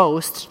that the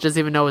host, doesn't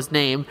even know his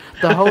name,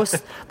 the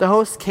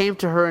host came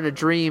to her in a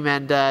dream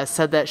and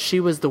said that she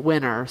was the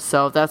winner,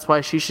 so that's why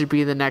she should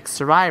be the next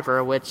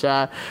survivor. Which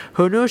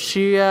who knew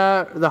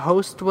the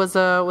host was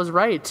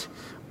right.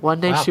 One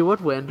day She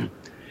would win.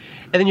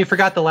 And then you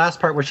forgot the last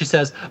part where she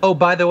says, "Oh,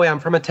 by the way, I'm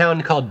from a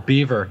town called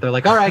Beaver." They're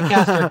like, "All right,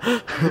 cast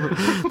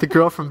her." The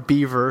girl from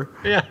Beaver.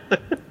 Yeah.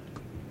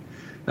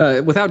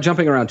 Without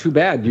jumping around too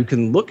bad, you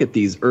can look at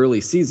these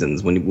early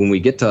seasons. When we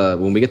get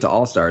to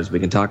All Stars, we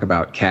can talk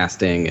about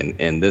casting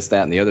and this,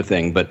 that, and the other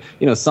thing. But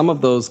some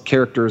of those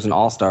characters in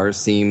All Stars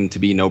seem to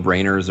be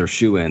no-brainers or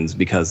shoo-ins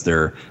because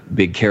they're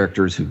big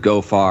characters who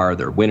go far.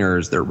 They're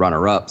winners. They're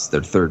runner-ups.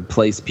 They're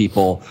third-place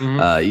people,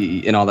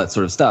 and all that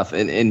sort of stuff.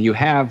 And you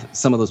have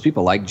some of those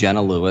people like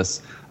Jenna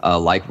Lewis,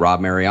 like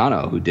Rob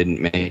Mariano, who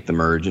didn't make the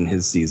merge in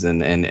his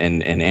season,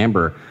 and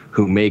Amber,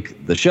 who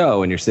make the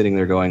show, and you're sitting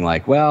there going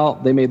well,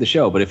 they made the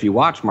show. But if you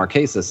watch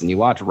Marquesas and you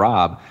watch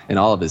Rob and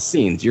all of his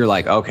scenes, you're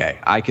like, okay,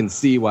 I can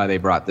see why they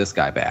brought this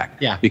guy back.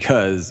 Yeah.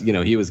 Because,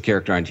 he was a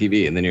character on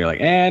TV. And then you're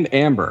like, and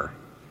Amber,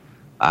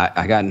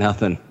 I got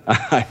nothing.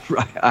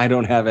 I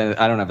don't have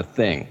a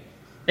thing.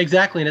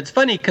 Exactly. And it's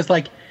funny because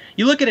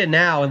you look at it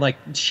now and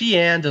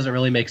Sheehan doesn't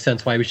really make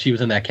sense why she was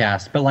in that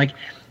cast. But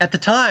at the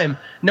time,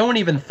 no one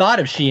even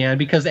thought of Sheehan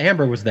because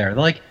Amber was there.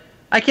 They're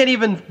I can't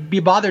even be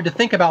bothered to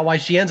think about why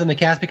Sheehan's in the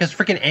cast because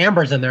freaking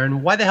Amber's in there.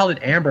 And why the hell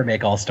did Amber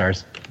make All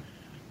Stars?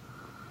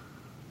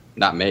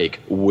 Not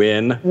make.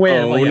 Win.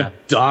 Own.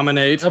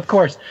 Dominate. Of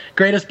course.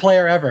 Greatest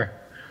player ever.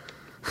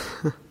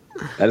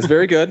 That is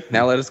very good.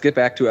 Now let us get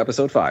back to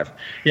episode 5.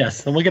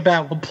 Yes. And we'll get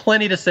back. We'll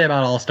plenty to say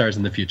about All Stars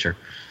in the future.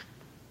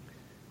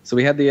 So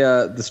we had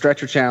the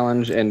stretcher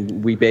challenge,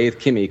 and we bathed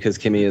Kimmy because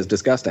Kimmy is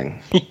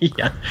disgusting.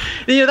 Yeah.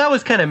 That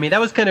was kind of mean.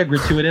 That was kind of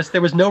gratuitous. There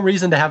was no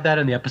reason to have that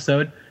in the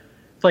episode.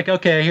 It's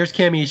okay, here's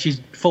Kimmy. She's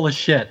full of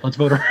shit. Let's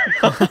vote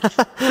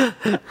her.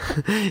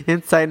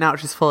 Inside and out,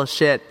 she's full of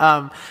shit.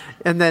 And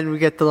then we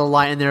get the little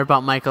line in there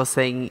about Michael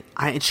saying,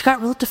 and she got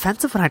real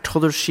defensive when I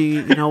told her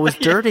she, was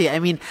dirty. I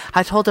mean,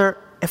 I told her,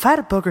 if I had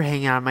a booger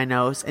hanging out of my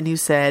nose and you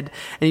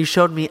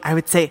showed me, I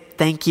would say,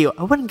 thank you.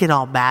 I wouldn't get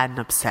all mad and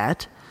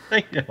upset.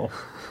 I know.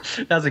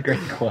 That's a great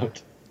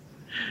quote.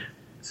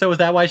 So is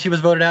that why she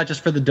was voted out,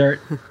 just for the dirt?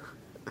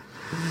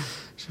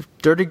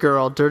 Dirty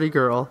girl, dirty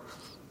girl.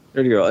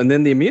 There you go. And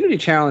then the immunity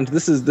challenge,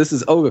 this is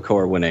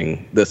Ogakor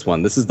winning this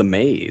one. This is the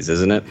maze,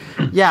 isn't it?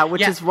 Yeah,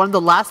 which is one of the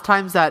last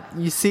times that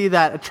you see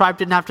that a tribe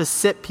didn't have to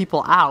sit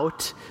people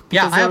out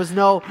because there was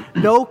no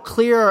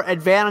clear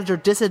advantage or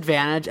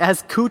disadvantage,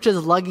 as Cooch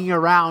is lugging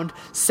around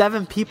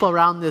 7 people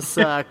around this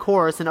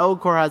course, and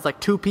Ogakor has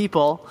 2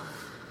 people.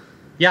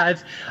 Yeah,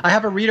 I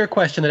have a reader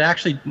question that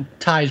actually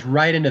ties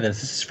right into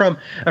this. This is from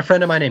a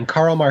friend of mine named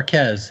Carl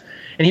Marquez,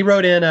 and he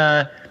wrote in...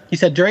 He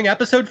said, during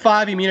episode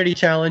 5 immunity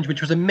challenge, which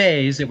was a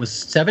maze, it was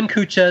 7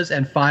 Kuchas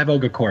and 5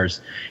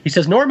 Ogakors. He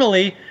says,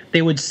 normally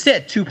they would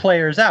sit 2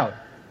 players out,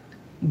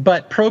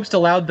 but Probst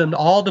allowed them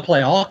all to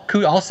play, all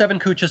 7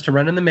 Kuchas to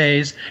run in the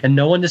maze and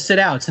no one to sit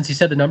out, since he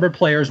said the number of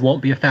players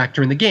won't be a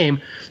factor in the game.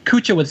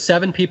 Kucha with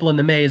 7 people in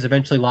the maze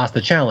eventually lost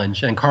the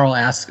challenge, and Carl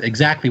asks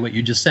exactly what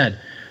you just said.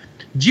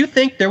 Do you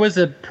think there was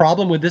a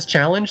problem with this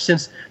challenge,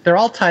 since they're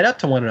all tied up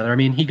to one another? I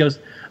mean, he goes,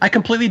 I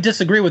completely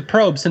disagree with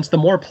Probst, since the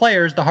more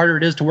players, the harder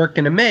it is to work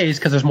in a maze,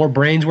 because there's more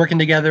brains working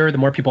together, the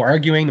more people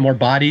arguing, the more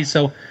bodies.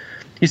 So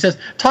he says,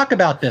 talk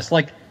about this.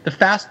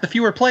 the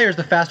fewer players,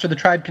 the faster the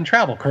tribe can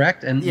travel,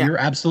 correct? And you're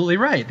absolutely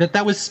right.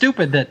 That was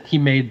stupid that he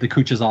made the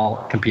Kuchas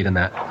all compete in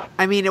that.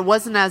 I mean, it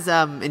wasn't as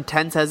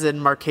intense as in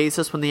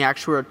Marquesas when they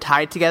actually were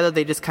tied together.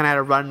 They just kind of had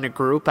to run in a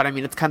group. But I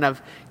mean, it's kind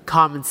of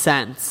common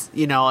sense,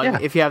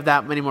 if you have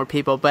that many more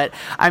people. But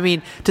I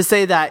mean, to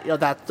say that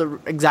that's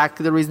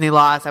exactly the reason they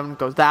lost, I wouldn't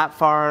go that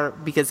far,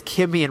 because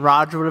Kimmy and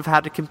Roger would have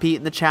had to compete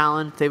in the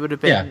challenge. They would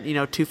have been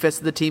 2/5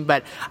 of the team.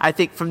 But I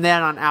think from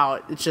then on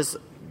out, it's just,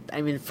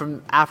 I mean,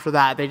 from after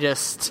that,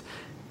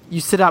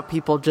 you sit out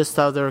people just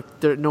so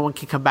no one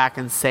can come back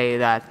and say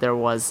that there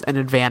was an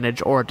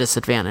advantage or a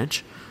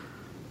disadvantage.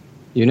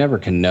 You never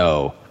can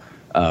know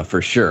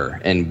for sure.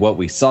 And what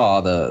we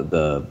saw,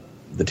 the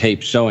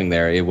tape showing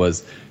there, it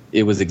was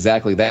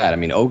exactly that. I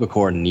mean,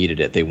 Ogakor needed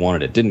it. They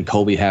wanted it. Didn't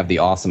Colby have the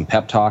awesome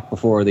pep talk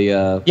before the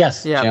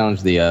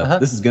challenge?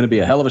 This is going to be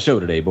a hell of a show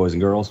today, boys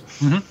and girls.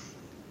 Mm-hmm.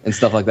 And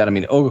stuff like that. I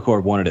mean,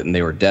 Ogakor wanted it, and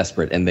they were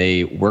desperate, and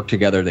they worked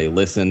together. They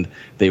listened.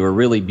 They were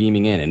really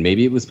beaming in, and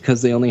maybe it was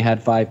because they only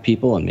had 5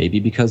 people, and maybe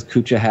because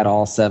Kucha had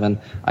all 7.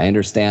 I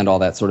understand all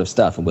that sort of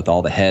stuff, and with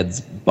all the heads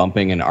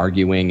bumping and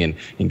arguing and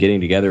getting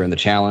together in the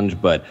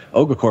challenge, but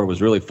Ogakor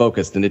was really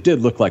focused, and it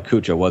did look like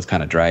Kucha was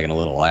kind of dragging a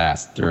little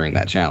ass during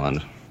that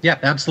challenge. Yeah,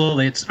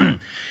 absolutely.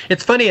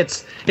 It's funny.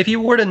 If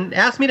you were to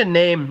ask me to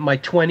name my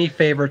 20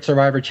 favorite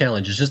Survivor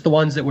challenges, just the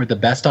ones that were the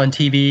best on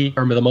TV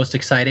or the most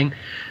exciting,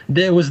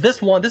 there was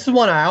this one. This is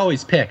one I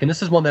always pick, and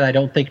this is one that I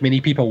don't think many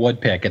people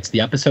would pick. It's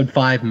the episode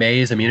 5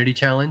 Maze Immunity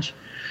Challenge,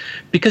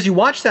 because you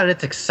watch that and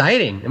it's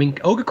exciting. I mean,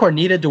 Ogakor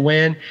needed to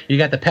win. You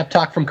got the pep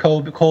talk from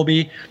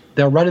Colby.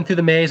 They're running through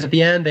the maze. At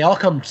the end, they all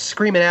come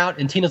screaming out,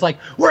 and Tina's like,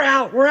 "We're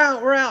out, we're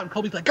out, we're out!" And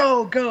Colby's like,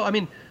 "Go, go!" I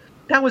mean,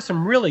 that was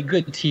some really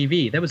good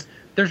TV.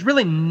 There's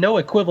really no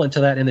equivalent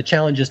to that in the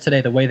challenges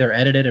today, the way they're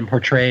edited and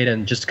portrayed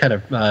and just kind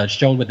of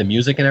shown with the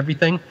music and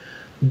everything.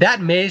 That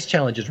maze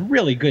challenge is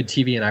really good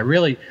TV,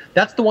 and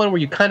that's the one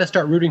where you kind of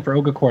start rooting for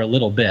Ogakor a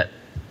little bit.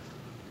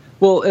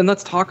 Well, and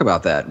let's talk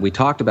about that. We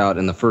talked about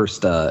in the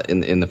first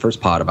in the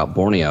first pod about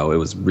Borneo. It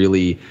was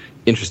really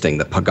interesting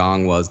that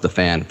Pagong was the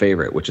fan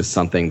favorite, which is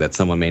something that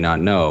someone may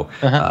not know.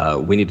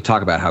 Uh-huh. We need to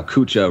talk about how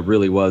Kucha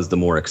really was the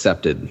more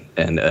accepted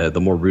and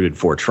the more rooted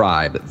for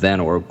tribe than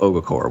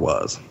Ogakor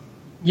was.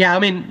 Yeah, I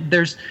mean,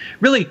 there's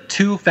really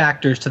 2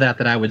 factors to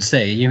that I would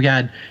say. You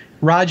had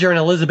Roger and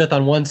Elizabeth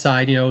on one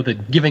side,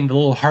 giving the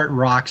little heart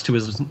rocks to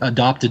his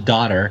adopted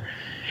daughter.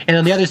 And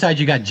on the other side,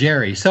 you got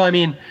Jerry. So, I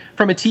mean,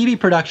 from a TV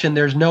production,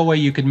 there's no way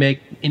you could make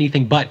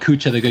anything but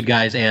Kucha the good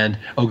guys and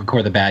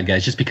Ogakor the bad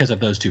guys, just because of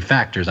those 2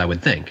 factors, I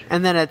would think.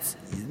 And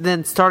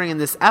then starting in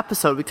this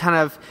episode,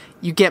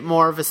 you get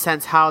more of a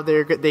sense how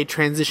they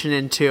transition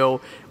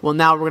into, well,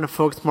 now we're going to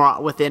focus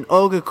more within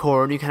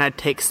Ogakor, and you kind of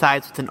take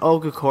sides within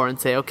Ogakor and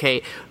say,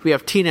 okay, we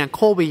have Tina and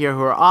Colby here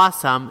who are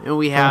awesome, and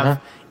we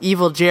have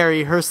Evil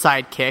Jerry, her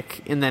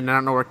sidekick, and then I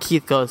don't know where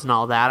Keith goes and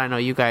all that. I know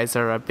you guys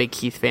are big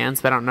Keith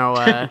fans, but I don't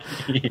know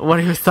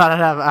what he was thought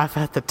of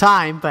at the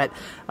time. But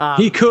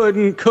he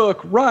couldn't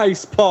cook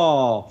rice,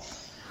 Paul.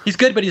 He's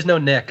good, but he's no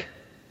Nick.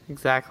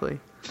 Exactly.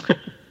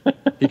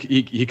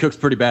 He cooks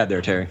pretty bad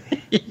there, Terry.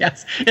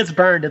 Yes, it's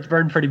burned. It's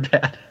burned pretty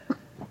bad.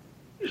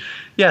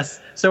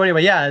 Yes. So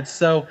anyway,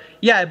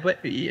 but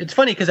it's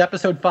funny because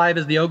episode 5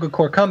 is the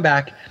Ogakor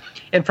comeback.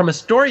 And from a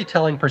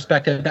storytelling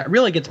perspective, that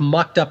really gets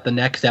mucked up the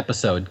next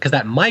episode because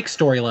that Mike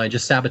storyline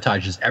just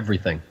sabotages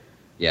everything.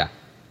 Yeah.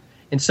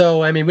 And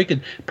so, I mean,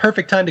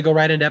 perfect time to go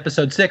right into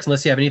episode 6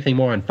 unless you have anything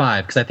more on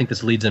 5, because I think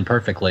this leads in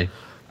perfectly.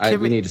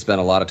 We need to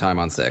spend a lot of time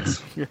on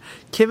 6.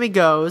 Kimmy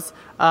goes,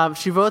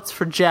 she votes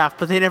for Jeff,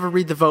 but they never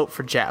read the vote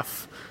for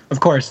Jeff.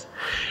 Of course.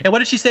 And what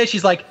did she say?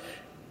 She's like,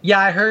 yeah,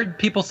 I heard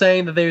people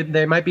saying that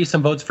there might be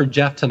some votes for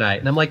Jeff tonight.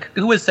 And I'm like,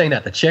 who was saying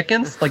that? The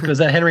chickens? Like, was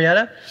that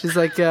Henrietta? She's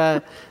like,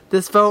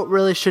 this vote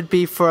really should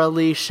be for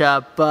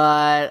Alicia,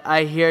 but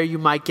I hear you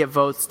might get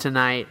votes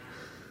tonight.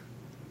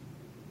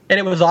 And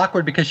it was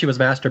awkward because she was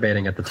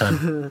masturbating at the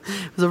time.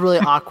 It was a really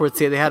awkward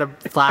scene. They had to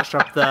flash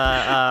up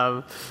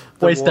the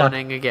waist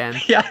warning up.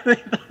 Again. Yeah,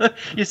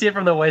 you see it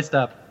from the waist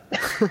up.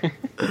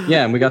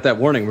 Yeah, and we got that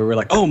warning where we were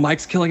like, oh,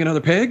 Mike's killing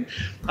another pig?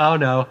 Oh,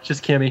 no,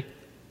 just Kimmy.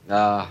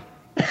 And,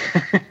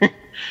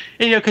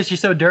 because she's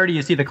so dirty,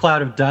 you see the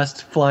cloud of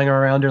dust flying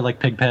around her like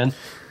Pigpen.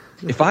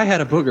 If I had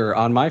a booger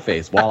on my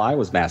face while I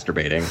was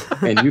masturbating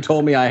and you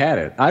told me I had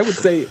it, I would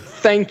say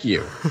thank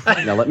you.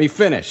 Now let me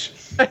finish.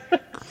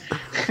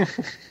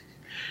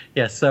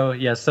 So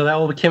that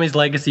will be Kimmy's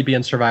legacy be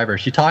in Survivor.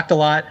 She talked a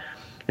lot,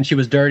 and she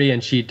was dirty,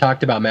 and she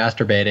talked about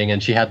masturbating,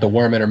 and she had the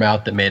worm in her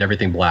mouth that made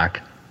everything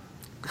black.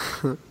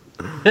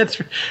 That's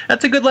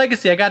a good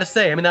legacy, I gotta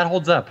say. I mean, that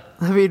holds up.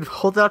 I mean,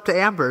 hold it up to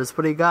Amber's.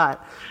 What do you got?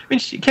 I mean,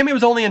 Kimmy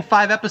was only in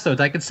 5 episodes.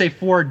 I could say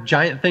 4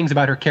 giant things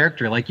about her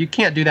character. Like, you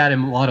can't do that in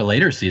a lot of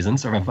later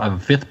seasons or of a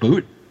 5th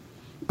boot.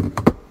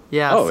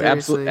 Yeah. Oh,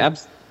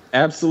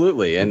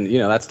 absolutely. And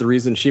that's the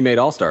reason she made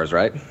All Stars,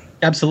 right?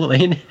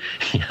 Absolutely.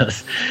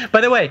 Yes.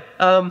 By the way,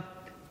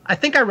 I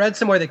think I read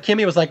somewhere that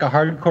Kimmy was like a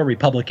hardcore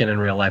Republican in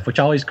real life, which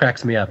always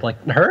cracks me up.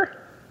 Like, her?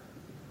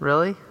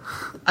 Really?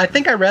 I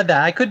think I read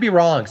that. I could be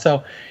wrong.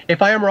 So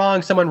if I am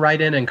wrong, someone write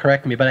in and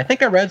correct me. But I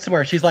think I read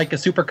somewhere she's like a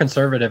super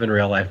conservative in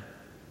real life.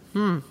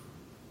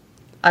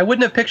 I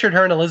wouldn't have pictured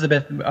her and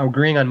Elizabeth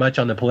agreeing on much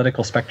on the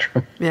political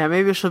spectrum. Yeah,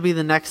 maybe she'll be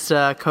the next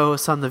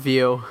co-host on The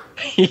View.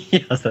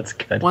 Yes, that's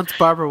good. Once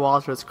Barbara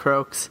Walters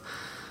croaks.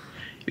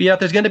 Yeah, if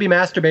there's going to be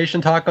masturbation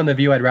talk on The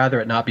View, I'd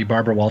rather it not be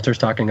Barbara Walters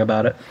talking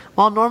about it.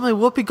 Well, normally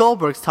Whoopi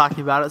Goldberg's talking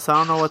about it, so I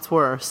don't know what's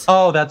worse.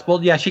 Oh,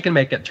 yeah, she can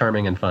make it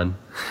charming and fun.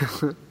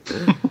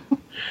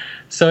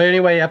 So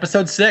anyway,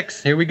 episode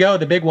 6, here we go,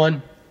 the big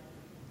one.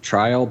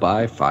 Trial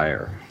by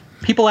fire.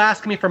 People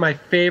ask me for my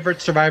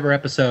favorite Survivor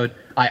episode.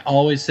 I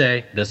always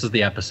say, this is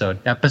the episode.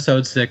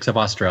 Episode 6 of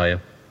Australia.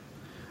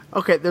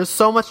 Okay, there's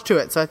so much to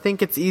it, so I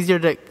think it's easier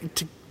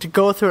to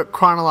go through it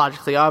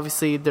chronologically.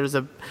 Obviously, there's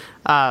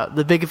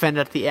the big event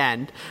at the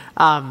end.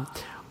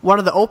 One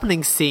of the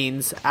opening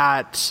scenes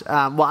actually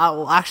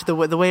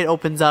the way it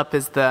opens up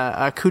is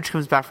the Cooch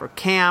comes back for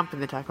camp,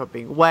 and they talk about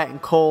being wet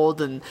and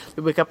cold, and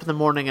they wake up in the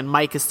morning and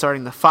Mike is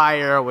starting the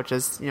fire, which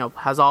is,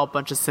 has all a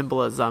bunch of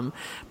symbolism.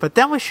 But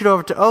then we shoot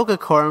over to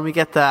Ogakor and we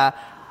get the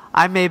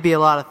I may be a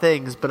lot of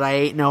things, but I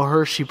ain't no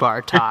Hershey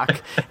bar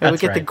talk. And we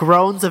get the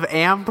groans of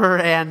Amber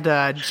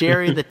and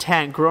Jerry in the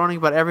tent groaning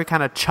about every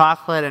kind of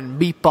chocolate and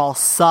meatball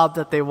sub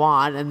that they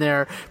want, and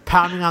they're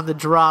pounding on the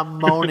drum,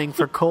 moaning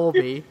for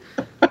Colby.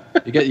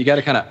 You got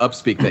to kind of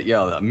upspeak that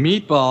yell. A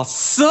meatball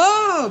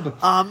sub.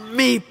 A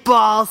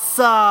meatball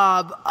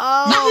sub.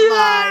 Oh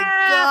my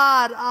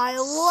God, I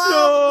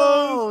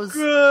love those. So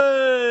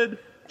good.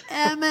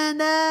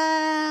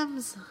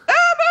 M&Ms.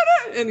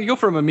 And you go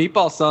from a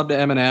meatball sub to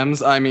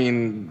M&Ms. I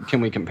mean, can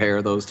we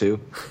compare those two?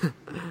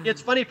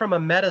 It's funny from a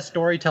meta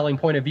storytelling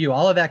point of view.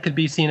 All of that could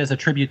be seen as a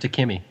tribute to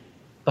Kimmy.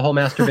 The whole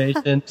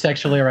masturbation,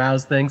 sexually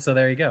aroused thing. So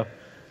there you go.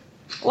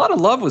 A lot of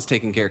love was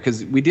taken care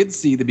because we did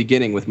see the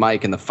beginning with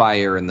Mike and the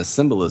fire and the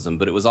symbolism,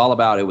 but it was all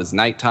about, it was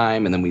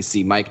nighttime, and then we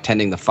see Mike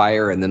tending the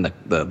fire, and then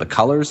the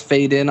colors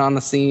fade in on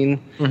the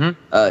scene.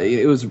 Mm-hmm.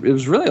 It was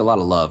really a lot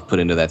of love put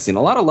into that scene.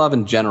 A lot of love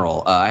in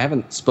general. I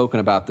haven't spoken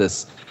about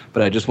this,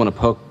 but I just want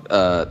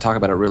to talk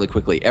about it really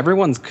quickly.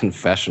 Everyone's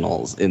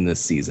confessionals in this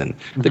season,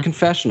 the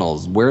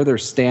confessionals, where they're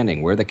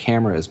standing, where the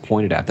camera is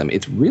pointed at them,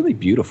 it's really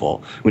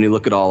beautiful when you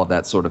look at all of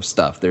that sort of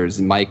stuff.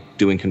 There's Mike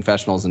doing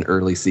confessionals in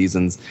early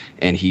seasons,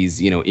 and he's,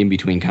 in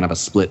between kind of a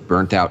split,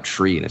 burnt-out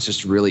tree, and it's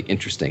just really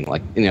interesting.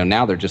 Like,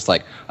 now they're just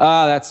like,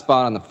 that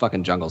spot on the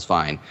fucking jungle's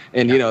fine.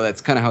 And,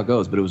 that's kind of how it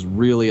goes, but it was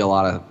really a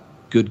lot of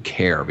good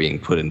care being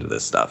put into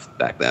this stuff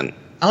back then.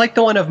 I like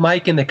the one of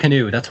Mike in the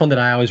canoe. That's one that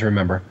I always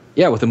remember.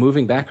 Yeah, with a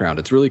moving background.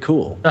 It's really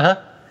cool.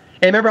 Uh-huh.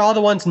 Hey, remember all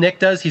the ones Nick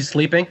does? He's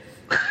sleeping.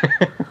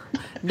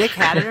 Nick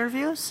had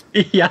interviews?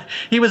 Yeah,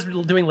 he was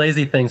doing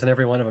lazy things in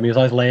every one of them. He was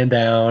always laying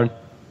down.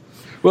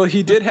 Well,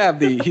 he did have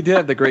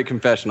the great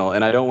confessional,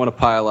 and I don't want to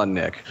pile on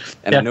Nick.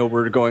 And I know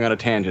we're going on a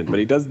tangent, but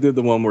he does do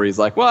the one where he's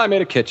like, "Well, I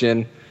made a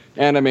kitchen,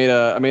 and I made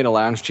a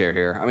lounge chair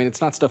here. I mean,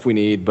 it's not stuff we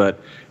need, but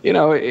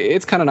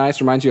it's kind of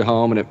nice, reminds you of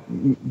home, and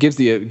it gives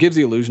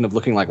the illusion of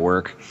looking like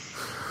work."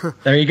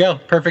 There you go.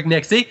 Perfect,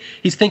 Nick. See,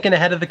 he's thinking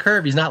ahead of the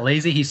curve. He's not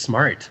lazy. He's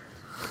smart.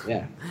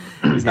 Yeah.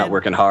 He's not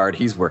working hard.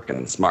 He's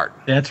working smart.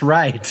 That's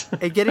right.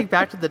 And getting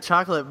back to the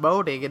chocolate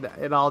moaning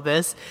and all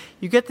this,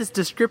 you get this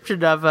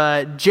description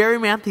of Jerry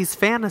Manthi's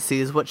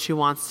fantasy is what she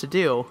wants to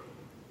do.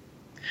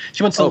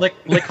 She wants to lick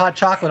hot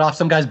chocolate off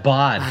some guy's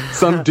bod.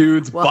 Some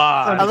dude's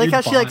bod. I like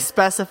how she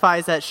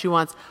specifies that she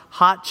wants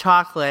hot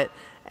chocolate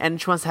and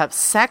she wants to have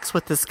sex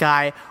with this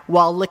guy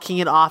while licking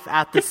it off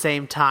at the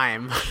same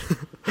time.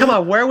 Come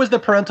on, where was the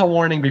parental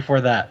warning before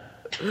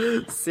that?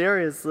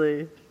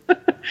 Seriously.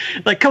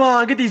 Like, come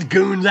on, get these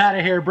goons out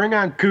of here. Bring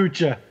on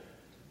Kucha.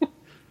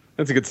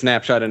 That's a good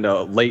snapshot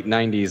into late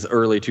 90s,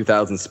 early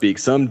 2000s speak.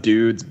 Some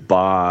dude's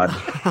bod.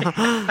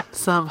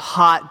 Some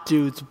hot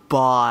dude's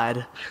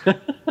bod.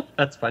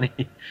 That's funny.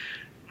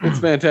 It's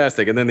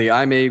fantastic. And then the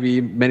I may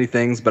be many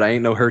things, but I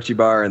ain't no Hershey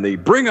bar, and the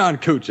bring on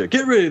Kucha.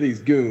 Get rid of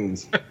these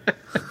goons.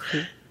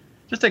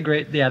 Just a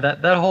great,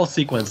 that whole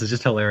sequence is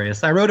just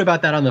hilarious. I wrote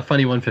about that on the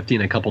Funny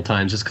 115 a couple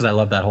times just because I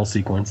love that whole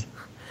sequence.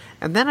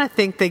 And then I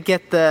think they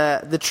get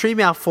the tree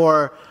mail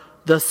for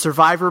the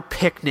Survivor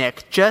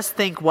picnic. Just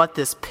think what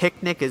this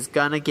picnic is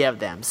going to give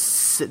them.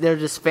 They're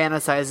just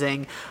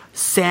fantasizing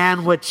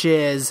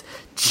sandwiches,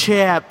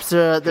 chips.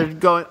 They're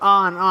going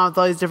on and on with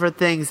all these different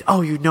things.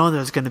 Oh,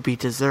 there's going to be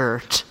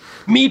dessert.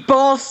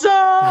 Meatball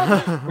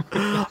sub!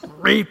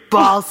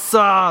 Meatball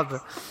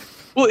sub!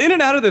 Well, in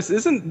and out of this,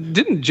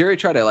 didn't Jerry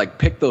try to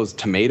pick those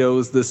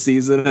tomatoes this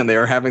season, and they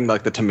were having the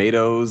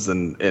tomatoes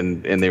and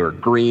they were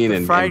green,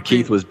 and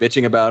Keith was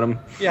bitching about them?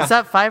 Yeah. Is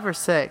that 5 or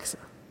 6?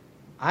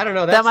 I don't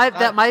know.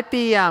 That might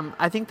be.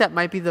 I think that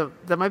might be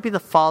the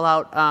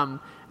fallout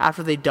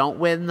after they don't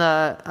win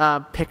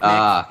the picnic.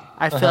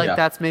 I feel like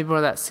that's maybe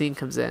where that scene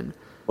comes in.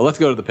 Well, let's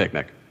go to the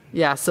picnic.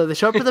 Yeah, so they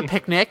show up for the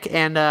picnic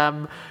and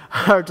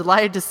are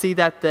delighted to see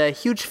that the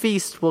huge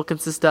feast will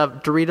consist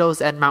of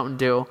Doritos and Mountain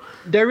Dew.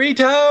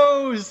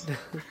 Doritos!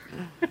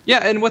 Yeah,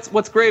 and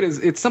what's great is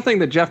it's something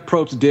that Jeff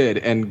Probst did,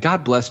 and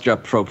God bless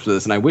Jeff Probst for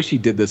this, and I wish he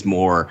did this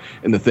more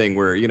in the thing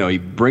where, he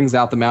brings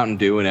out the Mountain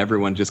Dew and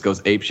everyone just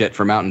goes apeshit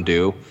for Mountain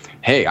Dew.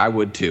 Hey, I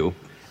would too.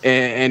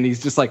 And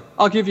he's just like,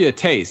 I'll give you a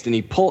taste. And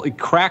he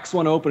cracks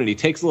one open and he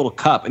takes a little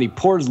cup and he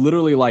pours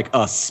literally like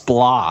a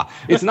splah.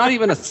 It's not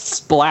even a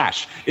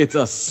splash. It's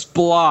a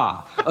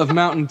splah of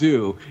Mountain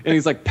Dew. And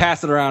he's like,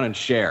 pass it around and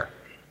share.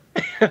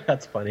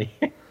 That's funny.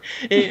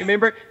 Hey, do you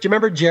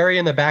remember Jerry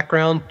in the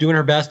background doing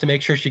her best to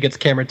make sure she gets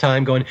camera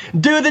time going,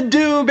 do the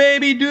do,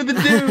 baby, do the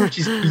do.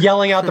 She's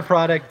yelling out the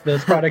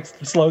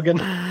product's slogan.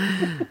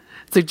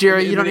 It's like,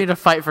 Jerry, you don't need to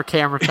fight for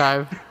camera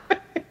time.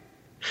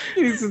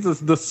 He's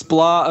just the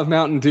splah of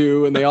Mountain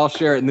Dew, and they all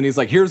share it, and then he's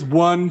like, here's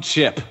one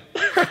chip.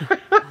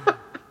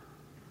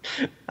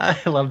 I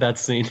love that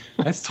scene.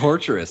 That's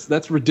torturous.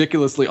 That's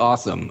ridiculously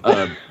awesome.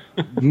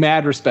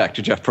 Mad respect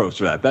to Jeff Probst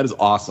for that. That is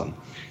awesome.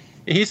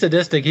 He's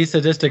sadistic. He's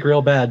sadistic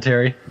real bad,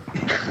 Terry.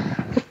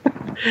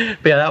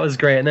 But yeah, that was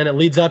great. And then it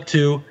leads up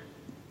to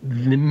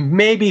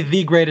maybe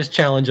the greatest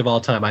challenge of all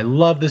time. I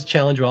love this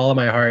challenge with all of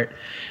my heart.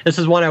 This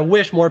is one I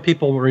wish more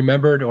people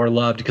remembered or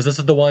loved, because this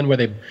is the one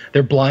where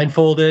they're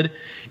blindfolded,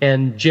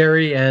 and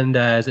Jerry and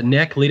is it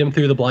Nick lead them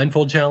through the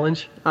blindfold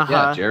challenge?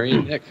 Yeah, Jerry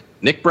and Nick.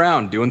 Nick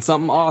Brown doing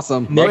something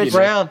awesome. Nick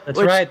Brown, that's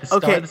right, the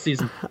star of the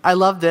season. I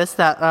love this,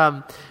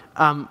 that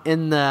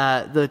in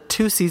the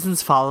 2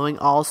 seasons following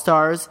All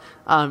Stars,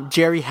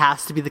 Jerry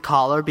has to be the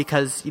caller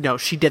because,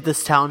 she did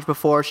this challenge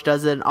before. She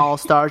does it in All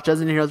Stars, does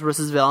it in Heroes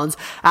vs. Villains,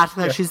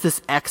 acting like she's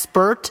this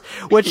expert,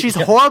 when she's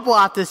horrible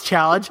at this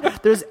challenge.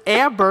 There's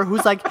Amber,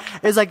 who's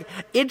is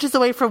inches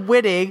away from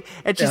winning,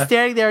 and she's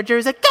standing there, and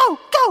Jerry's like, go,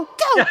 go,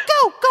 go,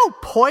 go, go,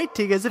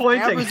 pointing as if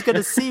Amber's going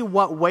to see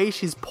what way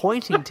she's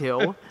pointing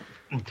to.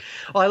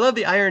 Well, I love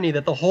the irony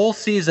that the whole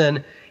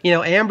season,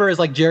 Amber is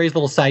like Jerry's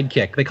little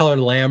sidekick. They call her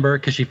Lamber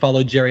because she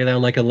followed Jerry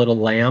around like a little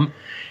lamb.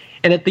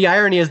 And the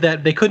irony is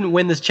that they couldn't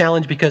win this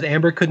challenge because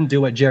Amber couldn't do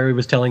what Jerry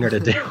was telling her to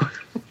do.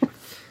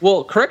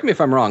 Well, correct me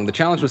if I'm wrong. The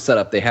challenge was set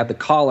up. They had the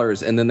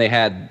collars, and then they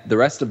had the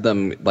rest of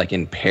them like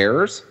in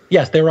pairs.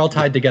 Yes, they were all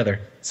tied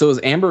together. So it was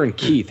Amber and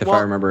Keith, if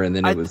I remember, and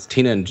then it was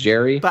Tina and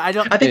Jerry. But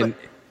I think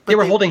they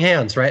were holding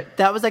hands, right?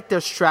 That was like their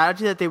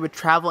strategy, that they would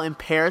travel in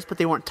pairs, but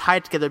they weren't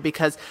tied together,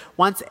 because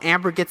once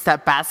Amber gets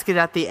that basket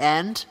at the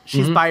end,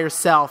 she's by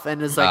herself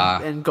and is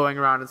and going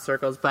around in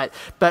circles. But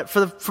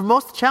for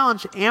most of the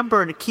challenge,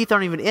 Amber and Keith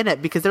aren't even in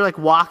it, because they're like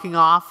walking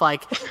off,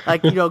 like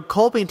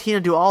Colby and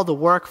Tina do all the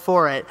work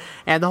for it,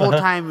 and the whole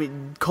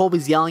time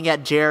Colby's yelling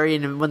at Jerry,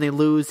 and when they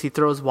lose, he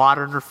throws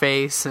water in her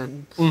face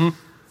and.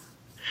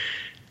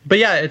 But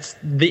yeah, it's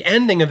the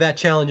ending of that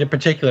challenge in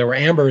particular, where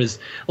Amber is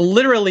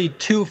literally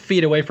 2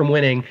 feet away from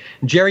winning.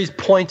 Jerry's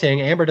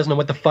pointing. Amber doesn't know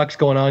what the fuck's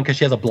going on because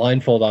she has a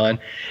blindfold on.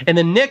 And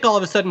then Nick all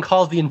of a sudden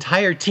calls the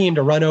entire team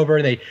to run over,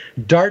 and they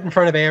dart in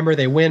front of Amber.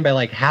 They win by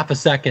like half a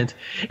second.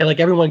 And like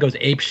everyone goes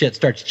apeshit,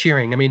 starts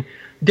cheering. I mean,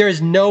 there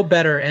is no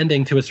better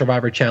ending to a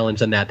Survivor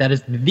challenge than that. That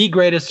is the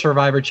greatest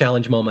Survivor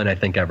challenge moment, I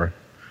think, ever.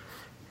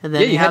 And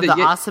then you have the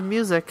awesome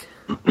music.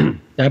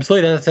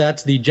 Absolutely,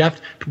 that's the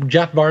Jeff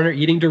Varner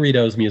eating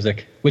Doritos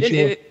music.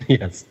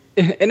 Yes,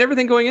 and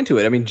everything going into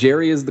it. I mean,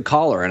 Jerry is the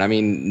caller, and I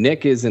mean,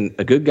 Nick isn't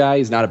a good guy.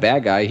 He's not a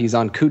bad guy. He's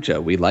on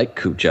Kucha. We like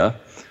Kucha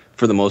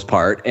for the most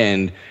part,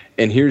 and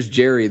here's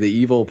Jerry, the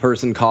evil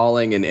person,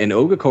 calling, and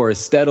Ogakor is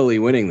steadily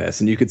winning this.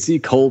 And you could see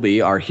Colby,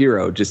 our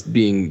hero, just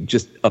being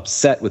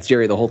upset with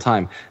Jerry the whole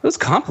time. It was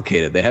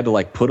complicated. They had to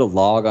like put a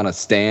log on a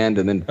stand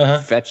and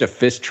then fetch a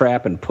fish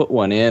trap and put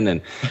one in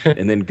and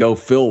then go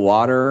fill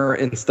water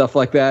and stuff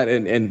like that.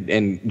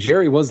 And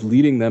Jerry was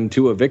leading them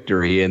to a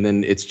victory. And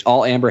then it's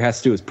all Amber has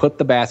to do is put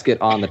the basket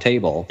on the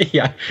table.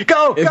 Yeah.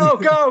 Go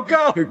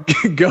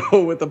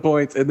with the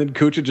points. And then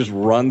Kucha just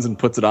runs and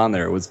puts it on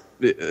there.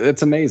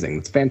 It's amazing.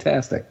 It's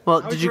fantastic.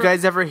 Well, did you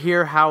guys ever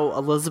hear how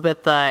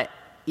Elizabeth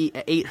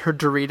ate her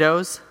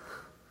Doritos?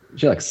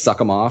 She like suck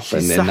them off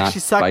She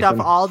sucked off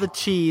all the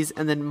cheese,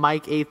 and then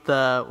Mike ate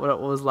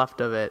what was left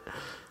of it.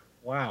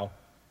 Wow.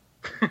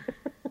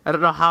 I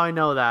don't know how I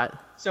know that.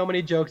 So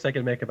many jokes I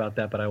can make about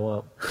that, but I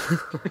won't.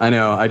 I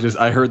know.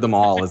 I heard them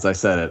all as I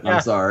said it. Yeah,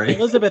 I'm sorry.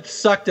 Elizabeth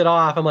sucked it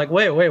off. I'm like,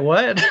 wait,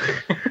 what?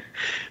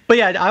 But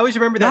yeah, I always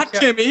remember that.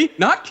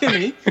 Not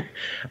Kimmy.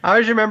 I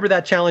always remember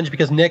that challenge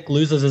because Nick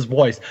loses his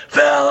voice.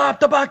 Fill up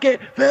the bucket.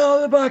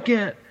 Fill the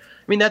bucket. I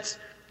mean,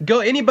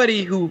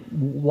 anybody who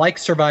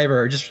likes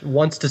Survivor or just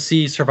wants to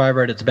see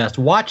Survivor at its best,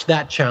 watch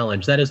that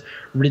challenge. That is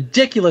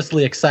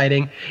ridiculously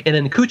exciting. And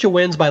then Kucha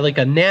wins by like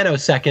a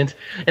nanosecond,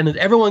 and then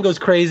everyone goes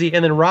crazy,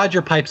 and then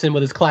Roger pipes in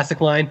with his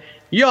classic line,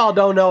 "Y'all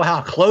don't know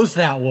how close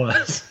that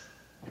was."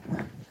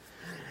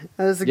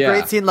 That was a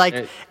great scene.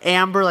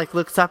 Amber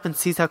looks up and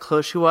sees how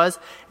close she was,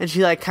 and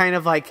she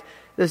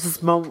there's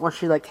this moment where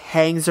she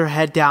hangs her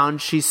head down.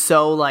 She's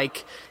so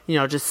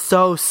just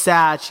so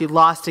sad. She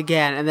lost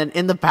again. And then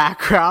in the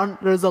background,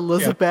 there's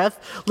Elizabeth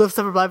lifts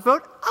up her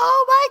blindfold.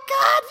 Oh my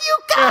God, you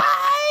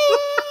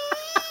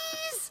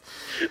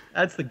guys!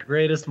 That's the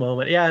greatest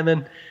moment. Yeah, and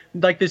then,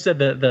 like they said,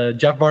 the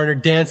Jeff Varner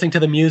dancing to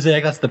the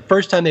music. That's the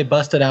first time they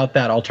busted out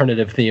that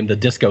alternative theme, the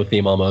disco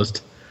theme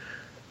almost.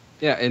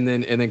 Yeah, and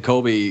then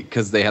Colby,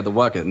 because they had the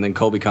bucket, and then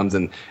Colby comes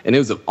in, and it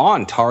was an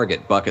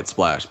on-target bucket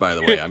splash, by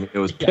the way. I mean, it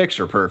was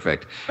picture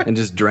perfect, and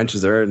just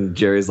drenches her, and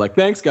Jerry's like,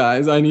 thanks,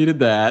 guys, I needed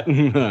that.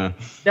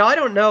 Now, I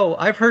don't know.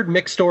 I've heard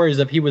mixed stories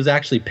if he was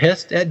actually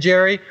pissed at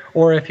Jerry,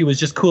 or if he was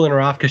just cooling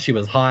her off because she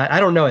was hot. I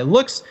don't know. It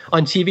looks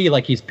on TV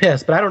like he's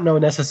pissed, but I don't know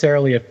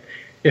necessarily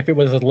if it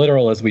was as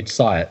literal as we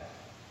saw it.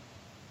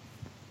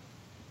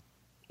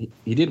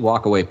 He did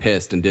walk away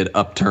pissed and did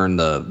upturn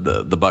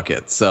the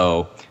bucket.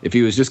 So if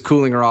he was just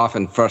cooling her off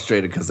and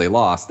frustrated because they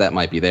lost, that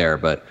might be there,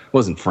 but it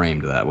wasn't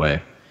framed that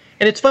way.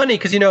 And it's funny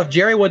because, if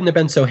Jerry wouldn't have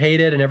been so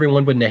hated and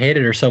everyone wouldn't have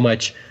hated her so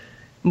much,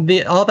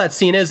 all that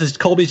scene is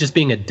Colby's just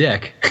being a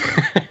dick.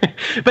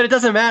 But it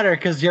doesn't matter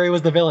because Jerry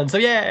was the villain, so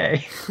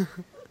yay!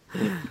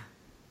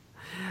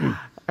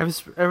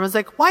 Everyone's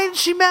like, why did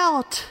she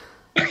melt?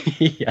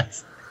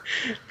 Yes.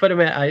 But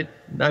I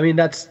mean,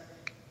 that's...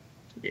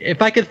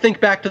 If I could think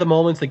back to the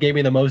moments that gave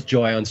me the most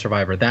joy on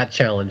Survivor, that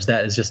challenge,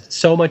 that is just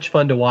so much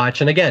fun to watch.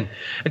 And again,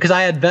 because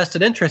I had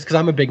vested interest, because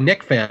I'm a big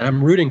Nick fan,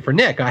 I'm rooting for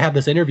Nick. I have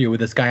this interview with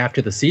this guy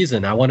after the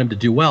season. I want him to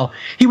do well.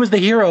 He was the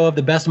hero of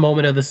the best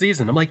moment of the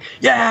season. I'm like,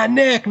 yeah,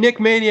 Nick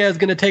Mania is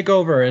going to take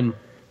over. And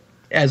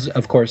as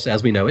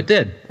we know, it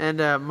did. And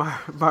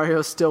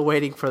Mario's still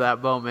waiting for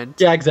that moment.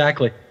 Yeah,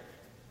 exactly.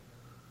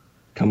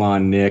 Come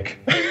on, Nick.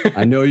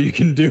 I know you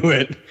can do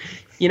it.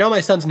 My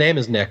son's name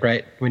is Nick,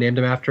 right? We named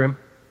him after him.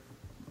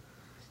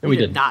 We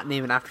did not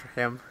name it after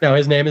him. No,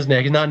 his name is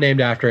Nick. He's not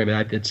named after him.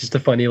 It's just a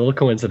funny little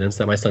coincidence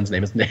that my son's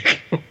name is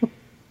Nick.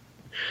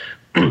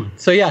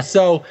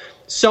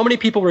 So many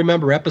people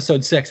remember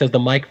episode 6 as the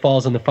Mike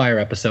Falls in the Fire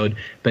episode,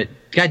 but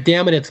God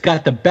damn it, it's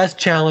got the best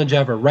challenge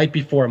ever right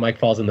before Mike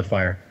Falls in the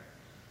Fire.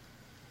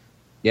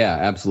 Yeah,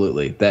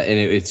 absolutely.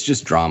 It's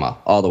just drama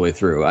all the way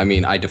through. I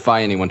mean, I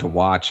defy anyone to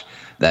watch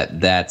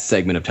that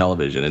segment of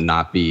television and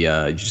not be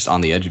just on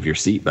the edge of your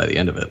seat by the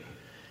end of it.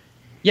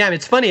 Yeah,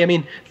 it's funny. I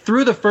mean,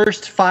 through the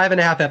first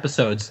 5.5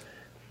 episodes,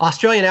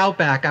 Australian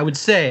Outback, I would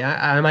say,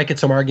 I might get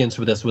some arguments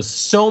with this, was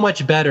so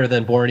much better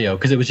than Borneo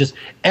because it was just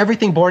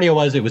everything Borneo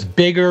was. It was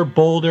bigger,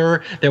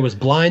 bolder. There was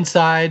blind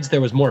sides.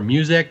 There was more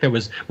music. There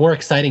was more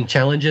exciting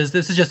challenges.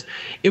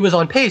 It was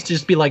on pace to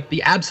just be like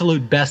the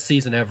absolute best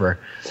season ever.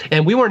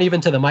 And we weren't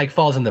even to the Mike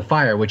Falls in the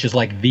Fire, which is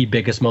like the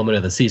biggest moment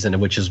of the season,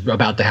 which is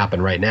about to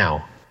happen right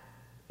now.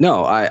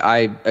 No,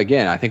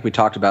 I think we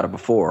talked about it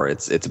before.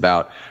 It's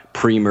about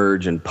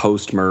pre-merge and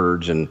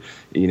post-merge, and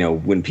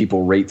when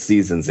people rate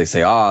seasons, they say,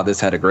 this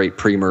had a great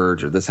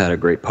pre-merge or this had a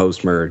great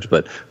post-merge.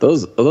 But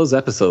those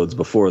episodes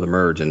before the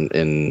merge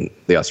in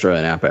the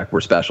Australian Outback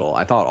were special.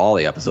 I thought all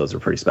the episodes were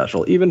pretty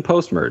special, even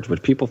post-merge,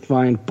 which people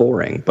find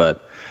boring.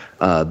 But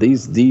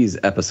these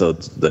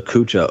episodes, the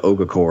Kucha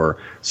Ogakor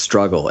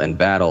struggle and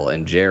battle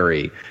and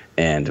Jerry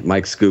and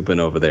Mike Scoopin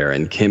over there,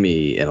 and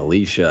Kimmy and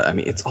Alicia. I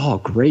mean, it's all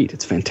great.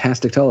 It's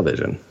fantastic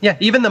television. Yeah,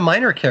 even the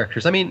minor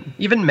characters. I mean,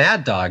 even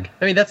Mad Dog.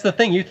 I mean, that's the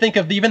thing. You think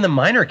of even the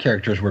minor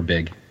characters were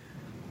big.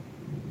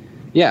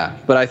 Yeah,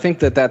 but I think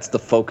that's the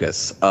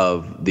focus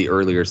of the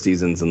earlier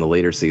seasons and the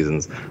later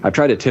seasons. I've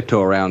tried to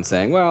tiptoe around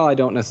saying, well, I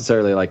don't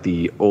necessarily like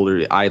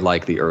I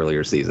like the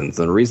earlier seasons.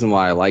 And the reason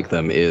why I like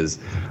them is,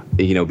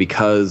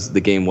 because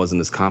the game wasn't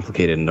as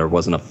complicated and there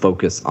wasn't a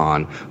focus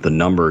on the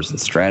numbers and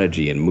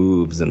strategy and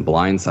moves and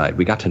blindside.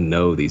 We got to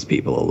know these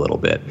people a little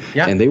bit.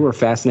 Yeah. And they were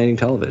fascinating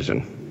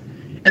television.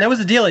 And that was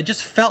the deal. It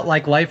just felt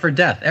like life or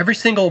death. Every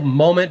single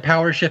moment,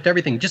 power shift,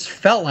 everything just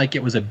felt like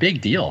it was a big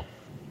deal.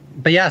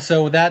 But yeah,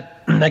 so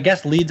that, I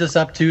guess, leads us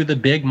up to the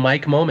big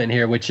Mike moment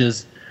here, which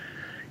is,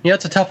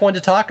 it's a tough one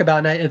to talk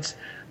about. And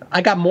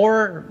I got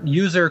more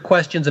user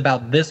questions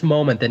about this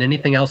moment than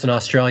anything else in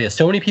Australia.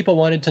 So many people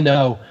wanted to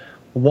know,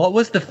 what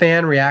was the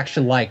fan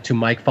reaction like to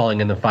Mike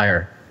falling in the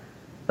fire?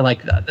 And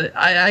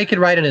I could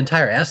write an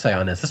entire essay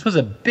on this. This was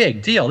a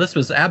big deal. This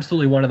was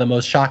absolutely one of the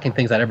most shocking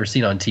things I'd ever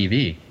seen on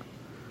TV.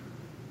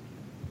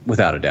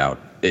 Without a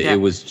doubt.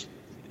 It was...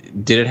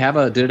 Did it have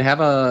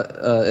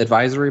a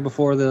advisory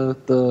before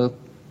the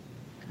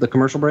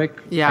commercial break?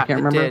 Yeah, I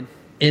can't remember.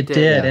 It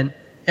did. Yeah.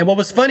 And what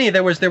was funny,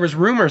 there was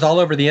rumors all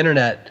over the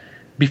internet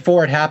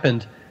before it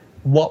happened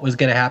what was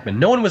going to happen.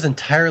 No one was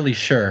entirely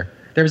sure.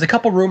 There was a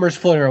couple rumors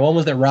floating around. One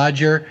was that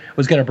Roger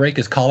was going to break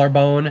his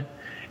collarbone,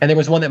 and there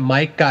was one that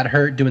Mike got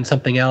hurt doing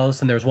something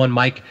else, and there was one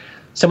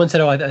someone said,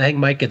 I think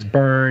Mike gets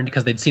burned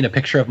because they'd seen a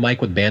picture of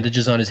Mike with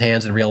bandages on his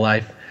hands in real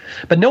life.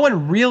 But no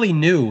one really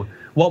knew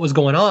what was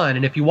going on.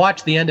 And if you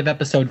watch the end of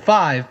episode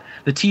 5,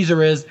 the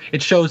teaser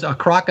it shows a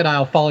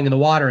crocodile falling in the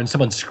water and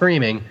someone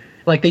screaming.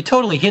 Like, they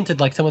totally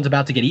hinted like someone's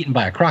about to get eaten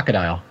by a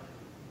crocodile.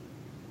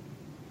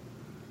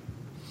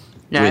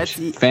 Yeah, which,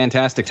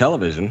 fantastic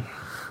television.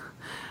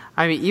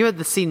 I mean, even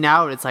the scene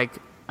now, it's like,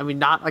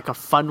 not like a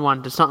fun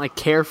one. It's not like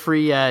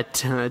carefree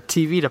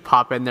TV to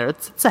pop in there.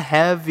 It's a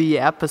heavy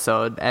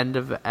episode, end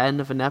of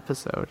an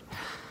episode.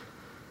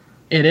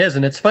 It is,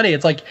 and it's funny.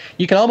 It's like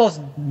you can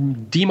almost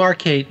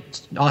demarcate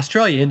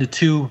Australia into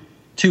two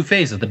two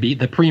phases,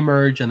 the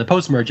pre-merge and the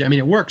post-merge. I mean,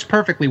 it works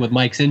perfectly with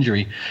Mike's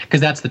injury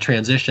because that's the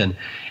transition.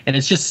 And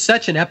it's just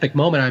such an epic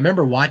moment. I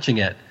remember watching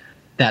it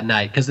that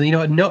night because,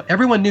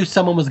 everyone knew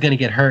someone was going to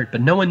get hurt, but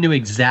no one knew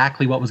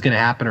exactly what was going to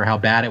happen or how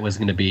bad it was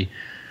going to be.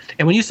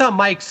 And when you saw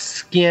Mike's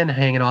skin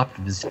hanging off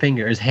of his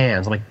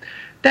hands, I'm like,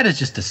 that is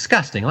just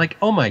disgusting. Like,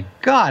 oh my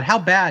God, how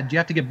bad do you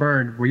have to get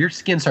burned where your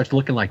skin starts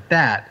looking like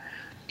that?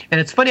 And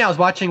it's funny, I was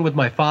watching with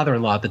my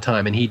father-in-law at the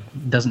time, and he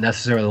doesn't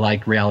necessarily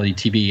like reality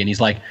TV. And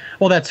he's like,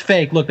 well, that's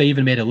fake. Look, they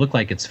even made it look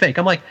like it's fake.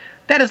 I'm like,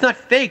 that is not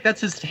fake.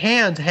 That's his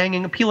hands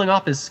peeling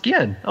off his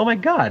skin. Oh, my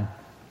God.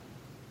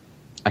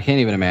 I can't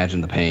even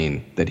imagine the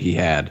pain that he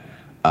had.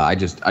 I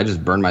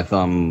just burned my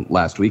thumb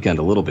last weekend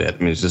a little bit. I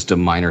mean, it's just a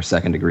minor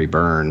second-degree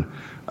burn.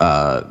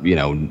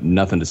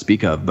 Nothing to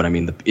speak of. But, I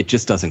mean, it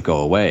just doesn't go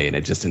away, and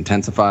it just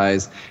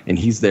intensifies. And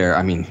he's there.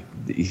 I mean,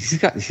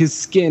 his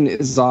skin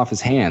is off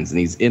his hands, and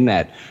he's in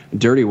that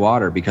dirty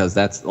water because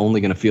that's only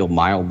going to feel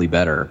mildly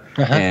better.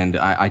 Uh-huh. And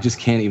I just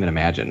can't even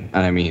imagine.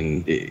 And I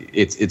mean,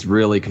 it's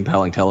really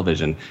compelling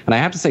television. And I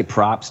have to say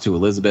props to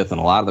Elizabeth and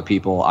a lot of the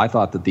people. I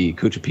thought that the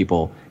Kucha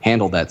people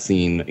handled that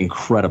scene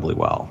incredibly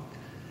well.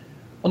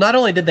 Well, not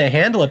only did they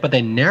handle it, but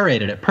they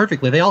narrated it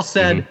perfectly. They all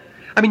said,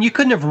 mm-hmm. I mean, you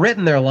couldn't have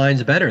written their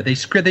lines better. They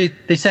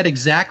said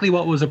exactly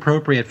what was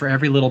appropriate for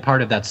every little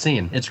part of that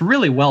scene. It's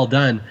really well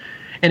done.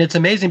 And it's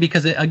amazing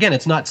because, again,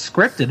 it's not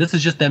scripted. This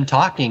is just them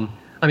talking,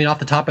 off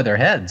the top of their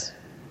heads.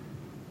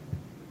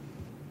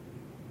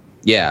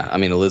 Yeah, I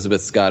mean,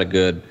 Elizabeth's got a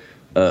good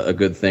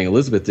thing.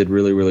 Elizabeth did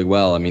really, really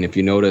well. I mean, if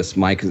you notice,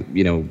 Mike,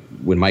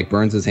 when Mike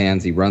burns his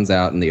hands, he runs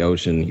out in the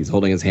ocean. He's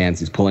holding his hands.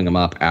 He's pulling them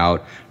out. And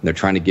they're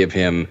trying to give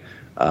him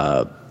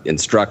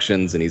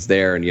instructions, and he's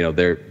there, and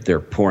they're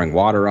pouring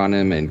water on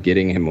him and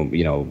getting him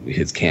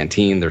his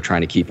canteen. They're trying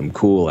to keep him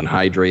cool and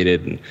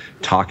hydrated and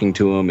talking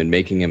to him and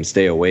making him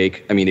stay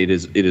awake. I mean, it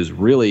is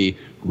really,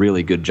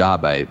 really good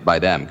job by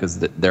them because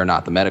they're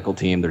not the medical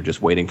team. They're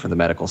just waiting for the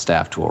medical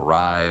staff to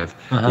arrive.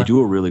 Uh-huh. They do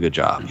a really good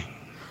job.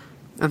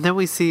 And then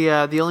we see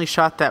the only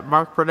shot that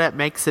Mark Burnett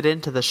makes it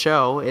into the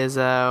show is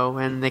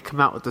when they come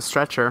out with the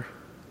stretcher.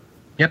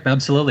 Yep,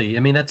 absolutely. I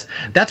mean,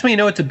 that's when you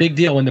know it's a big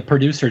deal when the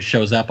producer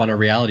shows up on a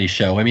reality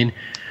show. I mean,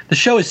 the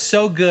show is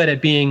so good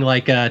at being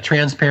like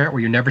transparent,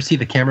 where you never see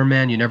the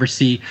cameraman, you never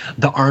see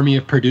the army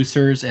of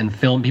producers and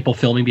people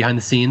filming behind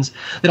the scenes.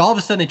 That all of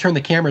a sudden they turn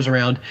the cameras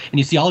around and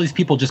you see all these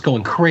people just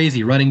going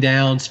crazy, running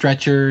down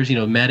stretchers,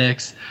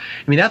 medics.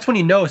 I mean, that's when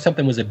you know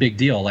something was a big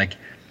deal. Like,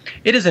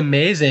 it is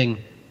amazing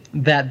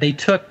that they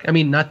took. I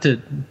mean, not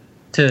to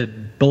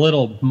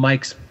belittle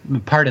Mike's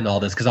part in all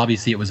this, because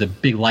obviously it was a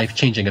big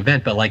life-changing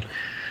event, but like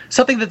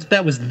something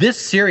that was this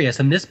serious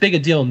and this big a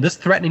deal and this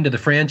threatening to the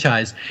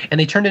franchise, and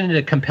they turned it into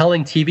a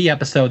compelling TV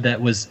episode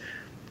that was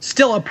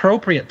still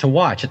appropriate to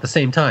watch at the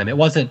same time. It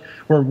wasn't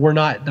we're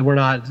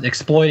not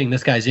exploiting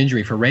this guy's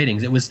injury for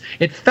ratings.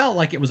 It felt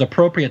like it was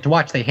appropriate to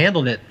watch. They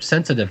handled it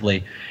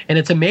sensitively, and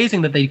it's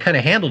amazing that they kind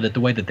of handled it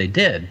the way that they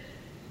did.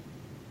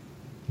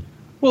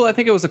 Well, I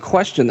think it was a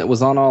question that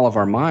was on all of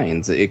our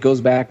minds. It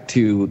goes back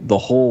to the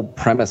whole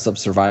premise of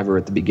Survivor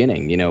at the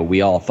beginning.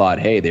 We all thought,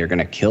 hey, they're going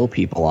to kill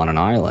people on an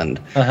island.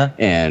 Uh-huh.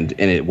 And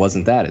it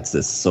wasn't that. It's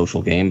this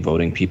social game,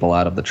 voting people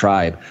out of the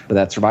tribe. But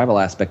that survival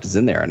aspect is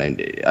in there.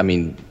 And I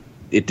mean,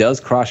 it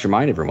does cross your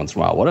mind every once in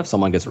a while. What if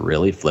someone gets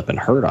really flippin'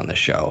 hurt on this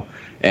show?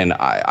 And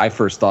I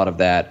first thought of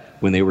that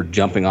when they were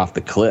jumping off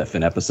the cliff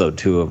in episode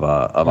 2 of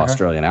uh-huh.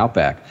 Australian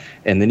Outback.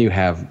 And then you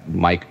have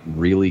Mike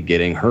really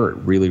getting hurt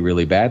really,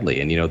 really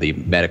badly. And, the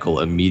medical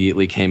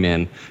immediately came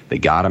in. They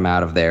got him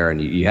out of there.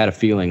 And you had a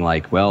feeling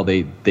like, well,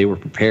 they were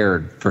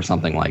prepared for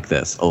something like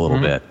this a little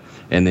mm-hmm. bit.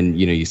 And then,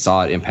 you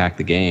saw it impact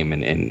the game.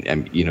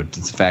 And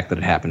just the fact that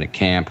it happened at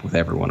camp with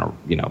everyone,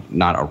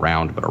 not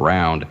around, but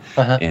around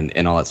uh-huh.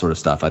 and all that sort of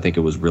stuff. I think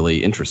it was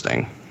really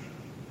interesting.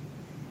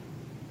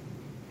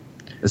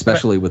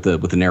 Especially with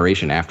the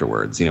narration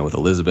afterwards, with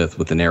Elizabeth,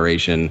 with the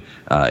narration,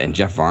 and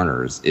Jeff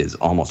Varner's is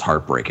almost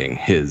heartbreaking.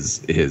 His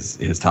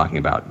talking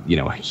about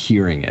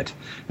hearing it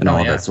and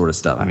all that sort of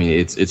stuff. I mean,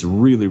 it's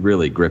really,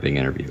 really gripping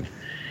interview.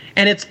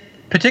 And it's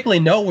particularly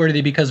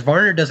noteworthy because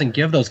Varner doesn't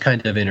give those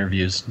kind of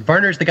interviews.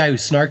 Varner's the guy who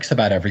snarks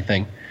about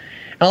everything.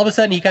 And all of a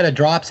sudden, he kind of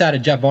drops out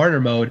of Jeff Varner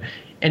mode,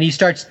 and he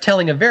starts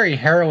telling a very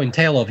harrowing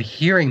tale of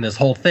hearing this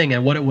whole thing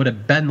and what it would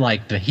have been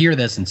like to hear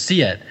this and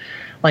see it.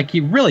 Like,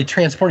 he really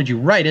transported you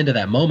right into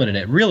that moment, and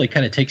it really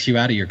kind of takes you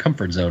out of your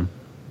comfort zone.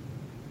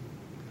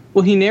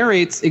 Well, he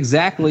narrates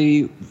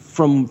exactly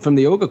from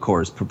the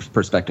Ogacor's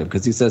perspective,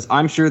 because he says,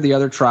 I'm sure the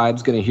other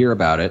tribe's going to hear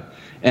about it,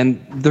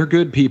 and they're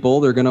good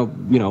people. They're going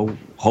to,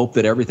 hope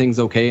that everything's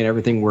okay and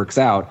everything works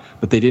out,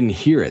 but they didn't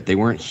hear it. They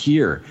weren't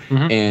here.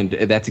 Mm-hmm. And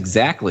that's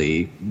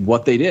exactly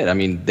what they did. I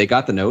mean, they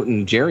got the note,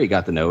 and Jerry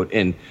got the note,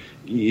 and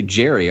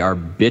Jerry, our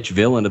bitch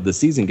villain of the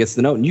season, gets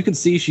the note, and you can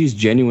see she's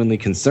genuinely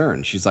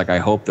concerned. She's like, I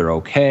hope they're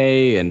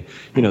okay. And,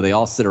 they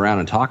all sit around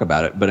and talk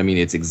about it. But, I mean,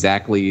 it's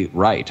exactly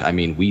right. I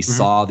mean, we mm-hmm.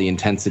 saw the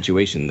intense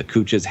situation, the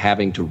Kuchas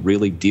having to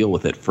really deal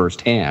with it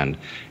firsthand.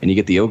 And you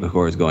get the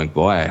Ogakors going,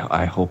 boy,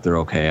 I hope they're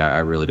okay. I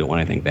really don't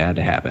want anything bad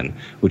to happen,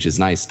 which is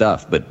nice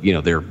stuff. But,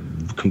 they're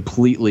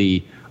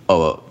completely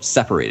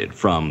separated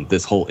from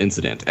this whole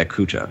incident at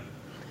Kucha.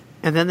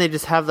 And then they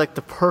just have like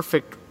the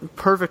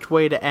perfect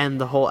way to end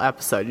the whole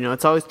episode. You know,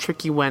 it's always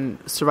tricky when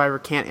Survivor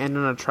can't end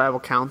on a tribal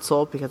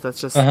council because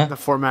that's just the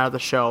format of the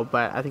show.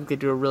 But I think they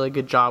do a really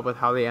good job with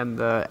how they end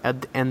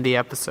the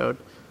episode.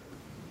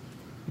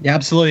 Yeah,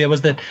 absolutely. It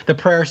was the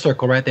prayer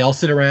circle, right? They all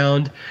sit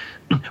around.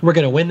 We're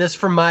going to win this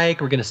for Mike.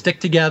 We're going to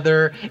stick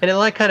together. And it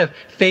like kind of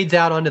fades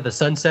out onto the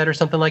sunset or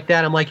something like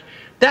that. I'm like,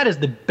 that is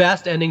the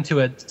best ending to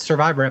a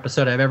Survivor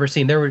episode I've ever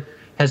seen. There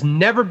has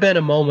never been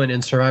a moment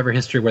in Survivor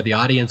history where the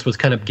audience was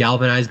kind of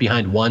galvanized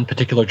behind one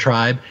particular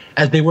tribe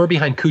as they were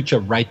behind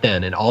Kucha right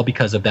then, and all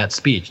because of that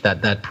speech,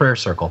 that prayer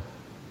circle.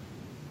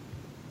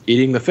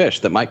 Eating the fish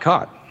that Mike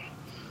caught.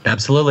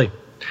 Absolutely.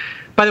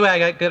 By the way,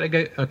 I got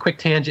a quick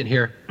tangent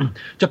here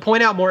to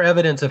point out more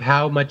evidence of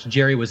how much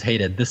Jerry was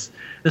hated. This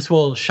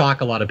will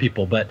shock a lot of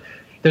people, but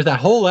there's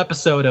that whole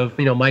episode of,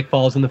 Mike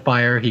falls in the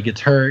fire, he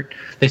gets hurt,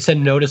 they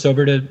send notice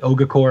over to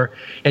Ogakor,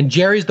 and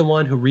Jerry's the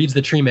one who reads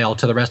the tree mail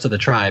to the rest of the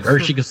tribe.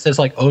 Urshi says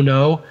like, oh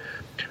no,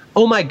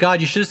 oh my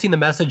God, you should have seen the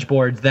message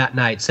boards that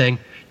night saying,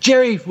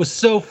 Jerry was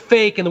so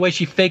fake in the way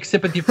she faked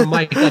sympathy for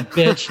Mike, that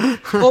bitch.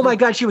 Oh my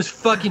God, she was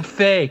fucking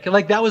fake. And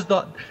like that was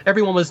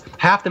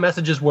half the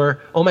messages were,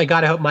 oh my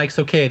God, I hope Mike's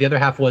okay. The other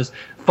half was,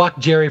 fuck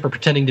Jerry for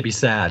pretending to be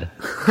sad.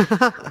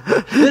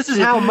 This is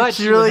how much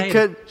she really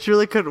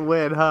couldn't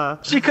win, huh?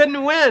 She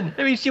couldn't win.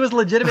 I mean, she was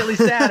legitimately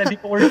sad and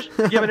people were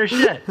giving her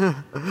shit.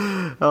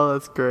 Oh,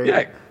 that's great.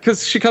 Yeah,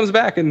 because she comes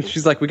back and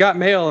she's like, we got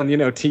mail, and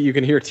you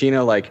can hear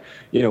Tina like,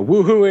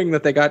 woohooing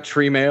that they got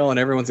tree mail and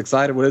everyone's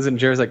excited. What is it? And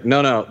Jerry's like,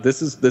 no,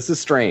 this is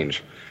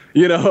strange.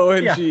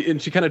 And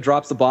she kind of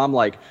drops the bomb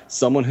like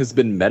someone has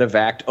been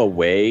medevaced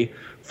away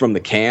from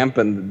the camp,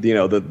 and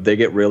they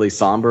get really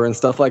somber and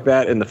stuff like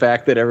that. And the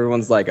fact that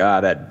everyone's like,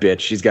 that bitch,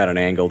 she's got an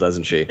angle,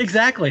 doesn't she?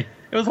 Exactly.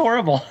 It was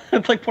horrible.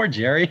 It's like poor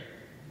Jerry.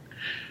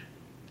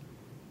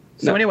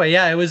 So anyway,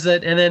 yeah, it was,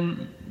 and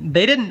then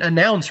they didn't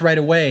announce right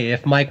away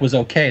if Mike was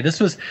okay. This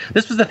was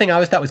the thing I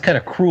always thought was kind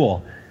of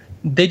cruel.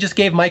 They just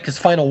gave Mike his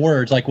final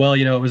words, like, well,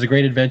 it was a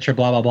great adventure,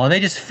 blah blah blah, and they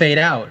just fade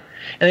out.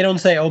 And they don't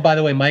say, oh, by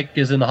the way, Mike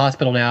is in the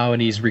hospital now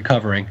and he's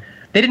recovering.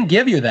 They didn't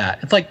give you that.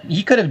 It's like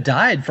he could have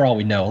died for all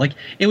we know. Like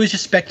it was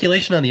just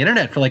speculation on the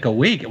internet for like a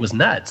week. It was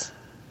nuts.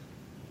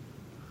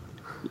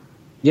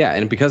 Yeah,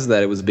 and because of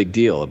that, it was a big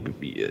deal.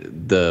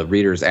 The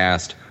readers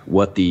asked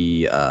what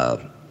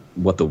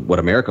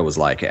America was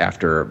like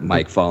after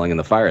Mike falling in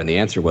the fire, and the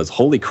answer was,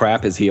 holy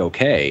crap, is he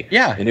okay?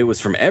 Yeah. And it was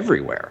from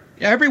everywhere.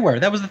 Yeah, everywhere.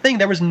 That was the thing.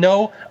 There was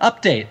no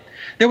update.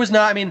 There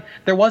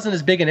wasn't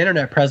as big an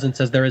internet presence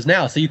as there is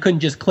now, so you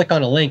couldn't just click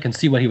on a link and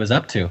see what he was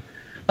up to.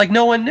 Like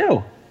no one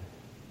knew.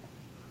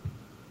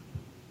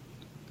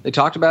 They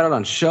talked about it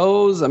on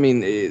shows. I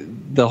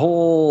mean, the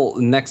whole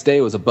next day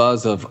was a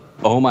buzz of,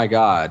 oh my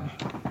God,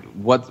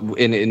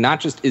 and not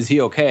just is he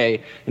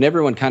okay, and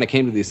everyone kind of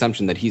came to the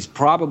assumption that he's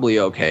probably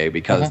okay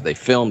because they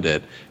filmed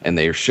it and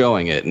they're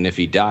showing it, and if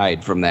he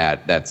died from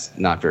that, that's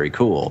not very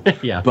cool.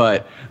 Yeah.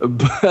 But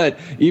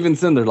even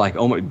then, they're like,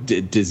 oh my,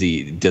 does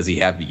he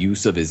have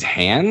use of his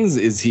hands?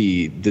 Does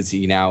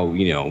he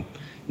now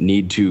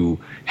need to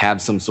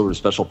have some sort of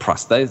special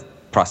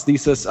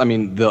prosthesis? I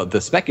mean, the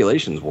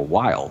speculations were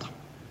wild.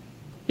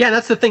 Yeah,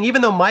 that's the thing.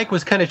 Even though Mike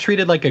was kind of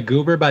treated like a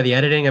goober by the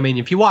editing, I mean,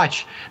 if you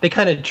watch, they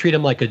kind of treat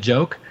him like a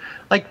joke.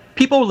 Like,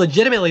 people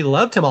legitimately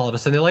loved him all of a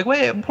sudden. They're like,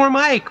 wait, poor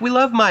Mike. We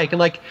love Mike. And,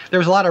 like, there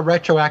was a lot of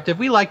retroactive,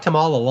 we liked him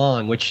all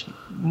along, which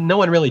no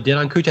one really did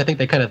on Cooch. I think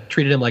they kind of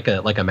treated him like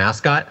a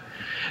mascot.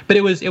 But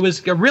it was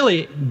a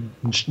really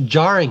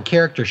jarring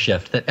character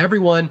shift that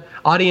everyone,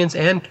 audience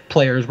and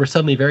players, were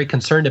suddenly very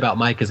concerned about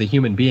Mike as a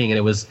human being. And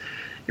it was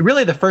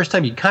really the first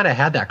time you kind of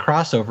had that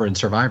crossover in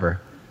Survivor.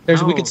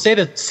 We could say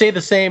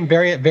the same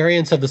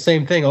variants of the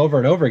same thing over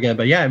and over again,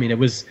 but yeah, I mean, it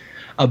was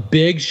a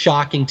big,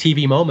 shocking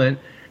TV moment,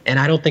 and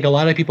I don't think a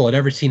lot of people had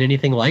ever seen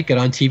anything like it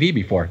on TV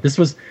before. This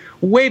was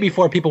way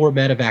before people were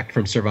medevaced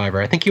from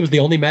Survivor. I think he was the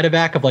only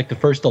medevac of like the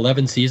first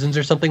 11 seasons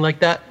or something like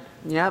that.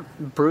 Yeah,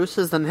 Bruce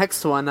is the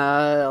next one.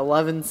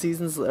 11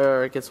 seasons,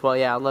 or I guess,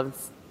 11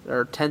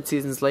 or 10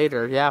 seasons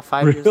later. Yeah,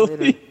 5 years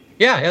later.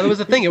 Yeah, that was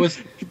the thing. It was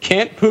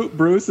Can't Poop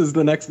Bruce is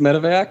the next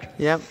medevac.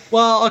 Yep.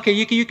 Well, okay,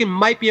 you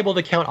might be able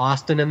to count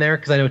Austin in there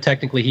because I know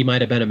technically he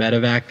might have been a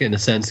medevac in a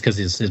sense because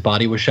his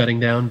body was shutting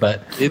down,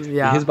 but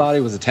his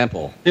body was a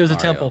temple. It was a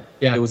temple.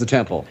 Yeah, it was a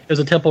temple. It was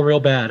a temple, real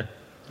bad.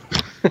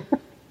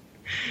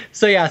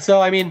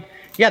 So I mean,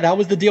 yeah, that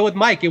was the deal with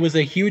Mike. It was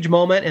a huge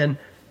moment, and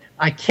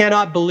I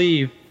cannot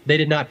believe they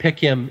did not pick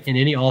him in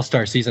any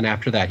All-Star season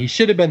after that. He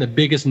should have been the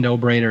biggest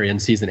no-brainer in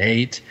season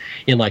 8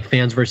 in like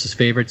fans versus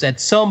favorites. At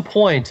some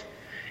point,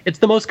 it's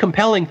the most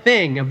compelling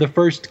thing of the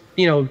first,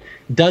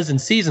 dozen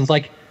seasons.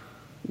 Like,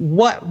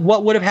 what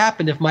would have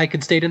happened if Mike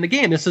had stayed in the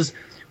game?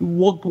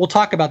 We'll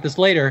talk about this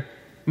later,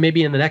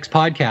 maybe in the next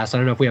podcast. I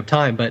don't know if we have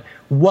time, but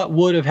what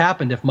would have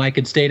happened if Mike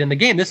had stayed in the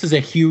game? This is a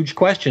huge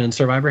question in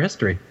Survivor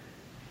history.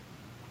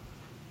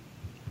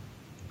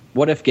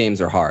 what if games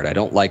are hard. I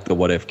don't like the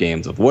what if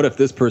games of what if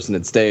this person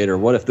had stayed or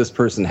what if this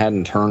person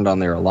hadn't turned on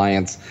their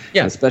alliance.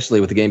 Yeah. And especially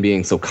with the game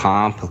being so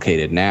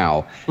complicated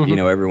now,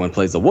 everyone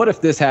plays the what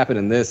if this happened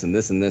and this and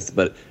this and this.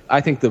 But I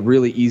think the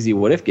really easy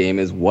what if game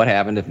is what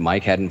happened if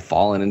Mike hadn't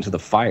fallen into the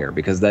fire,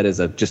 because that is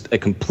just a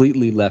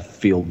completely left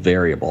field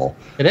variable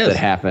that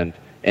happened.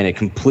 And it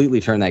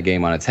completely turned that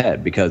game on its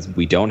head because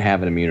we don't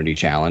have an immunity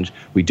challenge.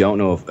 We don't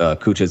know if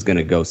Kucha is going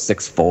to go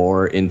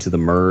 6-4 into the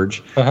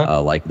merge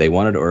like they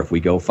wanted, or if we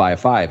go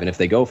 5-5. And if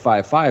they go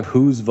 5-5,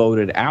 who's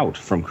voted out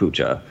from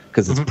Kucha?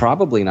 Because it's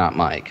probably not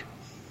Mike.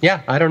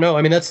 Yeah, I don't know.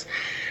 I mean,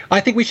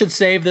 I think we should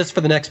save this for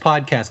the next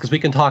podcast because we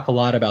can talk a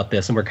lot about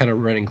this, and we're kind of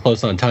running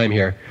close on time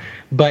here.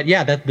 But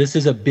yeah, this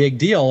is a big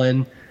deal,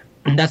 and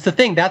that's the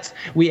thing.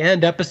 We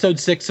end episode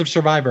 6 of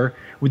Survivor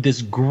with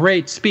this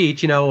great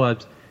speech.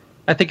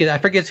 I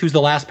forget who's the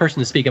last person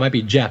to speak. It might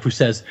be Jeff, who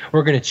says,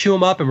 we're going to chew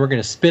him up and we're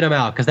going to spit him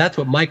out because that's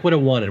what Mike would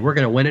have wanted. We're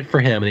going to win it for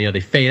him. And, they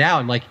fade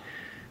out. And,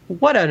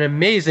 what an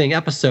amazing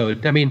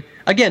episode. I mean,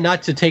 again,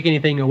 not to take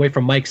anything away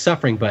from Mike's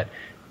suffering, but,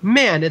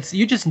 man,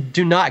 you just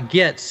do not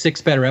get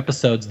 6 better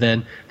episodes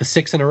than the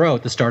 6 in a row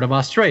at the start of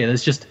Australia.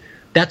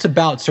 That's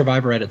about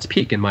Survivor at its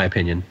peak, in my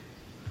opinion.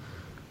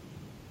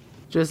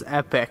 Just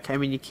epic. I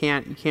mean, you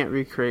can't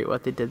recreate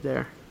what they did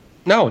there.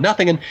 No,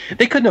 nothing. And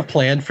they couldn't have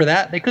planned for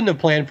that. They couldn't have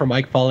planned for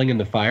Mike falling in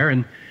the fire.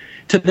 And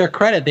to their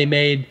credit, they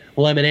made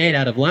lemonade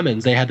out of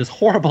lemons. They had this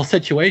horrible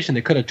situation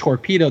that could have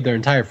torpedoed their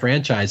entire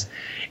franchise.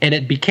 And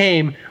it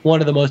became one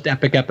of the most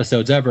epic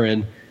episodes ever.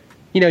 And,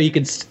 you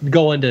can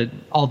go into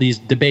all these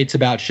debates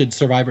about should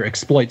Survivor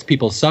exploit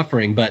people's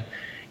suffering. But,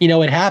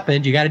 it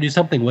happened. You got to do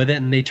something with it.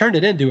 And they turned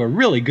it into a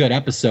really good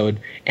episode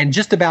and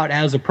just about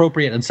as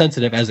appropriate and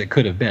sensitive as it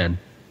could have been.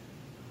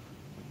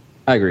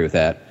 I agree with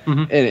that.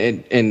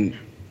 And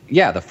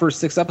yeah, the first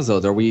 6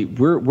 episodes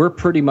we're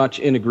pretty much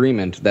in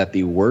agreement that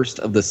the worst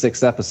of the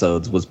 6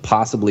 episodes was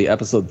possibly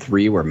episode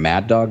 3 where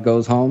Mad Dog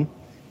goes home.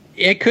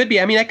 It could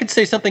be. I mean, I could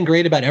say something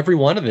great about every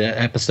one of the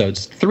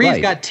episodes.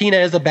 3's got Tina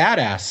as a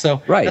badass,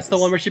 so that's the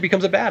one where she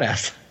becomes a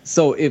badass.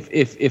 So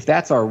if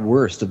that's our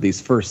worst of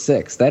these first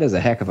 6, that is a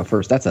heck of a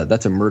first. That's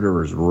a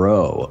murderer's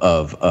row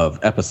of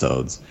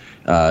episodes,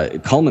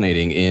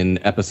 culminating in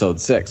episode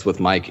 6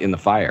 with Mike in the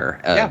fire.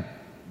 Yeah.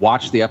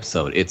 Watch the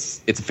episode.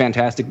 It's a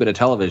fantastic bit of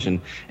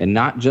television, and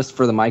not just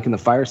for the Mike in the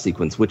fire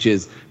sequence, which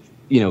is,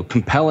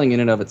 compelling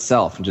in and of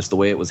itself, and just the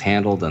way it was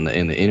handled and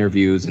in the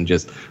interviews, and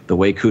just the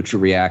way Kucha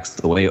reacts,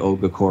 the way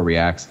Ogakor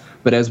reacts.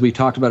 But as we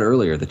talked about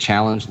earlier, the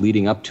challenge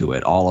leading up to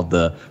it, all of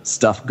the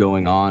stuff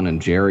going on,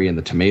 and Jerry and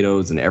the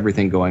tomatoes and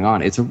everything going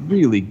on. It's a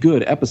really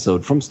good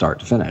episode from start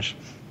to finish.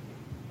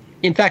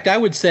 In fact, I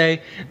would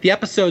say the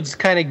episodes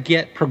kind of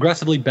get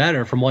progressively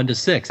better from 1 to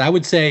 6. I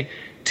would say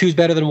 2's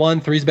better than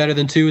 1, 3's better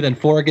than 2, then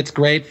 4 gets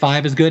great,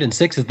 5 is good, and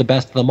 6 is the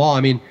best of them all.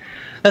 I mean,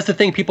 that's the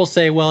thing. People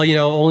say, well,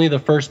 only the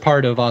first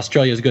part of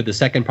Australia is good, the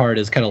second part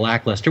is kind of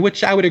lackluster,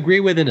 which I would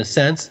agree with in a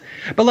sense.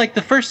 But,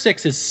 the first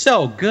 6 is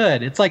so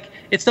good. It's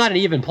it's not an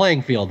even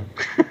playing field.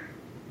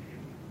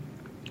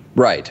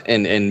 Right,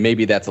 and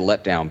maybe that's a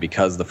letdown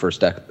because the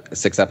first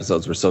 6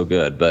 episodes were so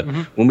good. But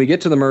when we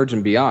get to the merge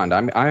and beyond,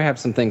 I have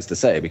some things to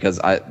say because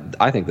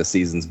I think the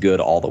season's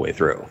good all the way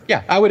through.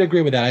 Yeah, I would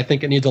agree with that. I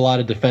think it needs a lot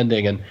of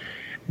defending. And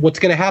what's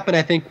going to happen,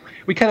 I think,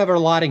 we kind of are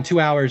allotting 2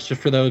 hours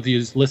just for those of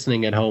you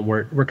listening at home.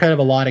 We're kind of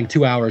allotting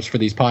 2 hours for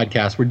these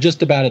podcasts. We're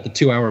just about at the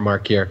 2-hour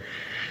mark here.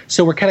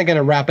 So we're kind of going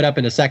to wrap it up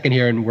in a second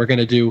here, and we're going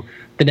to do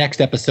the next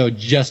episode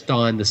just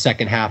on the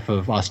second half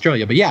of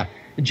Australia. But yeah,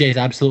 Jay's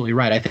absolutely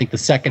right. I think the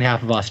second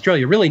half of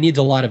Australia really needs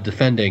a lot of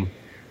defending.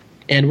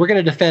 And we're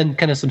going to defend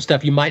kind of some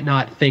stuff you might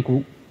not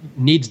think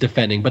needs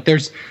defending, but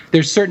there's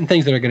certain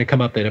things that are going to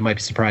come up that it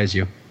might surprise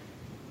you.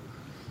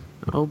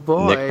 Oh,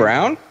 boy. Nick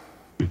Brown?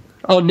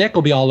 Oh, Nick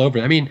will be all over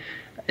it. I mean,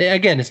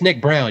 again, it's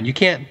Nick Brown. You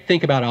can't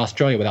think about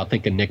Australia without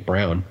thinking Nick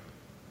Brown.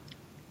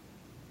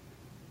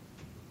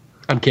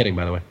 I'm kidding,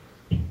 by the way.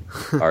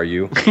 Are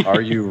you?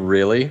 Are you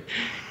really?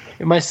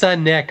 My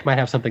son Nick might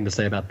have something to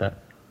say about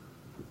that.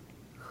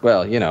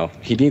 Well,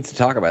 he needs to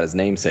talk about his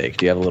namesake.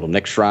 Do you have a little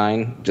Nick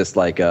shrine, just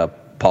like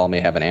Paul may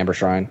have an Amber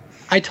shrine?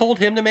 I told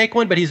him to make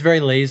one, but he's very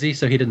lazy,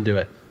 so he didn't do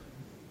it.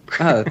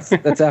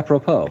 That's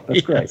apropos.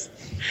 That's great.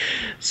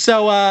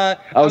 So I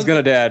was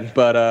gonna, Dad,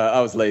 but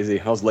I was lazy.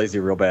 I was lazy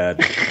real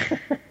bad.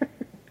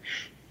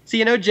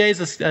 See,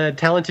 Jay's a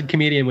talented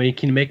comedian when he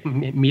can make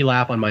me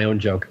laugh on my own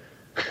joke.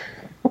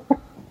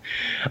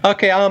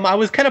 Okay, I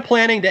was kind of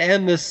planning to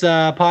end this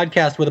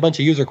podcast with a bunch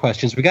of user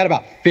questions. We got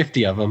about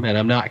 50 of them, and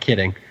I'm not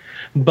kidding.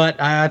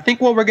 But I think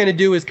what we're going to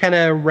do is kind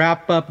of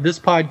wrap up this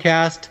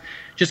podcast,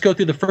 just go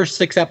through the first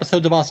 6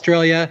 episodes of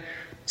Australia.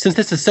 Since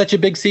this is such a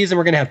big season,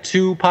 we're going to have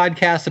 2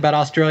 podcasts about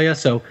Australia.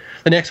 So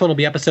the next one will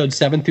be episodes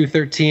 7 through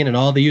 13 and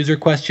all the user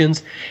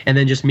questions, and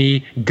then just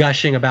me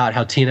gushing about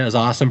how Tina is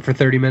awesome for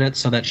 30 minutes.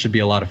 So that should be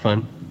a lot of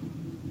fun.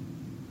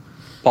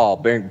 Paul,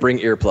 bring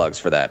earplugs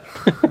for that.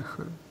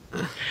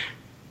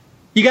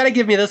 You got to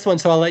give me this one,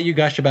 so I'll let you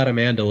gush about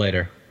Amanda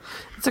later.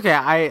 It's okay.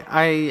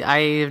 I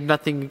have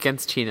nothing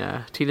against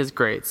Tina. Tina's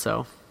great,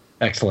 so.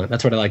 Excellent.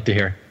 That's what I like to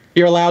hear.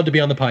 You're allowed to be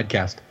on the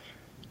podcast.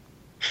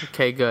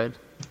 Okay, good.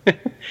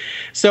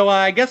 So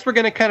I guess we're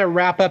going to kind of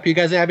wrap up. You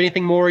guys have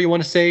anything more you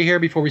want to say here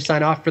before we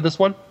sign off for this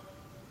one?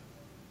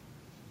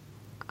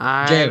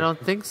 I don't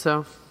think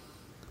so.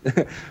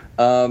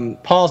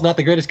 Paul's not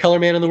the greatest color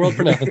man in the world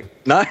for nothing.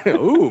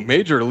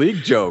 Major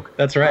league joke.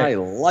 That's right. I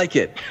like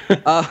it.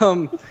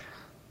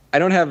 I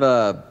don't have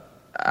a.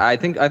 I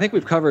think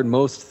we've covered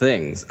most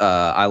things.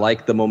 I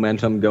like the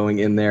momentum going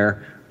in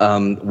there.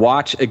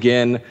 Watch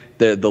again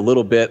the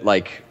little bit,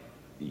 like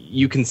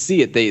you can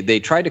see it. They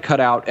tried to cut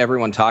out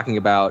everyone talking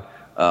about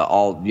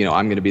I'm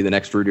going to be the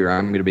next Rudy or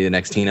I'm going to be the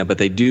next Tina, but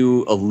they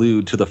do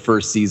allude to the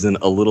first season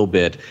a little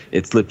bit.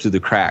 It slipped through the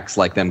cracks,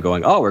 like them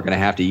going, "Oh, we're going to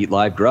have to eat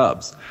live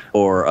grubs,"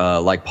 or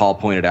like Paul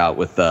pointed out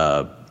with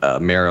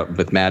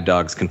Mad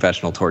Dog's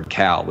confessional toward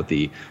Cal with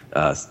the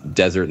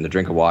desert and the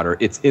drink of water.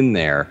 It's in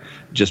there.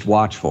 Just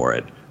watch for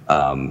it.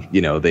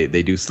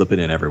 They do slip it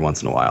in every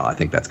once in a while. I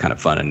think that's kind of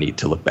fun and neat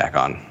to look back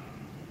on.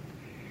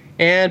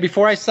 And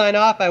before I sign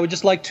off, I would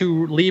just like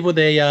to leave with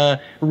a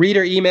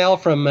reader email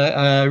from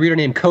a reader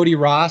named Cody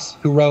Ross,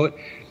 who wrote,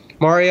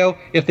 "Mario,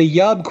 if the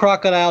Yub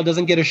crocodile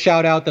doesn't get a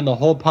shout out, then the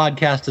whole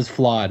podcast is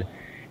flawed."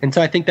 And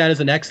so I think that is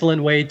an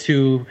excellent way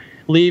to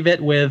leave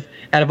it with,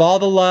 out of all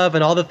the love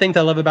and all the things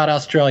I love about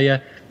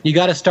Australia, you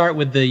got to start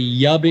with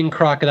the yubbing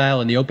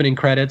crocodile in the opening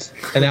credits.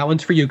 And that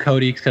one's for you,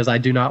 Cody, because I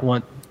do not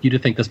want you to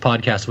think this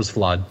podcast was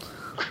flawed.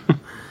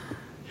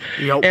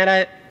 Yep. And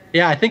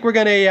I think we're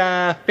going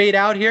to fade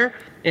out here.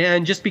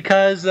 And just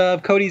because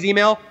of Cody's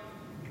email,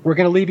 we're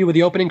going to leave you with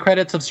the opening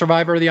credits of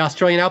Survivor of the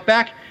Australian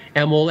Outback,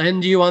 and we'll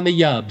end you on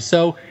the Yub.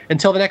 So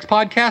until the next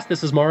podcast,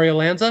 this is Mario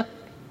Lanza.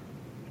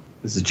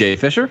 This is Jay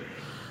Fischer.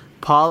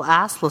 Paul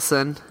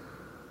Asleson.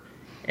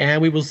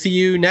 And we will see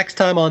you next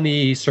time on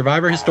the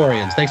Survivor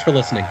Historians. Thanks for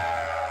listening.